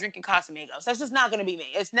while drinking Casamigos. That's just not going to be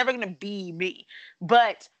me. It's never going to be me.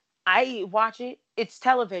 But I watch it. It's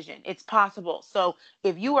television. It's possible. So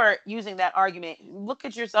if you are using that argument, look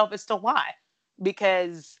at yourself as to why.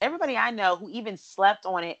 Because everybody I know who even slept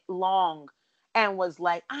on it long and was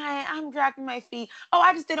like, I'm dragging my feet. Oh,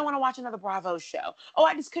 I just didn't want to watch another Bravo show. Oh,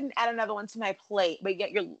 I just couldn't add another one to my plate. But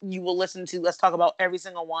yet you will listen to Let's Talk About every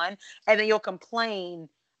single one. And then you'll complain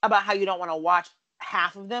about how you don't want to watch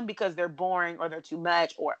half of them because they're boring or they're too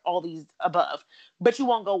much or all these above. But you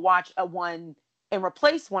won't go watch a one and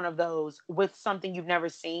replace one of those with something you've never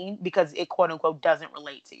seen because it, quote unquote, doesn't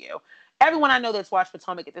relate to you. Everyone I know that's watched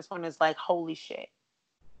Potomac at this point is like, holy shit.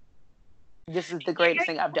 This is the greatest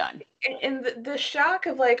thing I've done. And the shock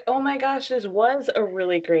of like, oh my gosh, this was a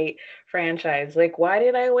really great franchise. Like, why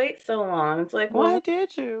did I wait so long? It's like, why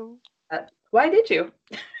did you? Why did you?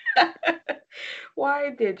 Why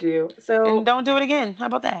did you? So and don't do it again. How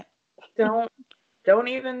about that? Don't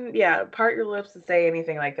even part your lips to say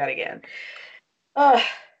anything like that again. Yeah.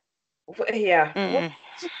 What do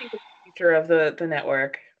you think of the future of the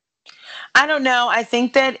network? I don't know. I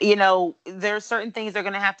think that, there are certain things they're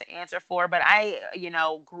going to have to answer for, but I,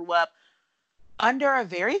 grew up under a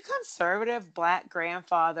very conservative Black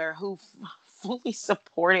grandfather who fully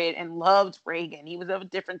supported and loved Reagan. He was of a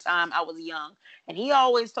different time. I was young. And he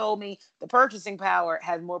always told me the purchasing power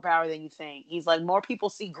has more power than you think. He's like, more people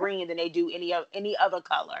see green than they do any other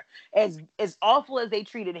color. As awful as they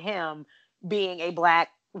treated him being a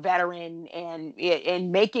Black veteran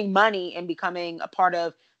and making money and becoming a part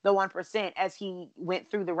of the 1% as he went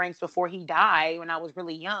through the ranks before he died when I was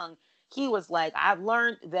really young, he was like, I've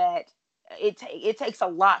learned that it takes a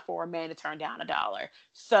lot for a man to turn down $1.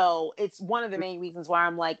 So it's one of the main reasons why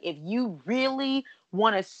I'm like, if you really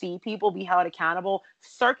want to see people be held accountable,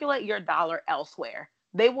 circulate your dollar elsewhere.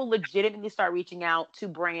 They will legitimately start reaching out to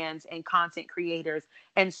brands and content creators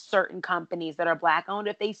and certain companies that are Black owned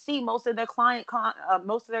if they see most of their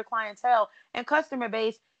clientele and customer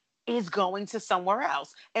base is going to somewhere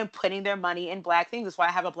else and putting their money in Black things. That's why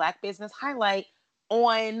I have a Black business highlight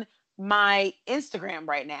on my Instagram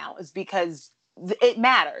right now, is because it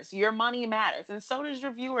matters. Your money matters. And so does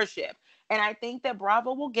your viewership. And I think that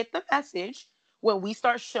Bravo will get the message when we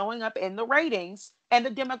start showing up in the ratings and the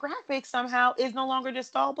demographic somehow is no longer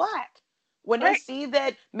just all Black. When they see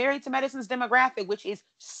that Married to Medicine's demographic, which is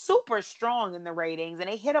super strong in the ratings, and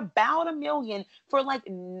they hit about 1 million for like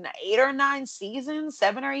 8 or 9 seasons,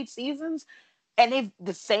 7 or 8 seasons, and they've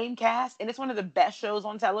the same cast, and it's one of the best shows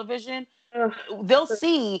on television. They'll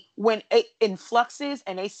see when it influxes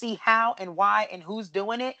and they see how and why and who's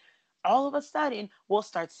doing it. All of a sudden, we'll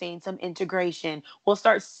start seeing some integration. We'll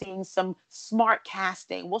start seeing some smart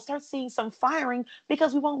casting. We'll start seeing some firing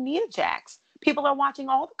because we won't need a Jax. People are watching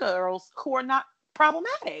all the girls who are not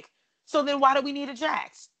problematic. So then why do we need a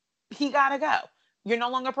Jax? He gotta go. You're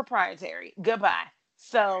no longer proprietary. Goodbye.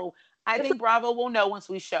 So I think Bravo will know once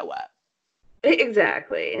we show up.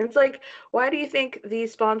 Exactly. And it's like, why do you think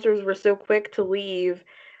these sponsors were so quick to leave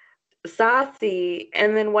Stassi?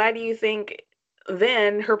 And then why do you think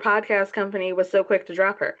then her podcast company was so quick to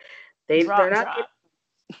drop her? They're not.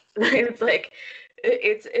 It's like,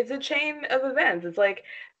 it's a chain of events. It's like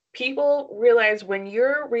people realize when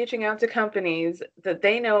you're reaching out to companies that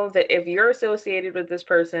they know that if you're associated with this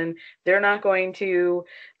person, they're not going to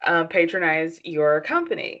patronize your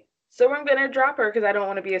company. So I'm going to drop her because I don't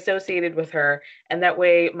want to be associated with her. And that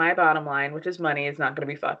way my bottom line, which is money, is not going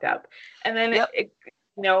to be fucked up. And then,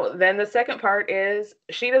 then the second part is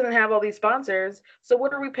she doesn't have all these sponsors. So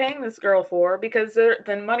what are we paying this girl for? Because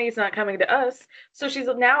then money is not coming to us. So she's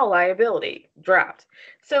now a liability, dropped.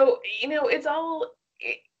 So, it's all...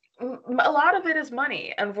 A lot of it is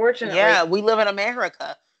money, unfortunately. Yeah, we live in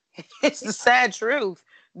America. It's the sad truth.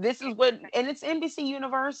 This is what, and it's NBC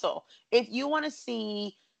Universal. If you want to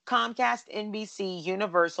see Comcast, NBC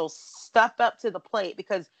Universal step up to the plate,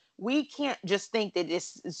 because we can't just think that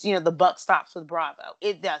the buck stops with Bravo.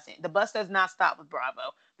 It doesn't. The bus does not stop with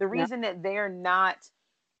Bravo. The No. reason that they're not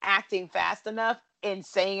acting fast enough and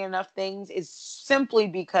saying enough things is simply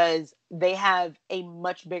because they have a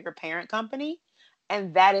much bigger parent company,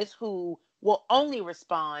 and that is who will only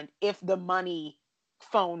respond if the money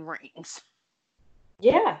phone rings.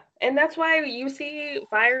 Yeah, and that's why you see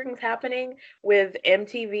firings happening with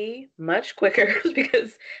MTV much quicker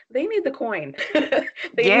because they need the coin.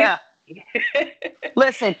 They Yeah. need.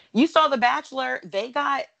 Listen, you saw The Bachelor. They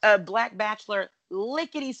got a Black Bachelor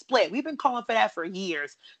lickety split. We've been calling for that for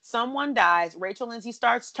years. Someone dies. Rachel Lindsay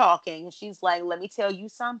starts talking. And she's like, let me tell you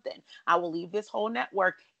something. I will leave this whole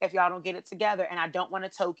network if y'all don't get it together. And I don't want a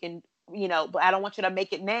token, but I don't want you to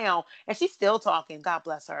make it now. And she's still talking. God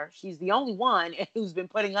bless her. She's the only one who's been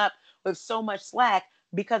putting up with so much slack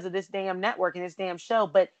because of this damn network and this damn show.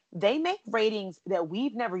 But they make ratings that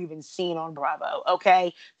we've never even seen on Bravo.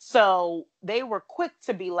 Okay. So they were quick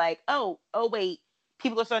to be like, oh, wait,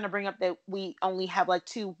 people are starting to bring up that we only have like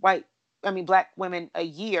black women a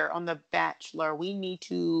year on The Bachelor. We need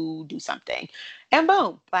to do something. And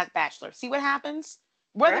boom, Black Bachelor. See what happens?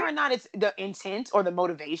 Whether Right. or not it's the intent or the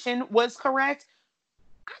motivation was correct,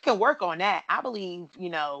 I can work on that. I believe,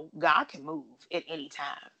 God can move at any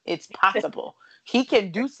time. It's possible. He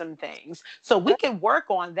can do some things. So we can work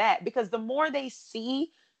on that, because the more they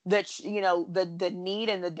see that, the need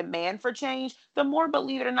and the demand for change, the more,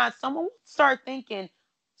 believe it or not, someone will start thinking,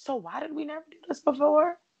 so why did we never do this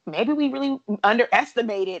before? Maybe we really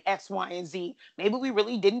underestimated X, Y, and Z. Maybe we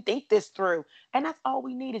really didn't think this through. And that's all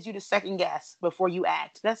we need, is you to second guess before you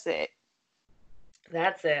act. That's it.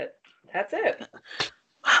 That's it. That's it.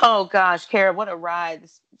 Oh gosh, Kara, what a ride!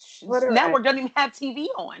 What This a ride. network doesn't even have TV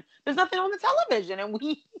on. There's nothing on the television, and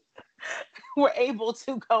we were able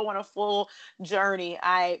to go on a full journey.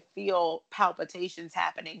 I feel palpitations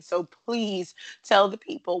happening. So please tell the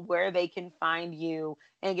people where they can find you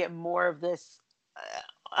and get more of this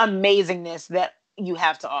amazingness that you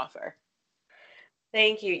have to offer.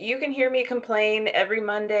 Thank you. You can hear me complain every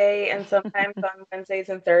Monday and sometimes on Wednesdays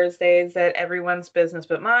and Thursdays at Everyone's Business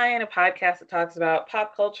But Mine, a podcast that talks about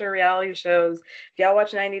pop culture, reality shows. If y'all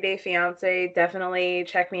watch 90 Day Fiance, definitely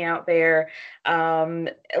check me out there.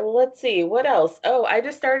 Let's see, what else? Oh, I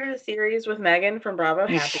just started a series with Megan from Bravo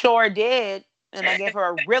You Happy. sure did. And I gave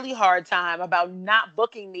her a really hard time about not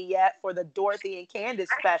booking me yet for the Dorothy and Candace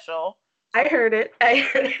special. I heard it. I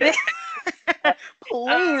heard it.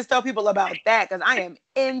 Please tell people about that, because I am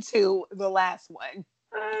into the last one.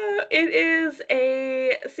 It is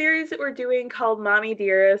a series that we're doing called Mommy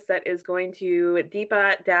Dearest that is going to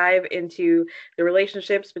dive into the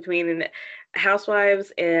relationships between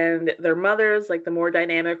housewives and their mothers, like the more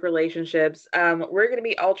dynamic relationships. We're going to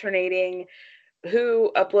be alternating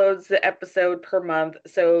who uploads the episode per month.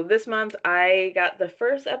 So this month I got the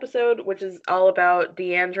first episode, which is all about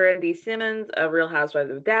Deandra and Dee Simmons of Real Housewives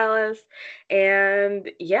of Dallas. And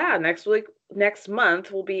yeah, next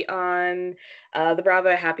month will be on the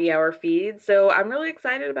Bravo Happy Hour feed. So I'm really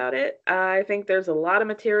excited about it. I think there's a lot of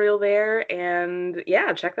material there, and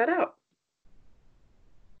yeah, check that out.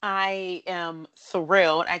 I am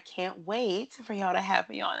thrilled. I can't wait for y'all to have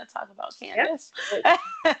me on and talk about Candace. Yep.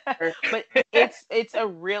 But it's a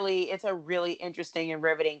really interesting and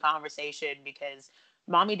riveting conversation, because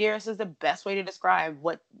Mommy Dearest is the best way to describe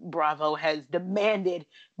what Bravo has demanded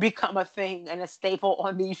become a thing and a staple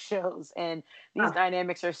on these shows. And these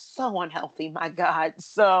dynamics are so unhealthy, my God.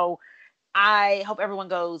 So I hope everyone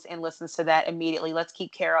goes and listens to that immediately. Let's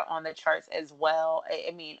keep Kara on the charts as well.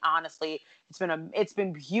 I mean, honestly, it's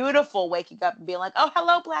been beautiful waking up and being like, oh,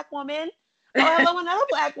 hello, Black woman. Oh, hello, another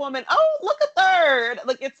Black woman. Oh, look, a third.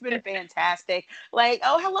 Like, it's been fantastic. Like,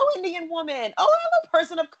 oh, hello, Indian woman. Oh, hello,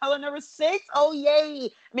 person of color number 6. Oh, yay.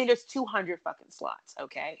 I mean, there's 200 fucking slots.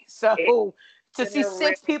 Okay. So to see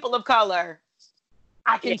 6 people of color,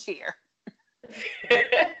 I can cheer.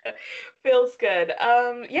 Feels good.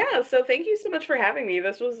 Yeah, so thank you so much for having me.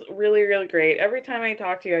 This was really, really great. Every time I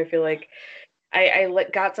talk to you, I feel like I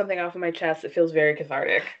got something off of my chest. It feels very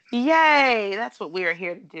cathartic. Yay! That's what we're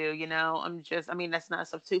here to do. That's not a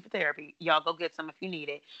substitute for therapy. Y'all go get some if you need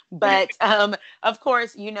it. But of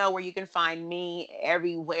course, you know where you can find me,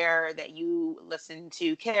 everywhere that you listen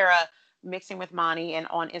to Kara. Mixing with Moni, and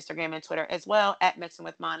on Instagram and Twitter as well at Mixing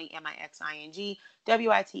with Moni, MIXING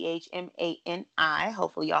WITHMANI.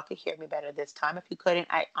 Hopefully y'all could hear me better this time. If you couldn't,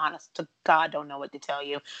 I honest to God don't know what to tell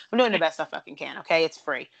you. I'm doing the best I fucking can, okay? It's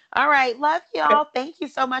free. All right, love y'all. Thank you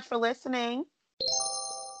so much for listening.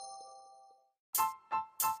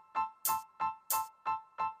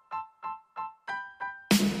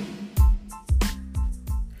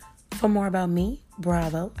 For more about me,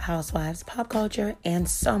 Bravo, Housewives, pop culture, and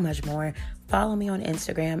so much more, follow me on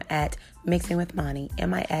Instagram at Mixing with Moni,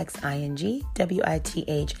 MIXING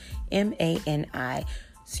WITHMANI,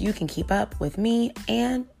 so you can keep up with me.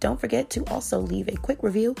 And don't forget to also leave a quick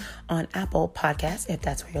review on Apple Podcasts if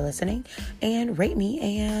that's where you're listening, and rate me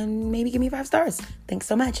and maybe give me 5 stars. Thanks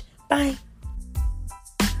so much. Bye.